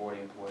was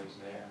 40 employees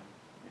there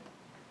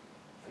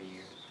for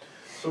years.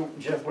 so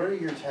Jeff, where are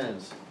your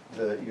tenants,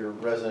 your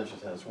residential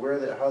tenants, how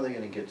are they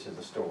gonna get to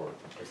the store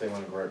if they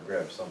wanna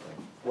grab something?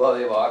 Well,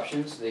 they have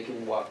options, they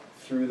can walk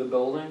through the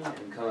building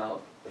and come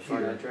out the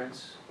front Here.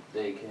 entrance.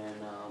 They can,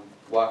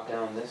 walk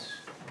down this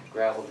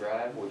gravel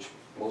drive, which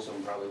most of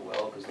them probably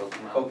will, cause they'll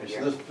come out Okay,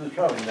 here. so there's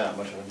probably not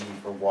much of a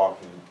need for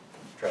walking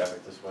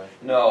traffic this way.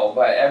 No,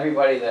 but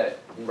everybody that,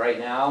 right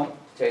now,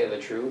 to tell you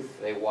the truth,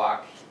 they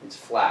walk, it's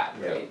flat,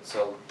 Yeah. right?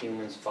 So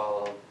humans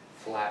follow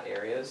flat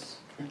areas,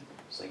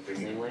 it's like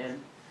Disneyland.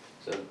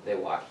 So they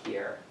walk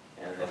here,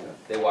 and then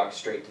they walk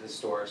straight to the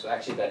store, so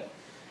actually that,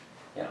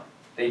 you know,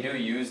 they do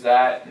use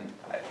that, and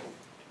I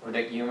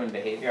predict human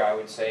behavior, I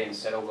would say,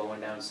 instead of going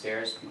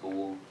downstairs, people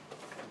will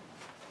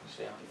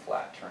stay on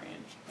flat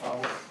terrain.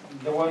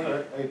 There was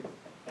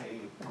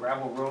a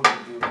gravel road that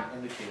you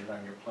indicated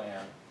on your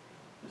plan.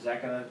 Is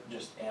that gonna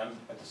just end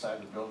at the side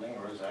of the building,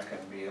 or is that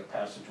gonna be a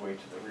passageway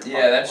to the rear parking lot?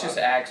 Yeah, that's just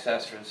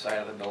access for the side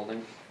of the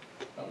building.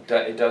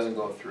 It doesn't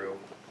go through.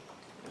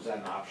 Is that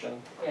an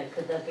option? yeah,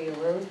 could that be a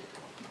road?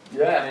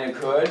 Yeah, I mean, it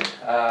could,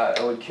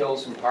 it would kill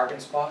some parking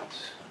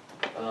spots,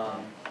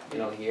 you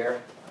know,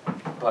 here,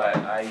 but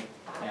you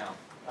know,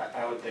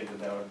 I would think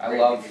that would I greatly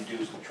love-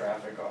 reduce the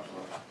traffic off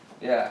of.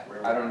 yeah,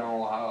 I don't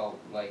know how,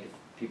 like,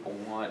 if people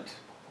want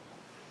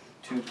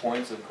 2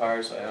 points of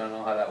cars, I don't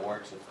know how that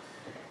works.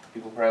 If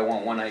people probably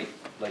want one,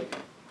 like,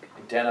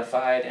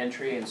 identified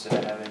entry instead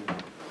of having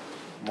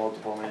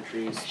multiple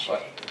entries,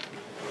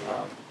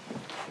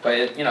 but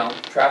it, you know,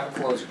 traffic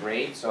flow is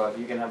great, so if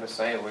you can have a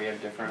site where you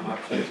have different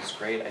options, it's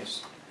great, I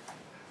just,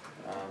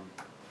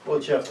 Well,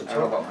 Jeff, the I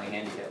don't know about my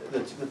handicap.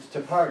 the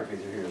topography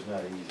through here is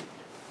not easy.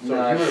 So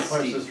No, if you were to it's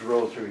punch steep. this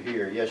road through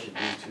here, yes, you'd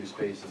lose 2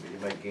 spaces, but you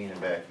might gain it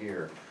back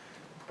here.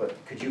 But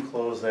could you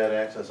close that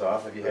access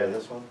off if you had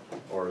this one,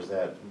 or is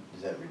that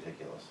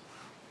ridiculous?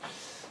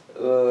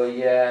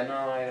 Yeah, no,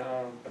 I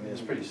don't. I mean,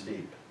 it's pretty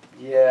steep.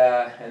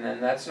 Yeah, and then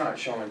that's not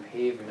showing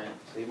pavement,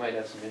 so you might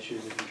have some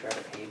issues if you try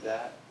to pave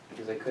that,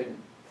 because I couldn't,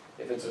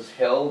 if it's this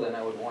hill, then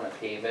I would wanna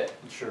pave it.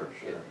 Sure,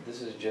 sure.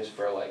 This is just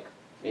for like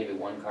maybe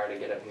one car to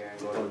get up here and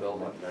go to the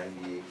building.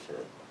 98 or,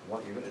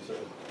 one, even, it's a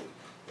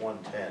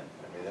 110,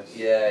 I mean, that's.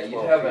 Yeah, you'd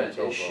 12 have feet an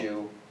total.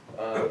 issue,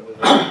 with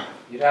it.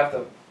 You'd have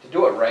to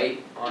do it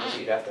right,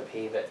 honestly, you'd have to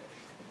pave it,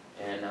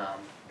 and,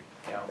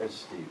 you know, It's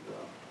steep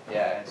though.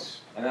 yeah,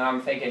 and then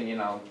I'm thinking, you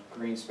know,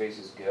 green space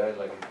is good,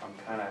 like, I'm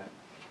kinda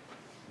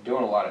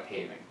doing a lot of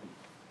paving.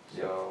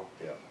 So,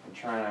 Yeah. I'm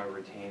trying to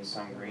retain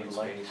some green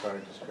space. Try to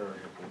discourage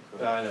if we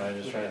could. I know, I'm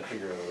just trying to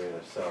figure out a way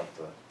to sell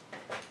the.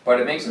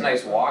 But it makes a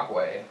nice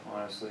walkway,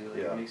 honestly, like,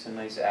 Yeah. it makes a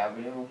nice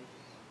avenue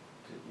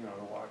to, you know,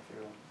 to walk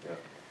through. Yeah.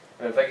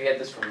 And if I could get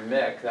this from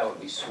Mick, that would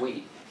be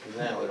sweet, cause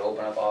then it would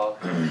open up all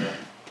kinds of,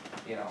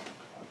 you know,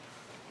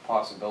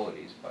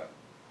 possibilities, but,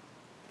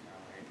 you know,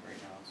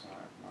 right now it's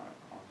not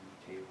on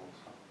the table,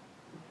 so.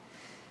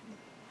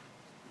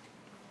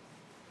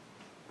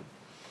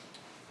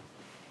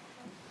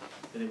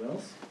 Anyone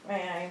else?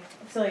 May I,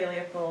 Celia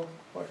Leopold,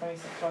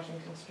 426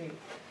 Washington Street.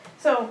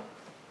 So,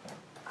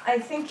 I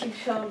think you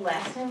showed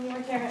last time you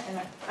were here,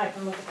 and I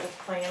can look at this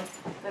plan,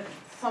 that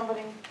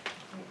somebody,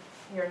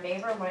 your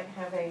neighbor might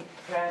have a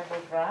gravel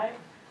drive.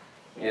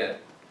 Yeah,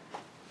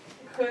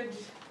 Could,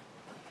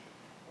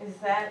 is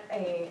that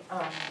a,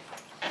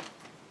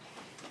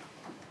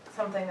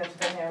 something that's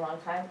been there a long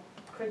time?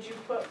 Could you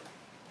put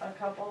a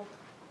couple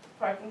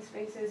parking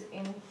spaces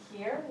in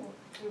here?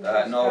 through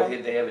this no,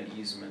 drive? they have an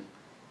easement,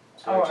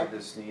 so Oh, actually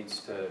this needs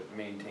to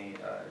maintain,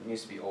 it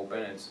needs to be open,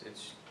 it's,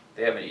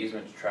 they have an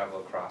easement to travel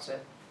across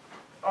it.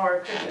 Or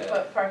could you Yeah.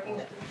 put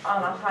parking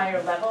on a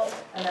higher level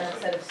and then a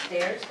set of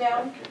stairs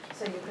down?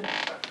 So you could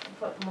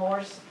put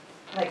more,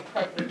 like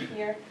parking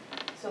here,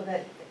 so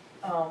that,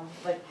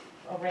 like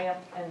a ramp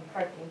and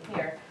parking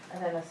here,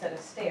 and then a set of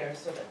stairs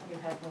so that you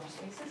have more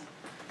spaces?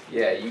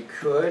 Yeah, you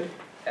could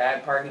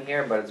add parking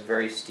here, but it's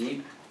very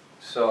steep,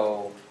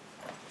 so,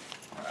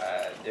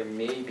 there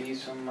may be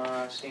some,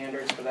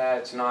 standards for that,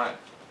 it's not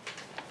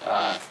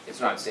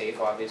safe,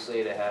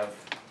 obviously, to have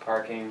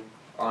parking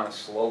on a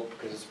slope,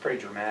 because it's pretty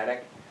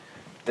dramatic.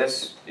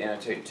 This, you know,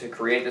 to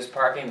create this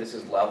parking, this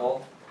is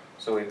level,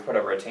 so we put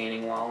a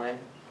retaining wall in.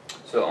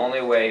 So the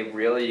only way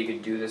really you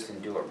could do this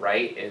and do it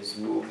right is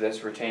move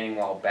this retaining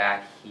wall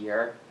back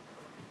here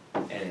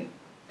and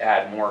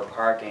add more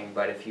parking,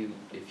 but if you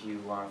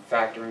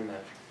factor in the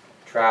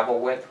travel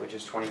width, which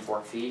is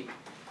 24 feet,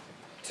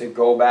 to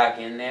go back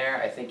in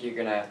there, I think you're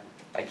gonna,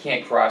 I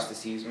can't cross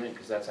this easement,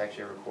 because that's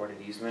actually a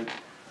recorded easement.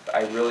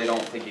 I really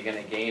don't think you're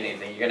gonna gain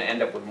anything. You're gonna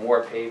end up with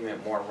more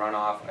pavement, more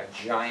runoff, a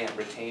giant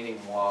retaining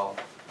wall.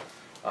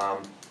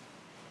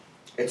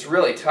 It's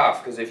really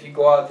tough, because if you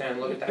go out there and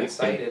look at that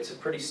site, it's a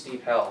pretty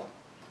steep hill.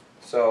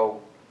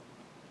 So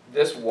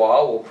this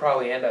wall will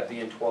probably end up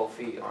being 12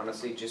 feet,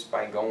 honestly, just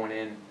by going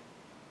in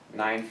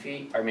 9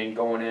 feet. I mean,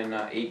 going in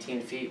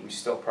 18 feet, we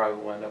still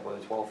probably will end up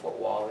with a 12-foot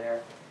wall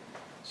there.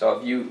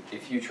 So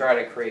if you try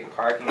to create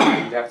parking,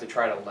 you'd have to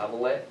try to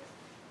level it,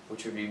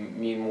 which would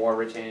mean more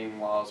retaining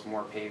walls,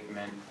 more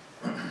pavement.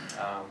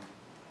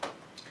 It'd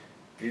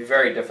be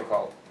very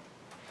difficult.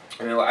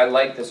 I mean, I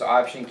like this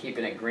option,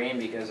 keeping it green,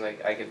 because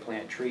I could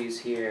plant trees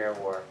here,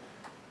 or,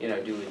 you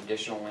know, do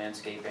additional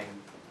landscaping,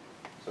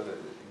 so that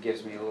it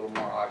gives me a little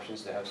more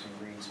options to have some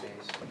green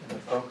space. The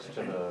folks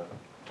to the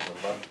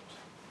left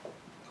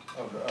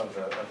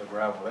of the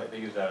gravel, they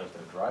use that as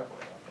their driveway,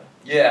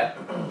 don't Yeah,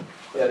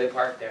 yeah, they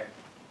park there.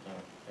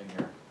 they? In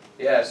here.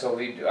 Yeah, so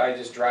I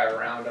just drive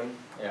around them,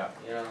 Yeah.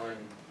 you know, and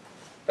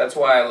that's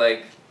why I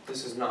like,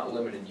 this is not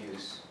limited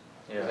use.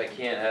 Because I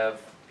can't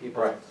have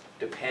people Right.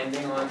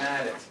 depending on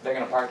that, they're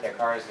gonna park their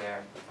cars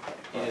there,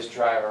 you just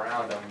drive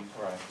around them.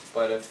 Right.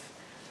 But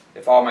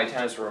if all my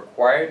tenants were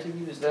required to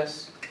use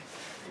this,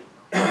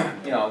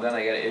 you know, then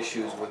I get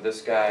issues with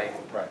this guy,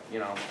 Right. you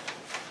know,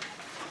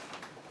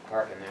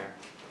 parking there.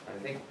 And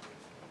I think,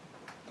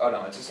 oh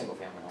no, it's a single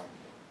family home.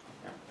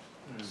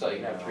 Yeah. So you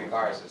can have 3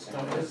 cars at the same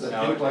time. It's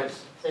a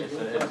duplex. It's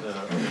a.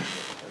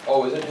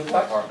 Oh, is it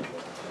duplex? apartment.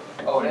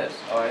 Oh, it is,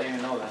 oh, I didn't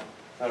even know that, I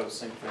thought it was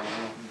single family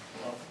home.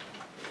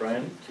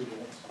 Brian?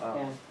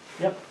 Wow.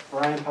 Yep,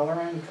 Brian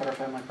Pellerin, Cutter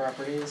Family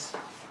Properties.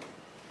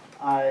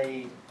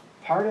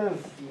 Part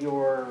of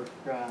your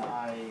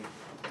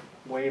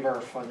waiver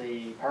for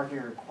the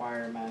parking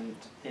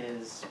requirement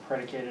is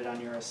predicated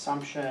on your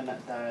assumption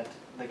that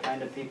the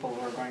kind of people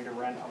who are going to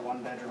rent a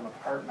 1-bedroom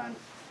apartment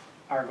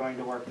are going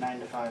to work 9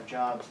 to 5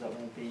 jobs that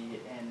won't be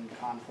in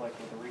conflict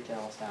with a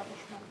retail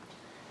establishment.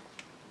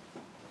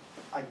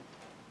 I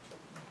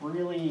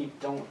really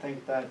don't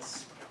think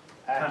that's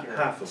accurate.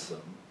 Half of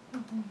them.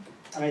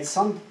 I mean,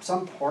 some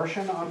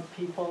portion of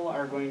people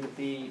are going to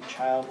be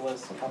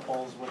childless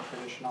couples with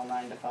traditional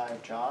 9 to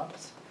 5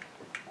 jobs,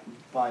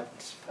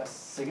 but a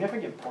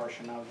significant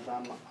portion of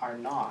them are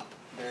not.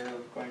 They're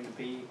going to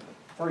be,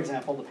 for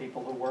example, the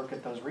people who work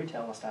at those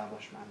retail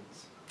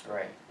establishments.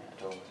 Right, yeah,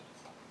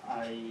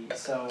 totally.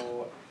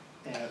 So,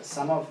 you know,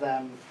 some of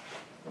them,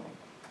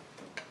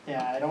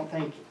 yeah, I don't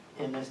think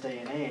in this day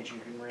and age you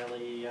can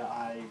really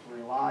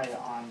rely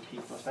on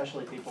people,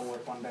 especially people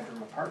with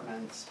 1-bedroom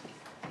apartments,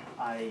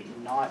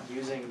 not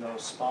using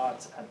those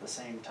spots at the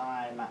same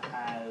time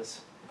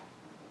as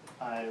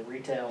a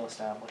retail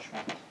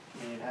establishment.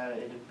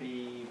 It'd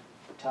be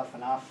tough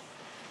enough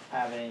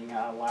having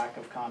a lack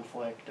of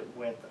conflict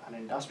with an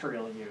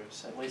industrial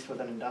use. At least with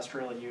an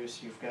industrial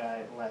use, you've got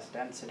less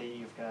density,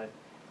 you've got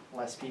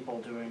less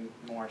people doing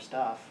more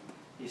stuff.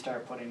 You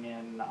start putting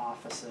in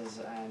offices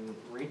and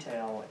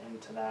retail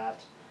into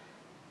that,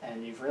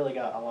 and you've really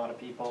got a lot of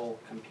people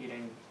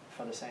competing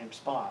for the same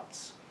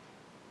spots.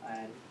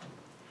 And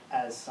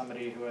as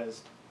somebody who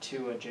has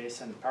 2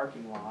 adjacent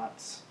parking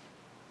lots,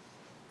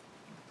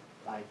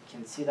 I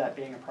can see that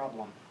being a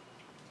problem.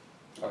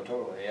 Oh,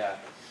 totally, yeah.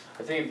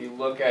 I think if you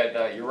look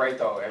at, you're right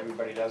though,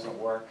 everybody doesn't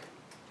work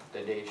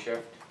the day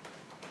shift.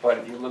 But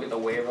if you look at the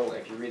waiver,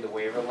 if you read the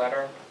waiver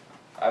letter,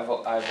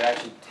 I've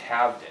actually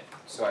tabbed it.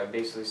 So I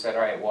basically said,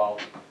 all right, well,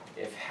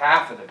 if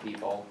half of the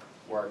people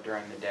work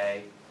during the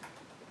day,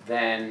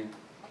 then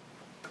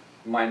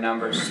my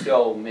numbers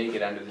still make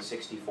it under the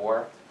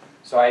 64.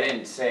 So I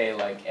didn't say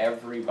like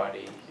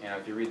everybody, you know,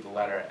 if you read the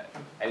letter,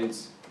 I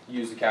didn't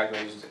use the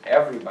calculations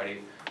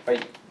everybody,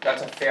 but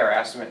that's a fair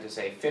estimate to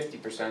say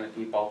 50% of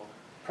people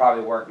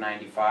probably work 9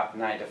 to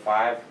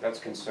 5. That's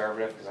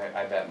conservative because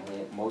I bet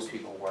most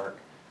people work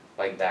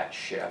like that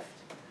shift.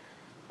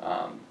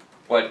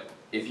 But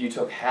if you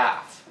took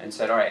half and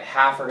said, all right,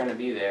 half are going to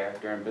be there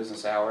during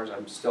business hours,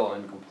 I'm still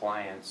in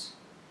compliance,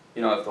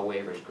 you know, if the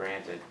waiver is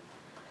granted.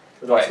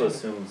 It also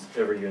assumes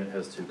every unit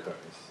has 2 cars.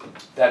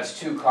 That's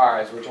 2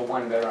 cars, which a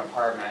 1-bedroom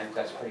apartment, I think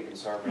that's pretty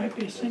conservative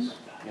because,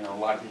 you know, a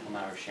lot of people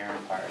now are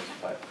sharing cars,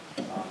 but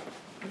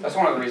that's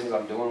one of the reasons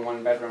I'm doing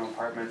 1-bedroom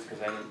apartments,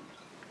 because I didn't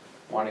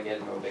want to get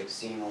into a big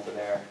scene over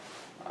there,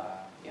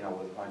 you know,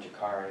 with a bunch of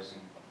cars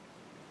and,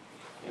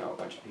 you know, a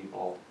bunch of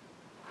people,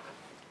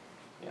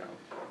 you know,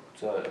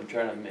 so I'm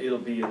trying to make... It'll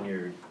be in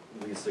your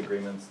lease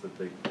agreements that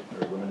they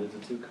are limited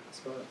to 2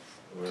 spots,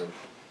 or?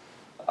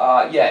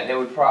 Yeah, they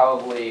would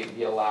probably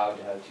be allowed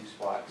to have 2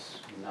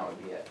 spots, and that would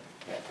be it.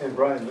 Yeah. And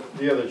Brian,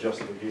 the other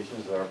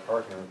justifications are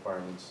parking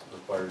requirements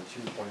require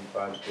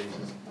 2.5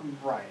 spaces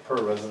Right.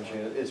 per residential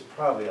unit. It's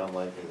probably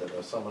unlikely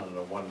that someone in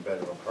a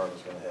 1-bedroom apartment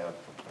is gonna have,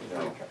 you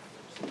know,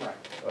 Right.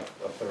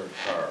 a 3rd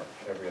car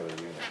every other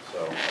unit. So,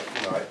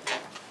 you know,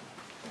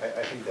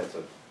 I think that's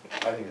a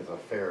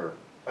fair,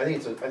 I think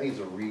it's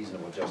a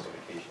reasonable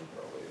justification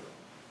for a waiver.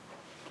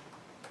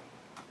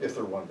 If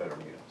they're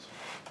 1-bedroom units.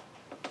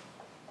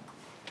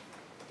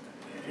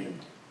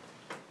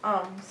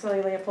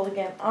 Sally Leopold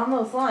again, on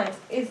those lines,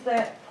 is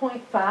that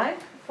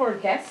 0.5 for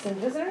guests and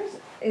visitors?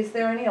 Is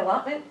there any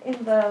allotment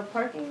in the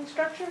parking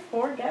structure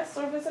for guests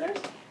or visitors?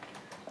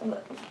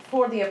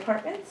 For the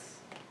apartments?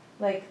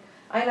 Like,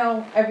 I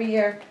know every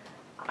year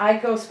I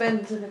go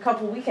spend a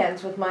couple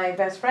weekends with my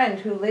best friend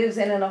who lives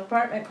in an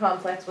apartment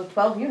complex with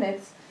 12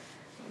 units,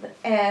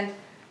 and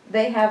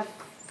they have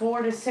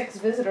 4 to 6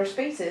 visitor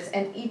spaces,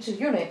 and each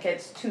unit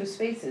gets 2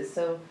 spaces,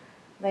 so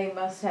they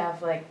must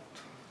have like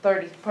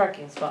 30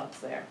 parking spots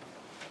there.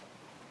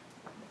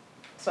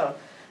 So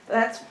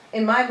that's,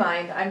 in my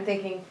mind, I'm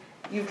thinking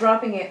you're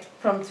dropping it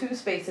from 2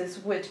 spaces,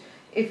 which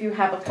if you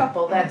have a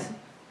couple, that's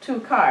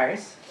 2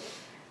 cars.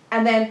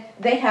 And then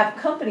they have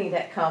company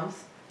that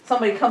comes,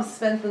 somebody comes to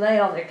spend the night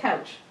on their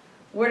couch.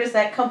 Where does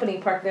that company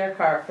park their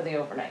car for the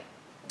overnight?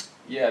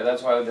 Yeah,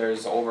 that's why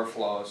there's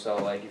overflow. So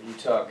like if you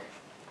took,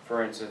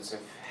 for instance,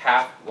 if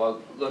half,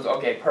 well,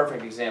 okay,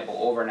 perfect example,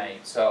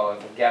 overnight. So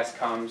if a guest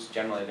comes,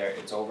 generally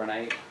it's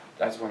overnight.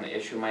 That's when the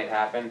issue might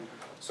happen.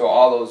 So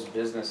all those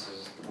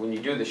businesses, when you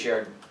do the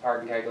shared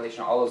parking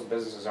calculation, all those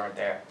businesses aren't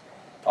there.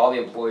 All the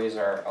employees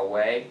are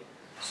away.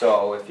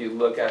 So if you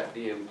look at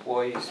the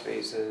employee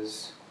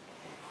spaces,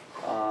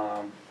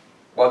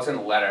 well, it's in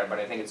the letter, but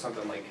I think it's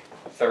something like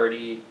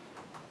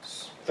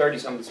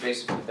 30-something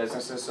spaces for the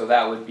businesses. So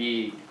that would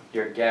be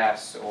your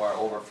guests or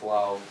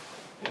overflow,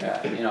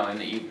 you know, in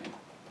the evening.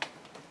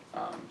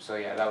 So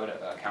yeah, that would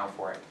account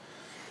for it.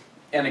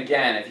 And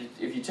again,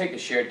 if you take the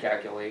shared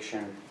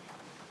calculation,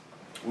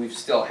 we've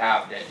still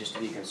halved it just to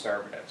be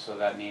conservative. So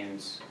that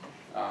means,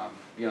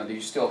 you know,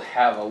 you still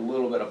have a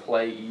little bit of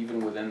play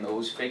even within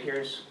those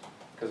figures.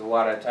 Because a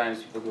lot of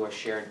times people do a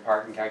shared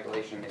parking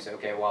calculation, they say,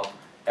 okay, well,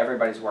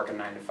 everybody's working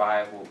 9 to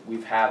 5, well,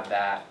 we've had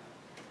that,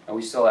 and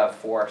we still have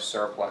 4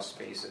 surplus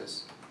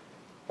spaces.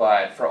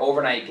 But for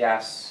overnight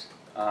guests,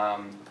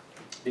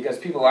 because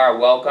people are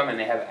welcome and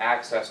they have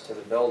access to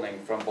the building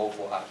from both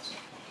lots.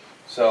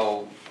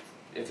 So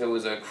if it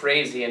was a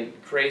crazy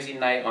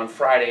night on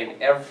Friday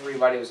and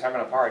everybody was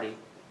having a party,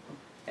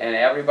 and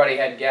everybody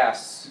had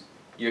guests,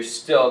 you're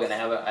still gonna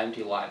have an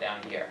empty lot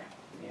down here,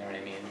 you know what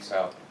I mean?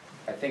 So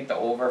I think the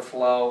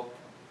overflow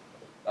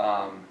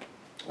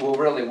will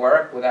really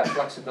work with that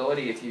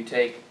flexibility if you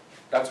take,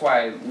 that's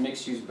why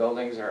mixed-use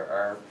buildings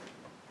are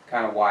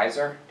kind of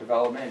wiser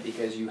development,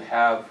 because you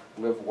have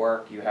live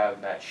work, you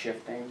have that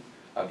shifting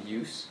of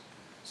use,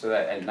 so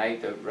that at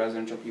night the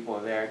residential people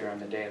are there, during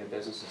the day the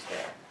business is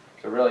there.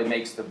 So it really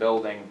makes the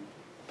building,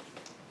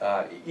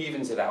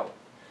 evens it out.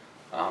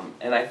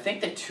 And I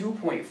think the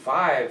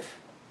 2.5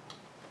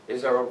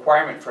 is a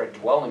requirement for a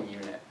dwelling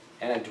unit.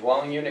 And a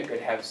dwelling unit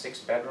could have 6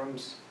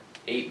 bedrooms,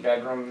 8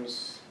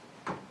 bedrooms.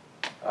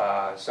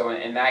 So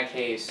in that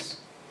case,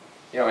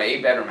 you know, an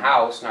 8-bedroom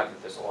house, not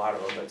that there's a lot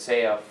of them, but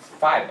say a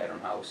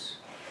 5-bedroom house,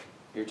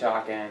 you're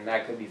talking,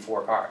 that could be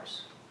 4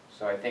 cars.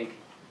 So I think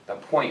the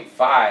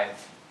 .5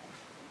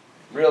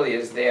 really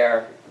is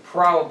there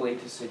probably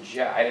to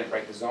suggest, I didn't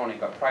write the zoning,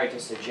 but probably to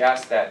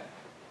suggest that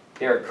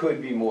there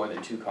could be more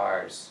than 2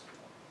 cars,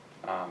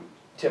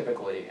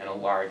 typically in a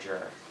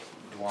larger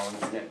dwelling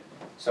unit.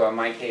 So in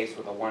my case,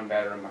 with a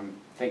 1-bedroom, I'm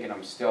thinking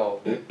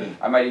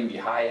I might even be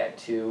high at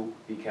 2,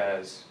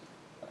 because,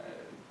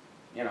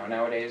 you know,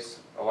 nowadays,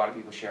 a lot of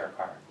people share a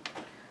car.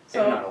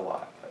 So- Maybe not a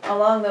lot, but.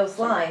 Along those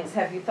lines,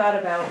 have you thought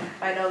about,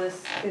 I know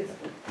this is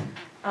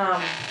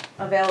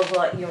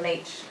available at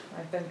UNH,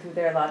 I've been through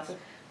there lots of,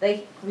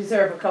 they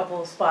reserve a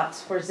couple of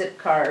spots for zip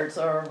cars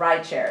or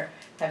ride share.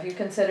 Have you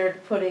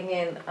considered putting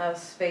in a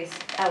space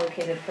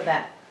allocated for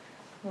that?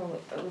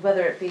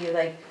 Whether it be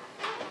like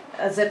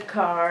a zip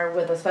car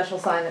with a special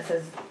sign that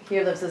says,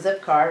 here lives a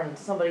zip car, and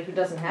somebody who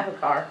doesn't have a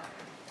car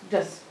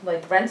just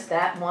like rents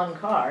that one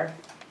car.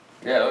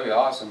 Yeah, that would be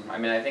awesome. I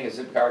mean, I think a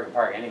zip car can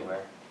park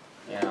anywhere,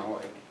 you know,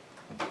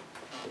 like,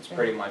 it's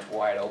pretty much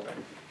wide open.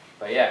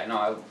 But yeah,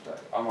 no,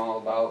 I'm all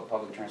about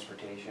public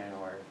transportation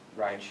or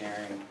ride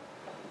sharing,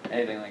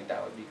 anything like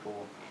that would be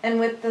cool. And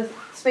with the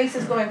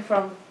spaces going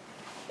from,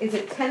 is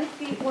it 10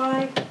 feet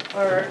wide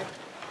or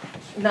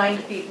 9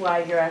 feet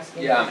wide you're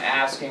asking? Yeah, I'm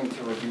asking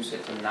to reduce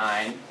it to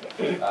 9,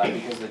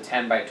 because the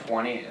 10 by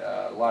 20,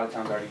 a lot of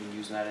towns aren't even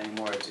using that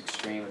anymore, it's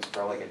extreme, it's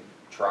for like a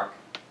truck,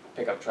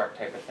 pickup truck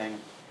type of thing.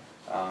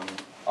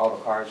 All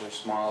the cars are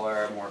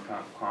smaller, more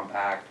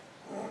compact,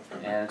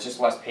 and it's just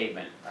less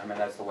pavement. I mean,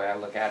 that's the way I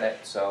look at it,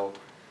 so,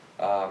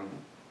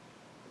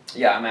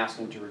 yeah, I'm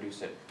asking to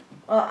reduce it.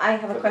 Well, I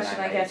have For a the question,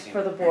 9 I by guess, 18.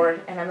 for the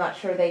board, and I'm not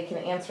sure they can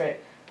answer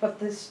it. But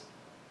this,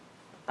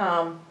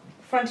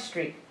 Front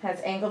Street has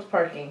angled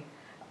parking.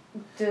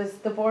 Does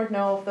the board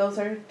know if those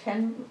are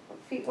 10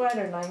 feet wide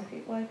or 9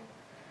 feet wide?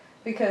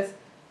 Because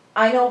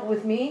I know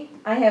with me,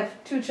 I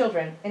have 2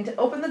 children, and to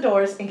open the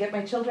doors and get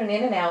my children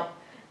in and out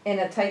in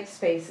a tight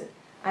space,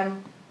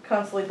 I'm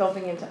constantly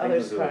bumping into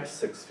others' those are like cars.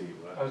 6 feet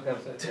I wide. was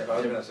gonna say, yeah, I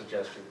was gonna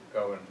suggest you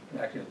go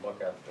and actually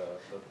look at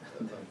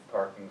the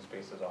parking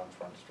spaces on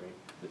Front Street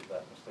that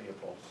Ms.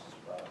 Leopold's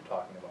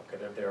talking about,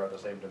 because if they are the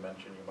same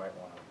dimension, you might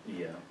wanna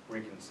Yeah.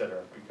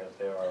 reconsider, because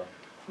they are,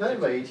 9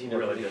 by 18 are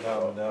Really pretty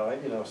difficult. common now,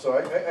 you know, so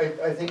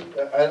I think,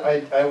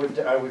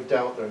 I would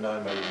doubt they're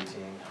 9 by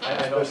 18,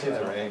 I don't especially if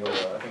they're angled.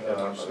 I think those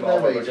are 9 by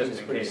smaller, 18 but just is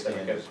in pretty case, because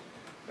standard.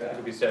 you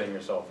could be setting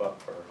yourself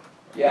up for.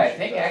 Yeah, I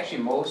think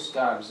actually most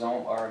towns the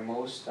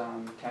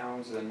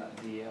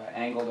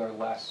angled are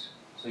less.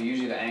 So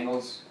usually the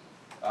angles,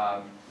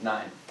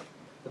 9.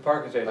 The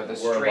parking But the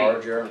spaces were straight,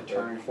 larger, the the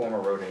turn. former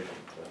road agent,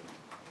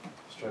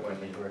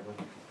 Strike me correctly.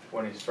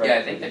 when he struck, Yeah,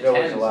 I think the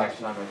village 10 is last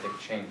actually- time, I think,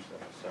 changed them,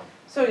 so.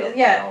 So,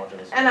 yeah,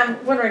 Apologize. and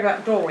I'm wondering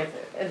about door width,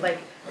 and like,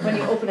 when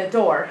you open a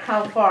door,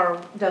 how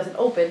far does it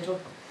open?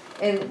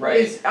 And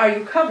Right. are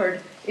you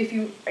covered, if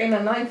you, in a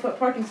 9-foot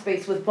parking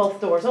space with both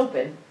doors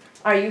open,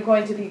 are you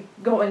going to be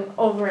going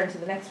over into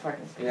the next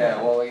parking space?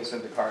 Yeah, well, like I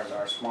said, the cars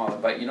are smaller,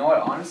 but you know what,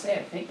 honestly,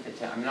 I think the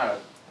 10, I'm not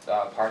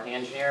a parking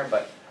engineer,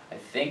 but I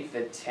think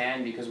the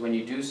 10, because when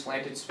you do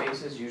slanted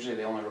spaces, usually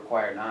they only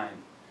require 9.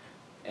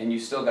 And you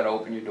still gotta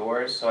open your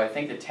doors, so I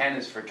think the 10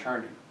 is for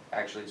turning,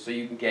 actually, so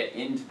you can get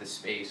into the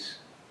space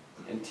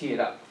and tee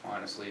it up,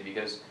 honestly,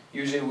 because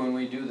usually when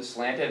we do the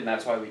slanted, and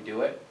that's why we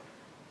do it,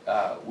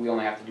 we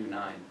only have to do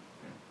 9.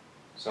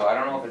 So I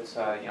don't know if it's,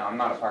 you know, I'm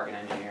not a parking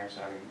engineer,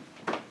 so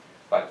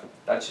but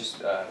that's just,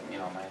 you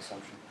know, my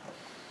assumption.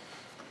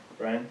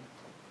 Brian?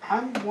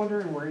 I'm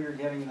wondering where you're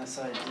getting this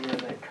idea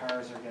that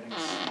cars are getting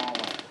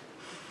smaller.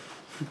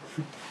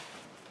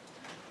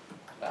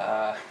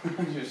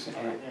 Just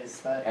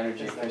Is that?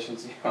 energy is that-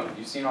 efficiency,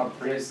 you've seen all the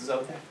Priuses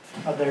out there?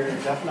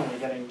 They're definitely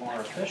getting more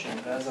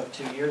efficient. As of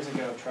 2 years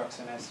ago, trucks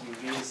and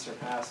SUVs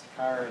surpassed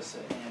cars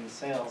in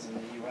sales in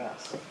the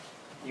US.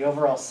 The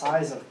overall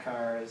size of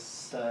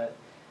cars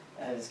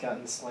has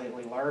gotten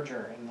slightly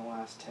larger in the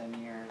last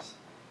 10 years,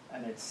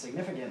 and it's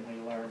significantly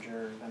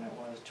larger than it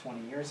was 20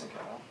 years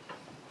ago.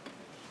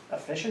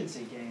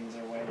 Efficiency gains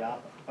are way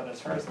up, but as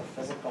far as the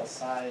physical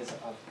size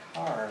of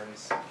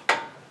cars,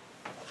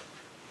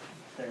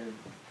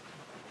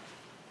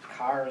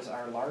 cars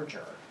are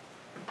larger.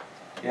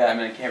 Yeah, I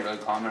mean, I can't really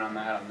comment on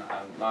that, I'm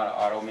not an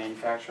auto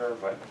manufacturer,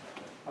 but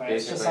I mean,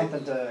 it's just basically,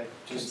 something to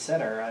just-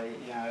 consider.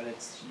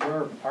 It's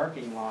your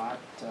parking lot.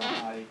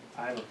 I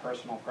have a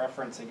personal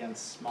preference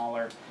against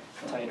smaller,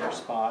 tighter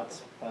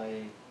spots, but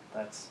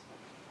that's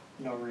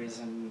no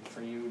reason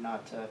for you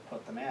not to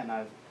put them in.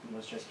 I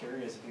was just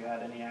curious if you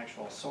had any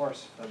actual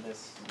source for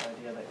this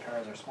idea that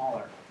cars are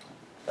smaller.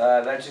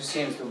 that just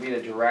seems to be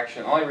the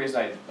direction. The only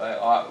reason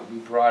we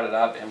brought it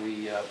up and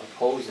we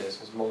proposed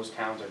this is most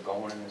towns are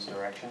going in this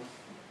direction.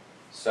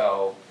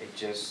 So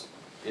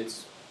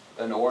it's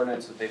an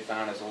ordinance that they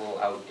found is a little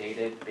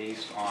outdated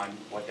based on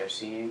what they're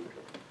seeing.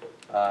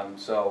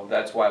 So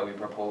that's why we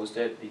proposed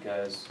it,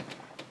 because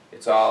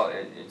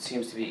it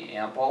seems to be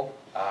ample.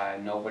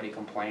 Nobody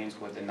complains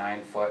with the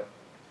 9 foot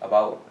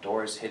about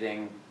doors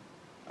hitting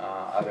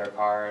other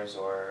cars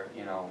or,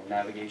 you know,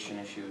 navigation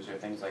issues or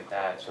things like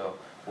that. So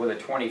with a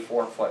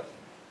 24-foot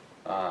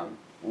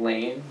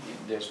lane,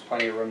 there's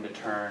plenty of room to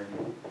turn.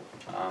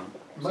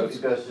 It might be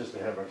best just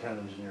to have our town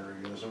engineer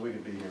review, so we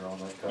could be here all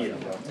night talking Yeah.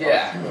 about.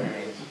 Yeah.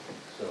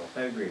 So,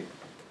 I agree.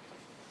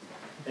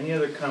 Any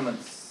other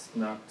comments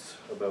not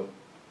about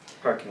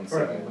parking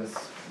signs?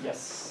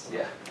 Yes.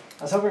 Yeah.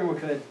 I was hoping we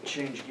could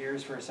change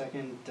gears for a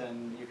second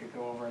and you could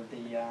go over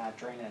the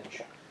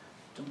drainage.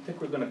 Don't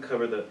think we're gonna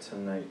cover that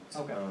tonight,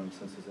 Okay.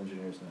 since his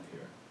engineer's not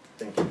here.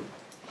 Thank you.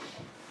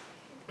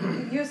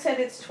 You said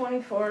it's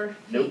 24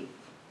 feet. Nope,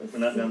 we're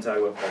not gonna talk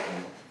about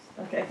parking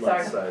Okay,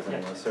 lot sorry. size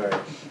anymore, sorry.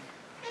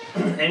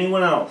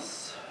 Anyone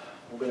else?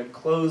 We're gonna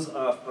close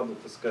off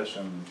public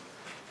discussion,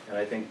 and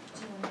I think,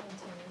 Do you wanna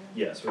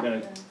continue? yes, we're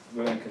gonna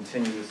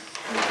continue this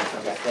meeting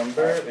until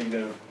December. Are you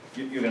gonna,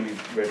 you're gonna be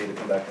ready to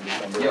come back in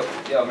December? Yep,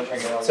 yeah, I'm gonna try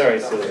and get all that Sorry,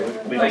 stuff.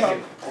 Celia, we Thank just,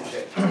 you,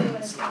 appreciate it. Do you wanna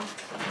continue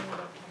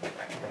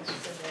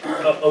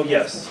oh,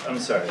 yes, I'm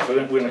sorry,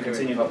 we're gonna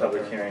continue the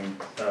public hearing,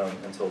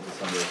 until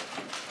December.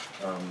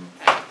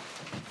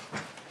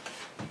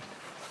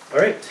 All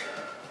right,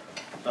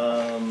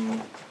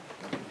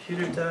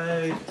 computer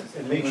died.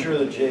 and make sure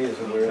that Jay is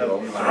aware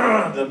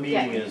that the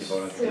meeting is, I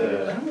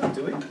don't know,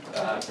 do we? Do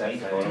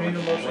we need a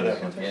motion?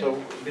 whatever. So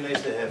it'd be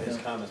nice to have his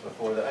comments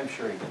before that, I'm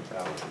sure he can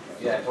probably.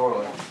 Yeah,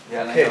 totally.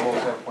 Yeah, and I Okay. got a whole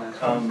set of plans.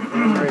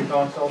 Preliminary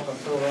consult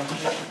until then?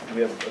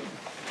 We have a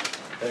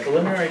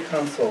preliminary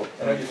consult.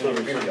 And I just need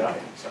a beer guy,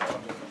 so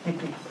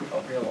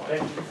I'll be along.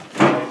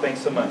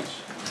 Thanks so much.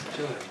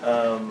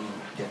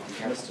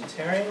 Mr.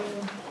 Terry,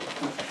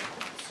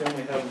 assume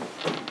we have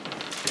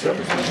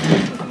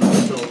representation from the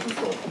civil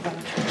consultant.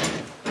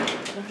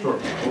 Sure.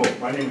 Hello,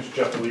 my name is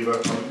Jeff Oliva.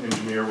 I'm an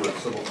engineer with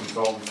Civil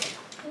Consultants.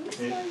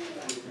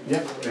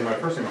 Yeah, and my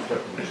first name is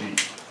Jeff with G.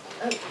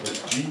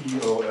 It's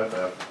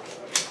Geoff,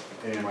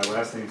 and my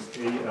last name is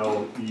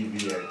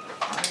Aleva.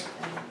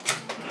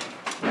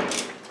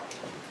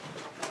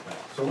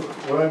 So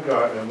what I've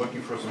got, and I'm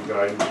looking for some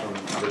guidance from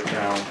the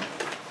town,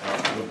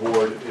 the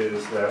board,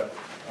 is that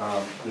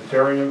the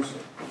Terrians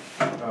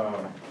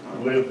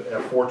live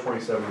at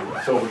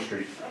 427 Silver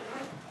Street.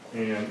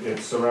 And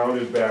it's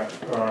surrounded back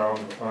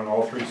on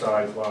all three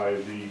sides by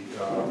the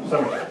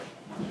cemetery.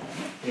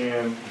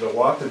 And the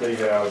lot that they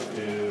have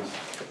is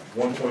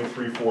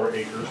 1.34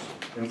 acres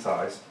in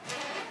size,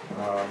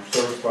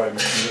 serviced by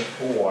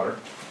municipal water.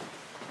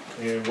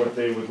 And what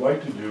they would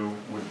like to do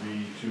would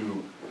be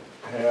to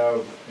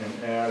have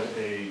and add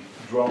a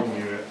dwelling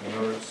unit,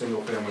 another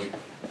single-family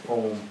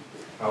home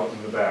out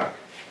in the back,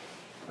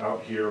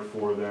 out here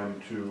for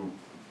them to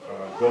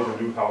build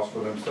a new house for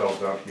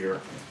themselves out here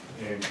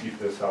and keep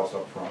this house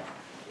up front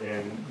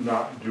and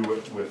not do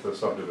it with a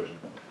subdivision.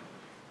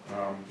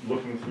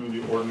 Looking through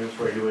the ordinance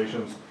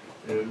regulations,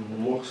 it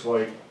looks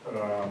like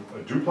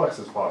a duplex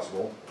is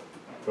possible,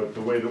 but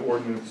the way the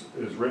ordinance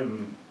is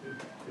written,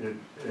 and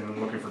I'm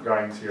looking for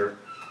guidance here,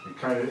 it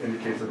kind of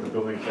indicates that the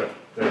building, that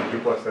a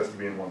duplex has to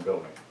be in one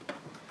building.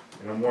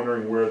 And I'm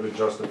wondering where the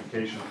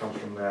justification comes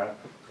from that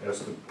as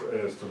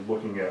to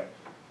looking at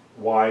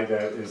why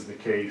that is the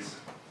case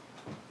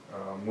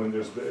when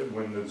the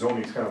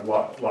zoning is kind of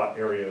lot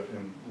area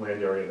and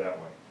land area that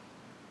way.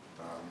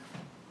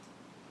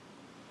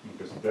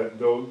 Because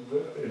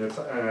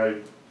and I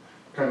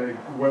kind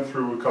of went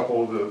through a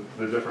couple of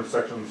the different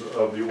sections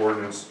of the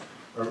ordinance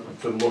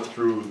to look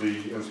through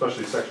and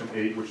especially section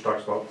 8, which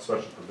talks about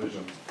special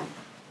provisions,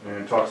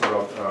 and talks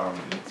about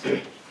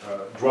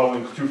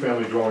dwellings,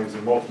 two-family dwellings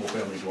and multiple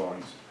family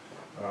dwellings.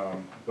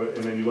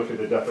 And then you look at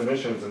the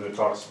definitions and it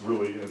talks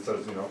really, it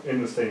says, you know,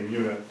 in the same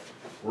unit,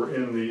 we're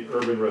in the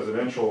urban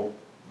residential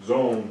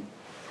zone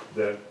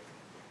that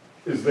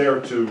is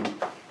there to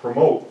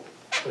promote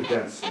a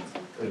density.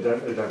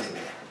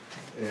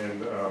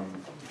 And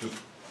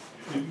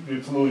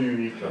it's a little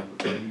unique.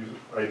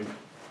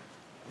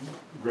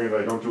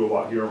 Granted, I don't do a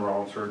lot here in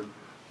Rollinsford,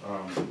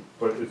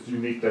 but it's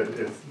unique that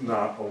it's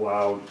not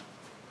allowed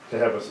to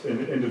have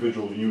an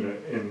individual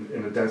unit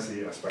in a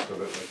density aspect of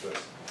it like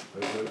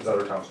this, as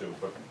other towns do,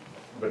 but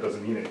that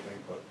doesn't mean anything.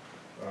 But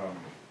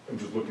I'm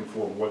just looking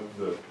for what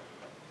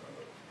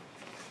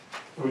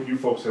you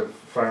folks have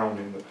found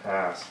in the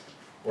past,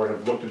 or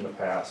have looked in the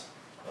past,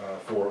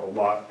 for a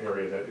lot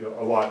area that,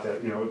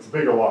 you know, it's a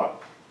bigger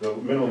lot. The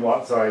minimum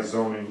lot size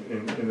zoning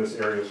in this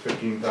area is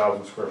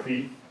 15,000 square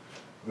feet.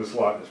 This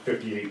lot is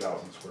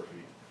 58,000 square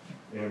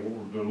feet. And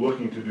what we're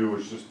looking to do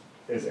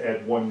is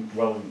add one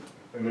dwelling,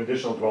 an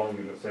additional dwelling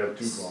unit, to have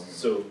two dwelling units.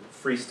 So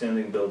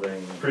freestanding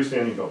building.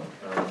 Freestanding building.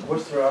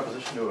 What's their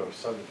opposition to a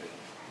subdivision?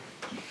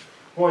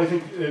 Well, I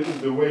think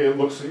the way it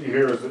looks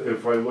here is that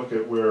if I look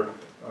at where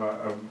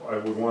I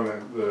would want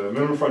the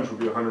minimum frontage would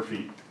be 100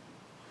 feet.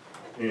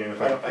 And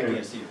if I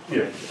can't see it.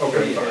 Yeah, What do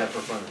okay, you sorry. have for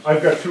frontage?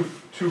 I've got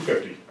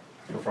 250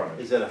 for frontage.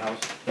 Is that a house?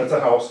 That's a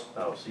house.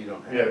 Oh, so you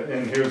don't have. Yeah,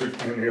 and here's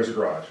a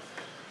garage.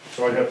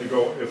 So I'd have to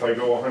go, if I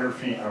go 100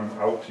 feet, I'm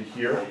out to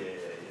here.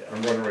 Yeah.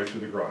 I'm running right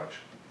through the garage.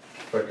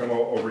 If I come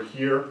over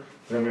here,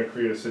 then I'm gonna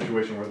create a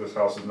situation where this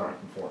house is not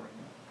conforming.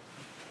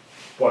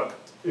 But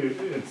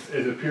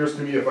it appears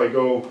to me if I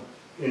go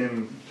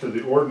into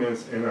the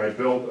ordinance and I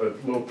build a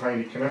little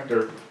tiny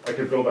connector, I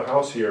could build a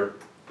house here,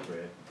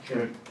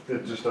 and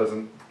it just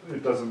doesn't,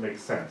 it doesn't make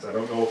sense. I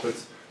don't know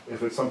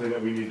if it's something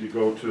that we need to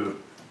go to,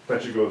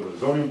 potentially go to the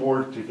zoning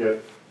board to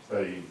get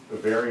a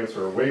variance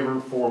or a waiver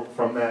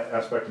from that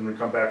aspect and then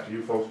come back to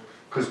you folks,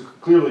 because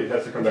clearly it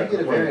has to come back If to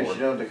you the get a planning variance, board.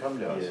 you don't have to come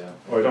to us.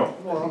 Oh, I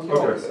don't? Well, no,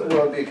 Okay.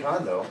 well, it'd be a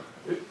condo.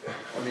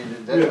 I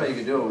mean, that's how you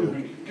could do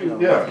it. You know,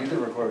 Yeah. you could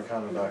record a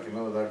condo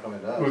document without coming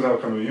to us. Without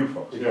coming to you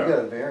folks, If you yeah. got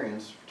a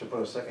variance to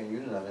put a second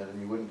unit on it,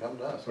 then you wouldn't come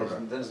to us, Okay.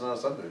 then it's not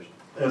a subdivision.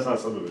 That's not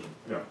subdivision,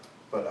 yeah.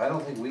 But I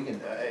don't think we can,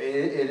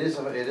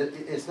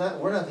 it's not,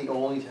 we're not the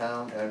only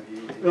town,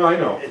 No, I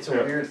know, it's a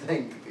yeah. weird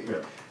thing. Yeah.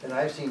 And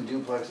I've seen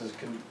duplexes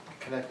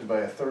connected by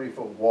a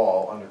 30-foot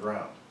wall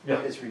underground. Yeah.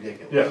 It's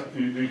ridiculous. Yeah,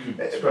 you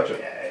could stretch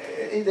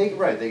it.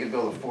 Right, they could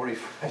build a 40,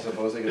 I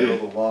suppose, they could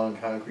build a long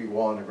concrete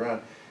wall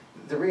underground.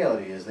 The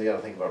reality is, they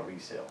gotta think about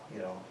resale, you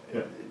know?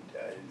 Yeah.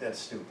 That's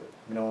stupid,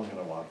 no one's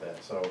gonna want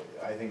that, so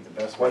I think the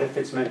best. What if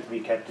it's meant to be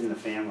kept in the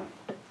family?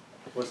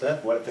 What's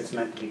that? What if it's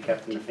meant to be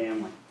kept in the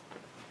family?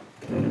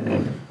 I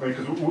mean,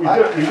 because we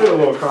did a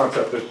little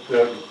concept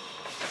that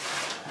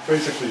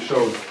basically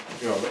showed,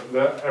 you know,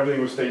 that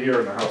everything would stay here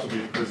and the house would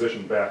be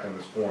positioned back in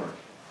this corner,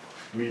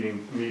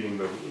 meeting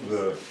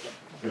the,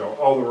 you know,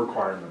 all the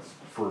requirements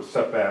for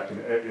setback and,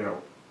 you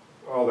know,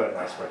 all that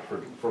aspect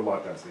for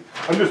lot density.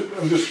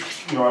 I'm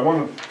just, you know, I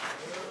want to,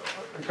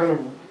 kind of,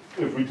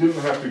 if we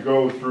didn't have to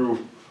go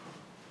through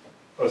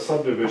a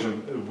subdivision,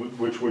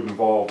 which would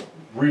involve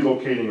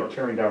relocating or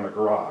tearing down the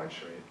garage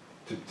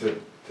to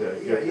Yeah,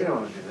 get. you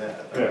don't wanna do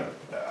that. Yeah.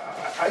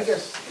 I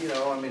guess, you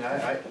know, I mean,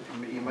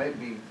 you might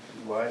be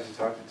wise to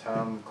talk to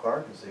Tom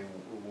Clark and say, you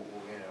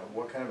know,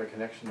 what kind of a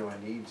connection do I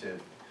need to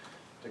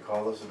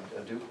call this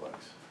a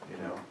duplex, you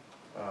know?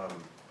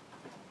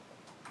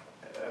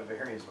 A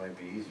variance might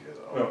be easier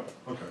though.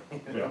 Oh, okay,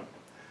 You know?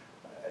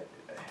 yeah.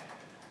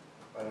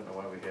 I don't know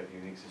why we have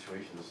unique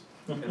situations.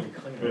 It'd be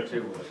cleaner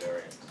too with a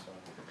variance, so.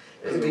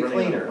 It'd be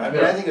cleaner, I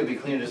mean, I think it'd be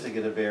cleaner just to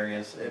get a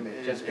variance, I mean,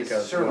 Just it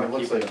because certainly you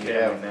wanna looks keep like it you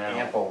a have family now,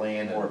 ample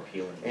land More and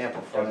appealing.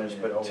 ample frontage,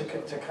 but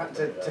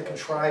to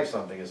contrive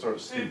something is sort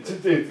of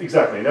stupid.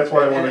 Exactly, and that's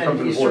why I want to come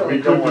to And the you board,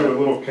 we certainly could don't do a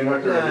little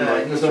connector and be Nah,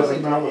 like, you this certainly-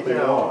 is not what they you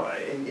know, want.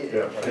 and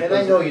Yeah.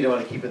 I know you don't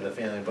wanna keep it in the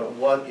family, but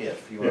what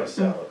if you wanna Yeah.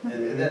 sell it,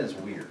 and then it's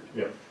weird.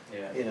 Yeah,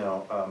 Yeah. You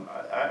know,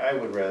 I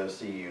would rather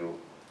see you,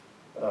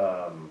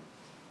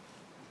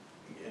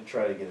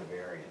 try to get a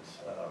variance,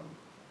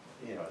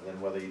 you know, and then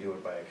whether you do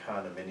it by a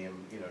condominium,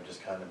 you know,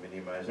 just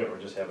condominiumize it, Yeah. or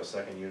just have a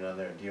second unit on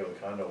there and deal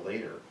with condo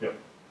later. yeah,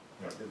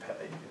 yeah,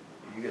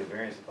 You get a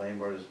variance, the planning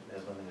board has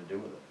nothing to do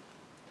with it.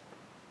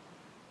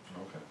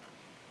 okay.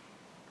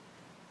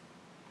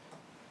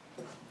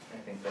 I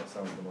think that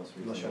sounds the most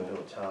Unless you want to reasonable.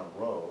 do a town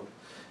road.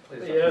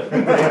 Yeah.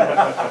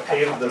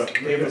 Pave the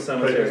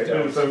cemetery.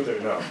 Pave the cemetery,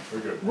 no, we're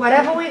good.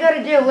 Whatever we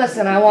gotta do,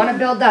 listen, I wanna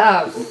build the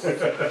house. I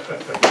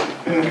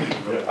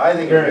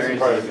think Variance a is variance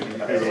probably is, the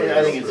easiest I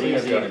way think to it's do it.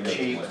 easy and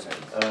cheap.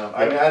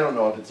 I mean, I don't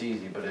know if it's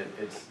easy, but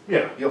it's,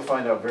 Yeah, you'll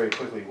find out very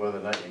quickly whether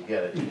or not you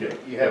get it. You get it.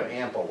 You have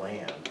ample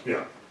land.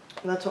 yeah,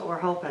 That's what we're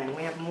hoping,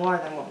 we have more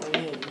than what we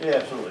need. Yeah,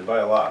 absolutely, by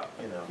a lot,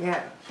 you know,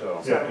 Yeah,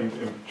 so. yeah, and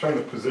trying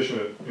to position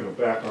it, you know,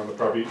 back on the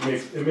property,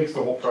 it makes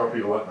the whole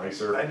property a lot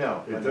nicer. I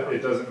know, I know.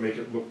 It doesn't make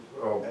it look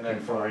all And I-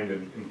 confined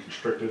and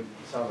constricted. It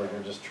sounds like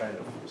they're just trying to,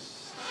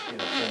 you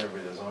know, send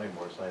everybody to the zoning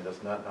board tonight,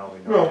 that's not how we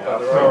No, normally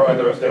but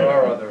operate. There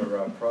are other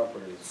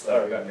properties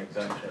that have gotten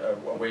exemption,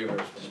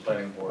 waivers from the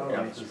planning board Oh,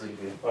 down the it's street.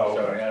 easy. Oh,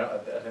 So, okay.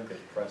 I think there's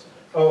precedent.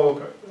 Oh,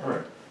 okay, all right,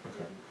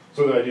 okay. So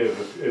the idea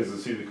is to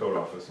see the code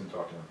office and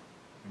talk to them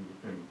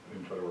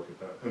and try to work at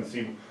that, and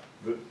see,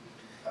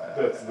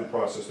 that's the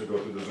process to go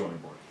through the zoning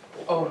board.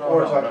 Oh, no,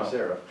 Or no, talk no. to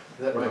Sarah,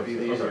 that might be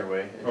the Okay. easier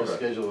way, and just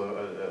Okay. schedule a,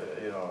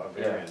 you know, a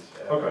variance.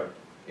 Okay,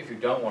 If you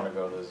don't wanna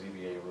go the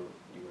ZBA route,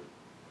 you would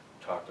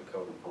talk to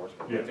code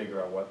enforcement, Yeah. and figure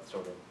out what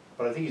sort of,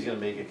 But I think he's gonna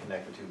make it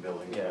connect the two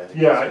buildings. and I think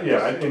yeah, that's-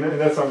 yeah, and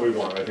that's something we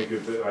want, I think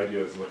the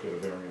idea is look at a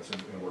variance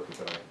and work it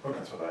that way. Okay,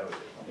 That's what I would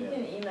do. You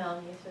can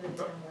email me through the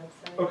town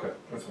website. Okay,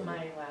 that's It's what my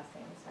I- last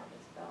name is hard to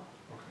spell.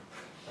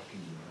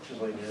 Just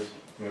like his.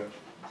 yeah.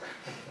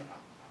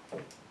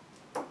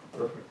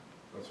 Perfect,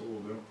 that's what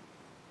we'll do.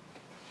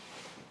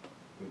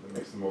 That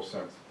makes the most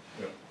sense,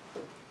 yeah.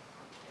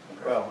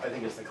 Well, I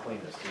think it's the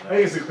cleanest, you know. I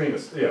think it's the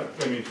cleanest, yeah,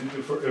 I mean,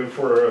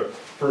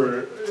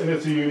 and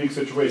it's a unique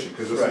situation,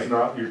 because this Right. is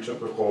not your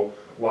typical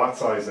lot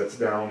size that's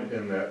down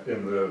in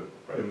the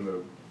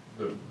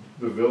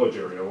village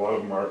area. A lot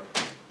of them are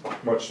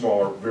much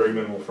smaller, very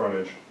minimal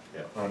frontage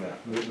Yeah. on that.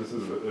 This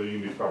is a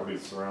unique property,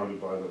 it's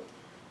surrounded by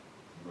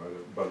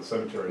the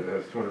cemetery that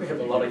has two hundred we fifty have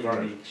feet a lot of of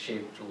frontage. unique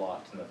shaped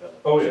lots in the village.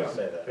 Oh, I should yeah,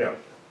 say that. yeah.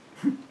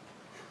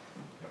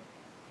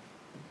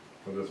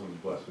 But this one's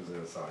blessed because it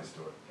has size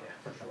to it.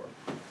 Yeah, for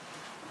sure.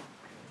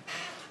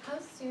 How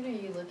soon are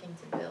you looking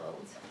to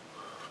build?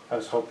 I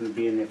was hoping to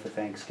be in there for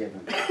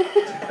Thanksgiving.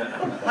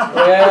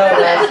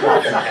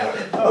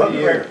 What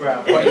year?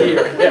 What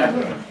year,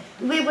 yeah.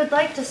 we would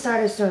like to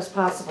start as soon as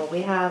possible,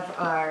 we have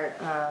our,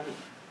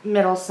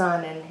 middle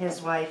son and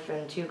his wife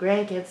and 2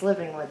 grandkids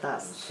living with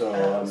us. So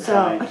I'm So-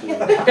 trying to.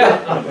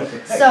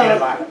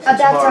 So,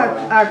 that's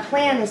our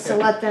plan is to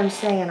let them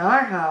stay in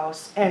our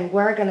house, and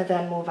we're gonna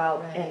then move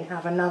out and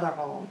have another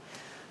home.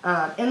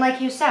 And like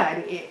you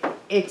said,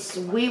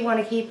 we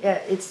wanna keep,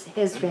 it's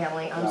his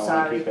family, I'm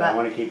sorry, I but,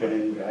 wanna keep it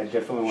in, I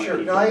definitely wanna Sure,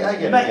 keep it. no, I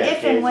get it. but Yeah,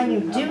 if and when you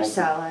I'm do hoping-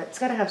 sell it, it's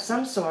gotta have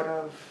some sort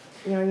of,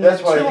 you know, you That's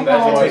have why I 2 think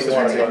that's why homes. it's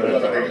one of the Are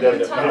other.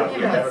 you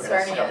talking about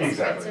starting it this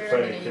Exactly. winter, I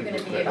mean, are you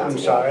gonna be able I'm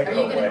to, sorry? are you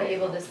gonna be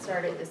able to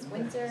start it this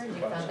winter? You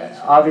found out?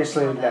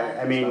 Obviously,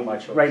 I mean,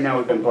 right now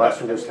we've been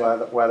blessed with this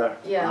weather.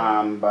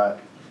 Yeah. But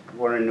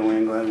we're in New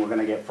England, we're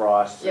gonna get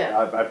frost.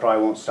 Yeah. I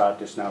probably won't start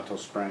this now till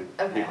spring,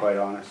 to be Okay. quite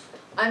honest.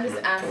 I'm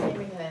just asking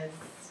because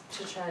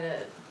to try to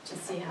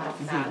see how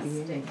fast it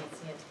needs to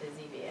get to the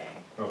ZBA.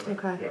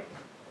 Okay. Yeah.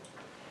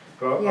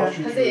 So I'll Yeah.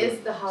 shoot Cause you it the- is,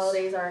 the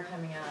holidays are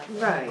coming up.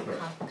 and Right. it's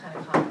kind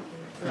of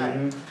complicated.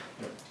 Mhm.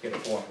 Get a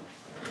form.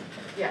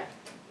 Yeah,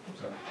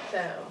 so,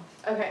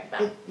 okay,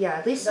 well, Yeah,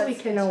 at least so we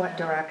That's can good know to what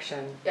know.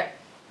 direction Yeah.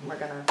 we're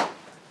gonna.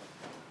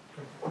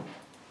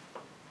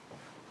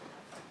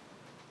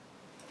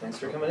 Thanks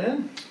for coming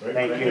in. Right,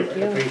 Thank you, Thank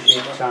you.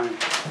 appreciate your time.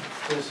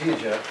 Good to see you,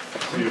 Jeff.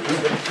 See you too.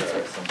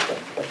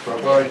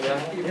 Bye-bye.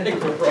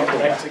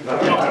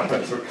 No,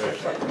 that's okay.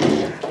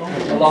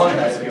 A long time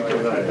anyway.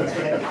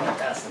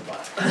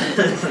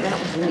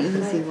 An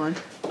easy one.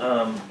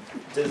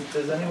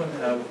 Does anyone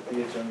have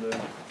the agenda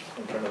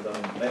in front of them?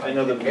 I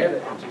know that we. Get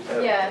it.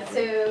 Yeah, so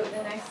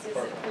the next is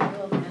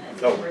approval of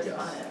minutes Oh, and yes,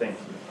 correspondence. thank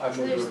you. I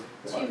So there's move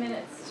 2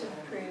 minutes to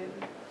approve,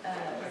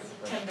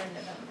 September,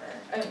 November,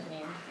 I mean,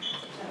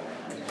 September,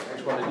 November.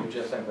 Which one did you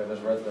just send? I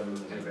just read them.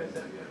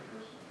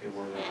 It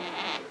were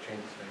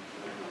changed things.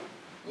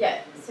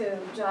 Yeah, so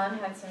John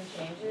had some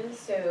changes,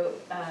 so,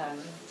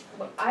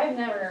 I've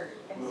never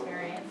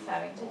experienced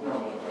having to do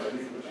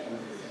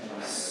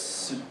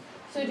changes.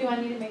 So do I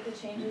need to make the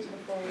changes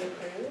before we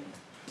approve?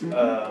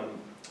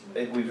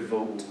 We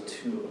vote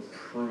to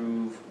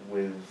approve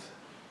with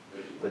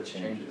the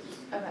changes.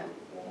 Okay.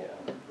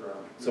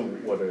 So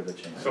what are the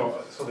changes?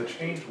 So the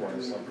change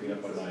was, I'll bring it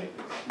up on my,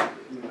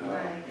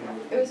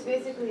 It was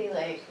basically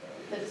like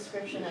the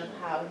description of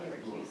how he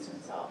recused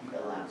himself the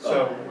last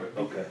so, time.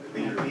 Okay.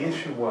 the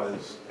issue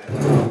was,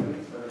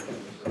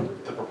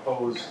 the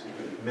proposed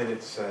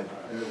minutes said,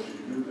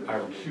 I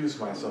recuse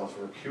myself,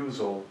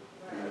 recusal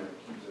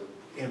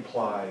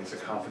implies a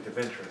conflict of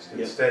interest. Yep.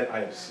 Instead, I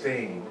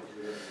abstained,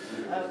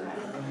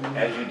 Okay.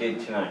 As you did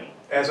tonight.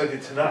 as I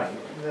did tonight.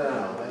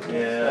 No,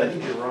 Yeah. I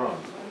think you're wrong.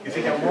 You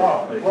think I'm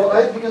wrong? Well,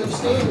 because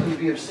abstaining, you'd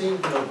be abstaining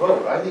from the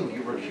vote. I think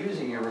you're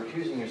recusing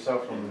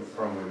yourself from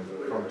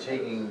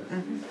taking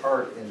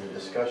part in the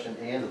discussion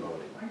and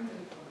voting.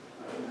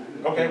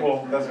 Okay,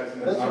 well, That's what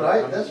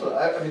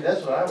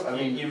I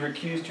mean, You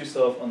recused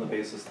yourself on the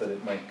basis that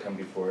it might come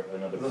before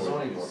another The board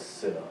zoning you board.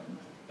 sit on.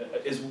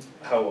 Is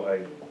how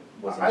I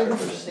was I think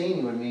interpreting.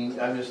 abstaining would mean,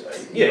 I'm just.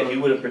 Yeah, you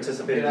would have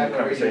participated You're in not the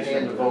gonna raise your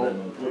conversation hand to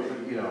and vote,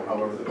 then. you know,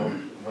 however the vote,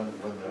 when the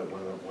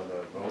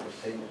vote was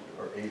taken,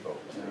 or a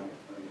vote was taken.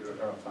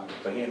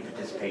 But he didn't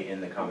participate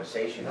in the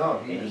conversation. No,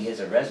 he And he is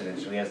a resident,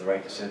 so he has the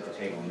right to sit at the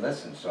table and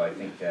listen, so I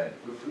think that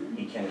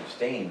he can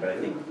abstain, but I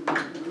think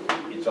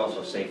it's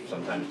also safe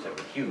sometimes to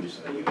recuse,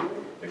 so that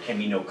there can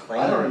be no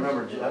claim. I don't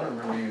remember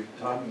you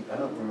talking, I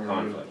don't remember you.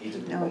 Conflict. He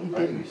didn't. No, he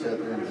I think you sat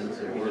there and didn't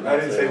say a word. I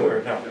didn't say a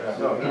word, no.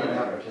 No, he did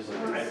not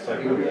participate,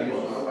 so he would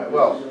use,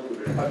 well,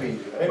 I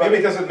mean. Maybe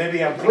it doesn't,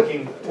 maybe I'm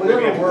thinking, maybe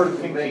Whatever I'm word,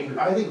 thinking.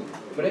 I think.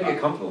 Whatever you're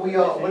comfortable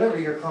with. Whatever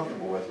you're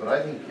comfortable with, but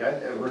I think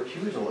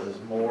recusal is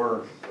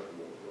more,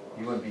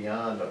 you went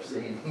beyond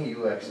abstaining,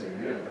 you actually, you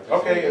didn't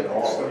participate Okay, at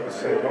all.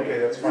 okay,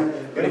 that's fine.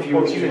 But if you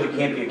recuse, you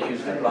can't be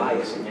accused of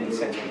bias in any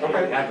sense, because you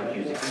have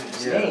recused. If you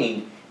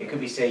abstain, it could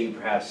be, say, you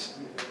perhaps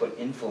put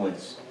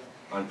influence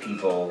on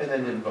people And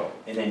then didn't vote.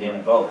 and then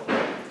didn't vote.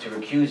 To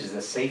recuse is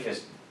the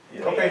safest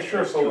way Okay,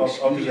 sure, so to I'll do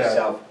excuse that.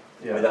 yourself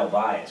Yeah. without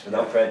bias,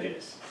 without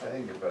prejudice. I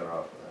think you're better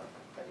off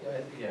with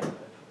that. Yeah,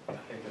 I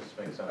think this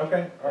makes sense.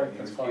 Okay, all right, He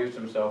that's fine. recused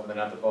himself, and then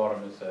at the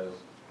bottom it says,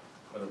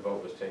 when the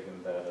vote was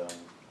taken, that,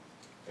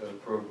 it was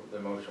approved, the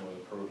motion was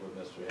approved with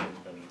Mr.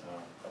 Hinsman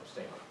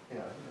abstaining.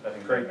 Yeah. I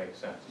think Great. that makes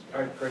sense.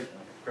 All right, great,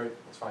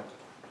 that's fine.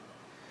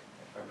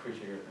 I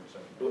appreciate your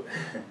concern.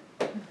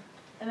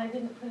 And I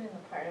didn't put in the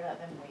part about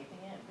them waiving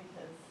it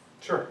because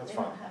Sure, that's they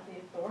fine. don't have the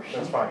authority.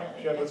 That's fine.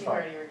 really, Yeah, if that's you fine.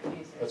 already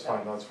recused That's yourself.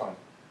 fine, no, that's fine.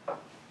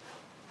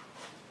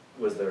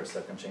 Was there a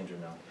second change or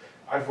no?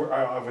 I've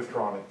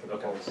withdrawn it, the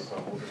Okay. proposal,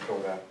 so we'll just go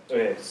with that.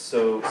 Okay,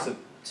 so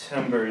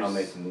September's. I'll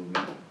make the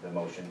movement, the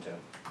motion to.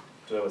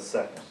 Do I have a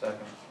second? Second.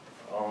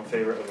 All in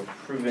favor of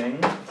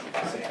approving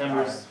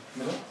September's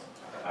minutes?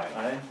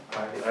 Aye.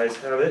 Aye. The ayes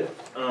have it.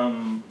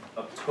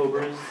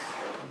 October's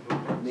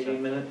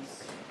meeting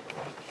minutes?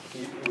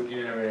 You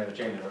didn't really have a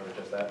change, remember,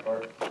 just that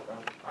part?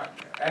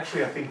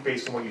 Actually, I think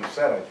based on what you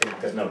said, I think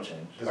There's that. no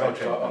change. There's no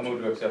change. I'll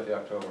move to accept the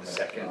October minutes.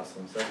 Second.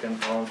 Awesome,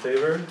 second, all in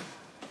favor?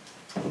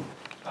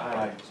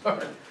 Aye.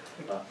 Sorry.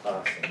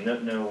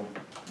 Awesome,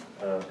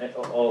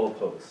 all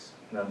opposed,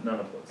 none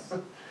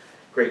opposed.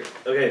 Great,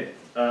 okay,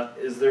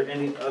 is there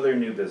any other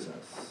new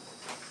business?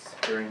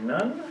 Hearing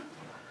none.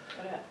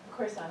 What about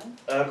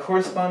correspondence?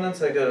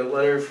 Correspondence, I got a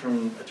letter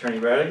from Attorney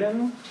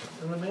Radigan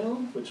in the mail,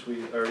 which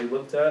we already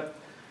looked at.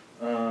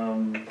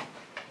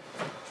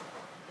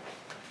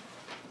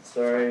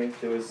 Sorry,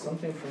 there was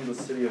something from the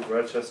city of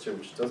Rochester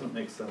which doesn't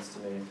make sense to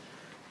me.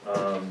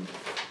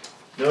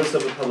 Notice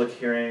of a public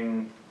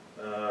hearing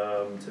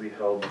to be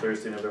held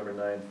Thursday, November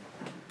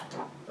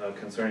 9th,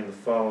 concerning the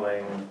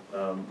following.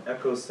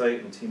 Echo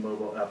Site and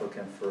T-Mobile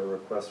applicant for a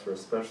request for a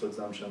special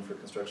exemption for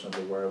construction of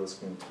a wireless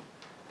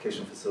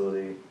communication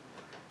facility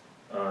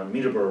on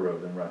Meterborough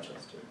Road in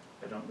Rochester.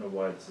 I don't know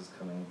why this is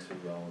coming to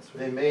Rollinsford.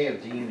 They may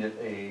have deemed it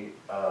a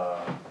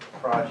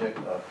project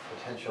of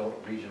potential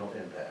regional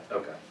impact.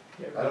 Okay.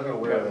 I don't know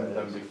where that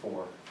Them is.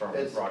 before from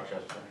It's-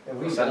 Rochester. And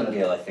we've done it-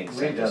 Sunningdale, I think, we've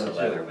sent us done a it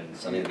letter too. when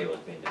Sunningdale was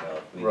being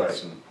developed. We Right. got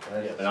some,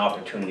 That's- an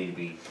opportunity to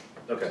be,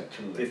 Okay,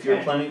 to if you're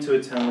attend. planning to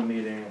attend the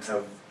meeting,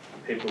 have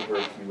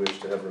paperwork you wish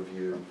to have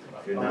reviewed.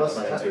 If you're not Unless-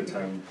 planning to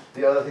attend,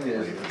 The other thing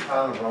is, the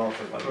town of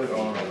Rollinsford put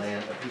on a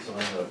land, a piece of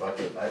land with a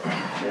bucket,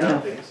 I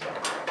don't think so.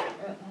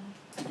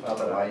 Not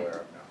that I,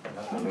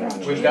 We've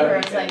Neighbors, like,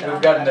 gotten, on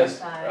we've gotten the other this,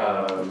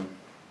 side.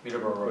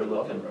 Peterborough we're Road,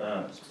 looking Loveland Road.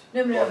 at.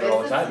 No, Well, they're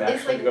all the time, it's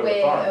actually, like to go to the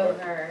way farm, but-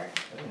 over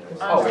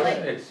Oh, on like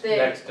it's the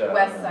next,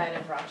 west side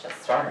of Rochester.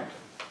 Farmington.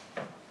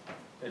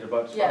 It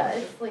abuts Yeah,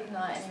 Farmington. it's like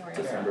not anywhere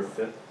near December us.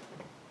 5th.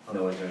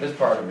 No, is there This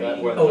part of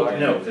that, where the Oh, dog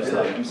no, is, there's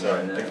not, I'm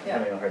sorry. Yeah. I'm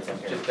having a hard time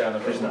it's hearing. just down the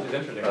road, There's which not. is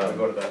interesting, because we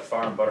go to that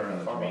farm,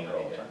 Butterman Farm up there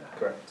all the time,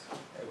 Correct.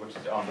 which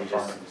is on the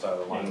Farmington side of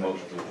the line.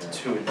 Motion to adjourn.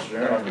 To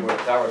I don't adjourn. know where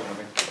the tower's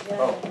moving.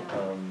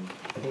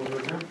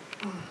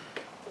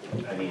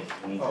 I need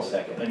I a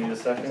second. need a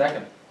second?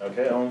 Second.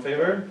 Okay, all in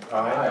favor? Aye.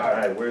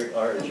 Aye, we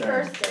are Who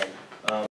adjourned. first did?